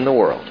anything in the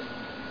world,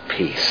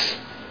 peace.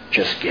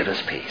 Just give us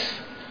peace.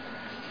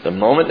 The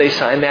moment they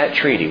sign that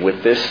treaty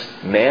with this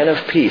man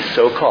of peace,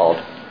 so-called,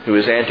 who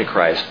is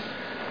Antichrist,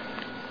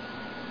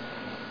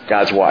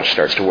 God's watch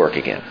starts to work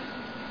again.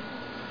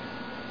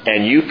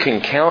 And you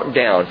can count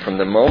down from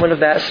the moment of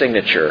that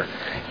signature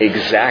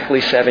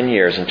exactly 7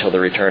 years until the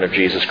return of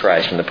Jesus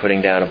Christ and the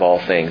putting down of all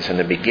things and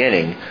the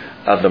beginning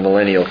of the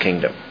millennial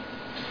kingdom.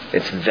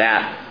 It's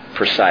that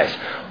precise.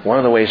 One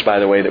of the ways, by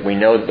the way, that we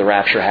know that the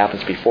rapture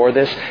happens before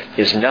this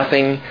is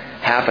nothing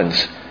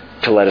happens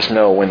to let us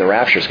know when the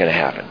rapture is going to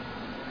happen.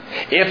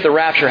 If the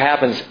rapture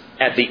happens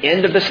at the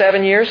end of the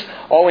 7 years,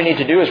 all we need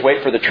to do is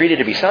wait for the treaty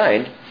to be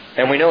signed,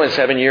 and we know in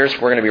 7 years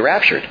we're going to be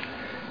raptured.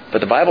 But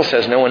the Bible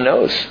says no one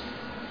knows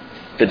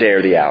the day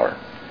or the hour.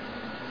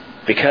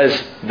 Because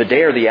the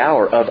day or the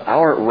hour of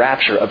our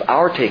rapture, of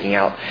our taking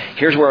out,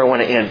 here's where I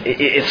want to end.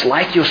 It's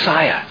like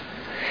Josiah.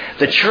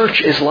 The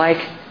church is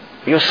like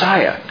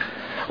Josiah.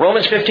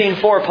 Romans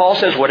 15:4, Paul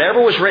says,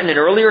 whatever was written in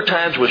earlier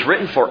times was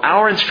written for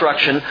our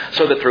instruction,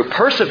 so that through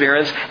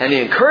perseverance and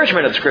the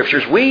encouragement of the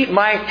Scriptures, we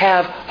might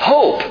have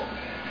hope.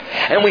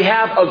 And we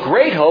have a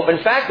great hope. In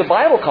fact, the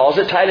Bible calls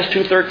it, Titus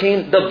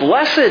 2:13, the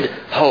blessed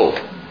hope.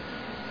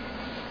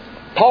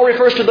 Paul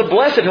refers to the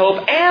blessed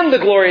hope and the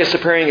glorious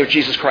appearing of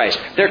Jesus Christ.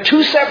 They're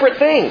two separate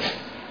things.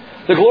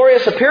 The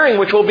glorious appearing,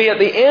 which will be at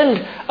the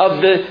end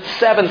of the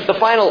 7th, the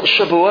final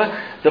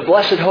Shabuah, the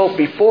blessed hope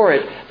before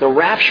it, the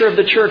rapture of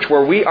the church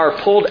where we are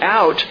pulled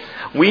out,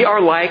 we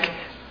are like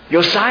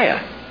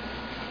Josiah.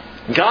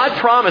 God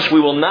promised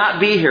we will not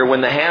be here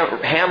when the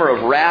hammer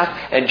of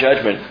wrath and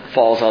judgment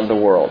falls on the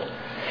world.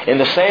 In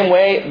the same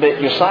way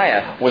that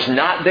Josiah was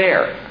not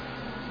there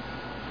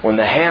when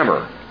the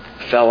hammer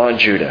fell on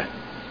Judah.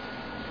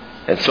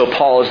 And so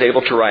Paul is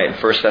able to write in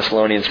 1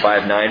 Thessalonians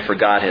 5:9, for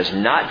God has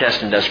not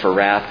destined us for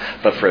wrath,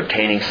 but for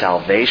obtaining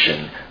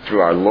salvation through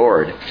our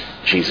Lord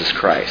Jesus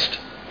Christ.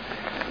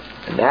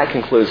 And that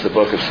concludes the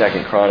book of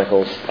 2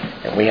 Chronicles,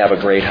 and we have a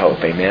great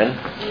hope. Amen?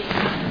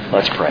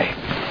 Let's pray.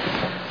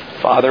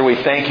 Father, we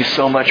thank you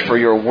so much for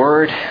your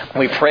word.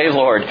 We pray,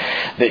 Lord,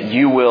 that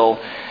you will,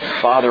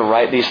 Father,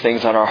 write these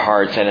things on our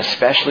hearts, and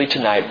especially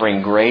tonight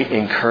bring great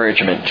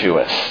encouragement to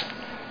us.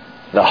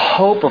 The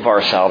hope of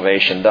our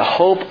salvation, the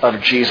hope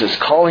of Jesus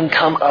calling,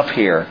 come up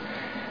here,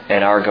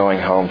 and our going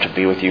home to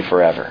be with you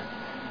forever.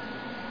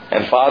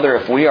 And Father,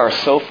 if we are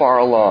so far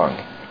along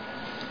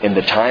in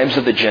the times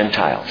of the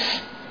Gentiles,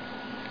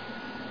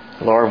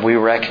 Lord, we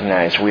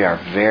recognize we are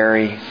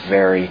very,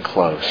 very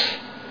close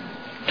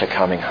to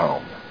coming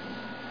home.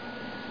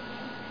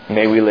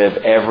 May we live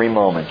every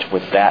moment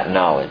with that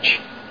knowledge,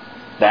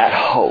 that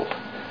hope,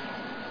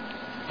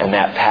 and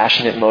that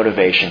passionate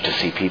motivation to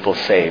see people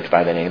saved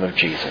by the name of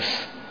Jesus.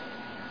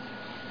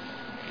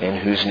 In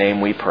whose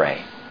name we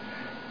pray.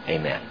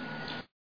 Amen.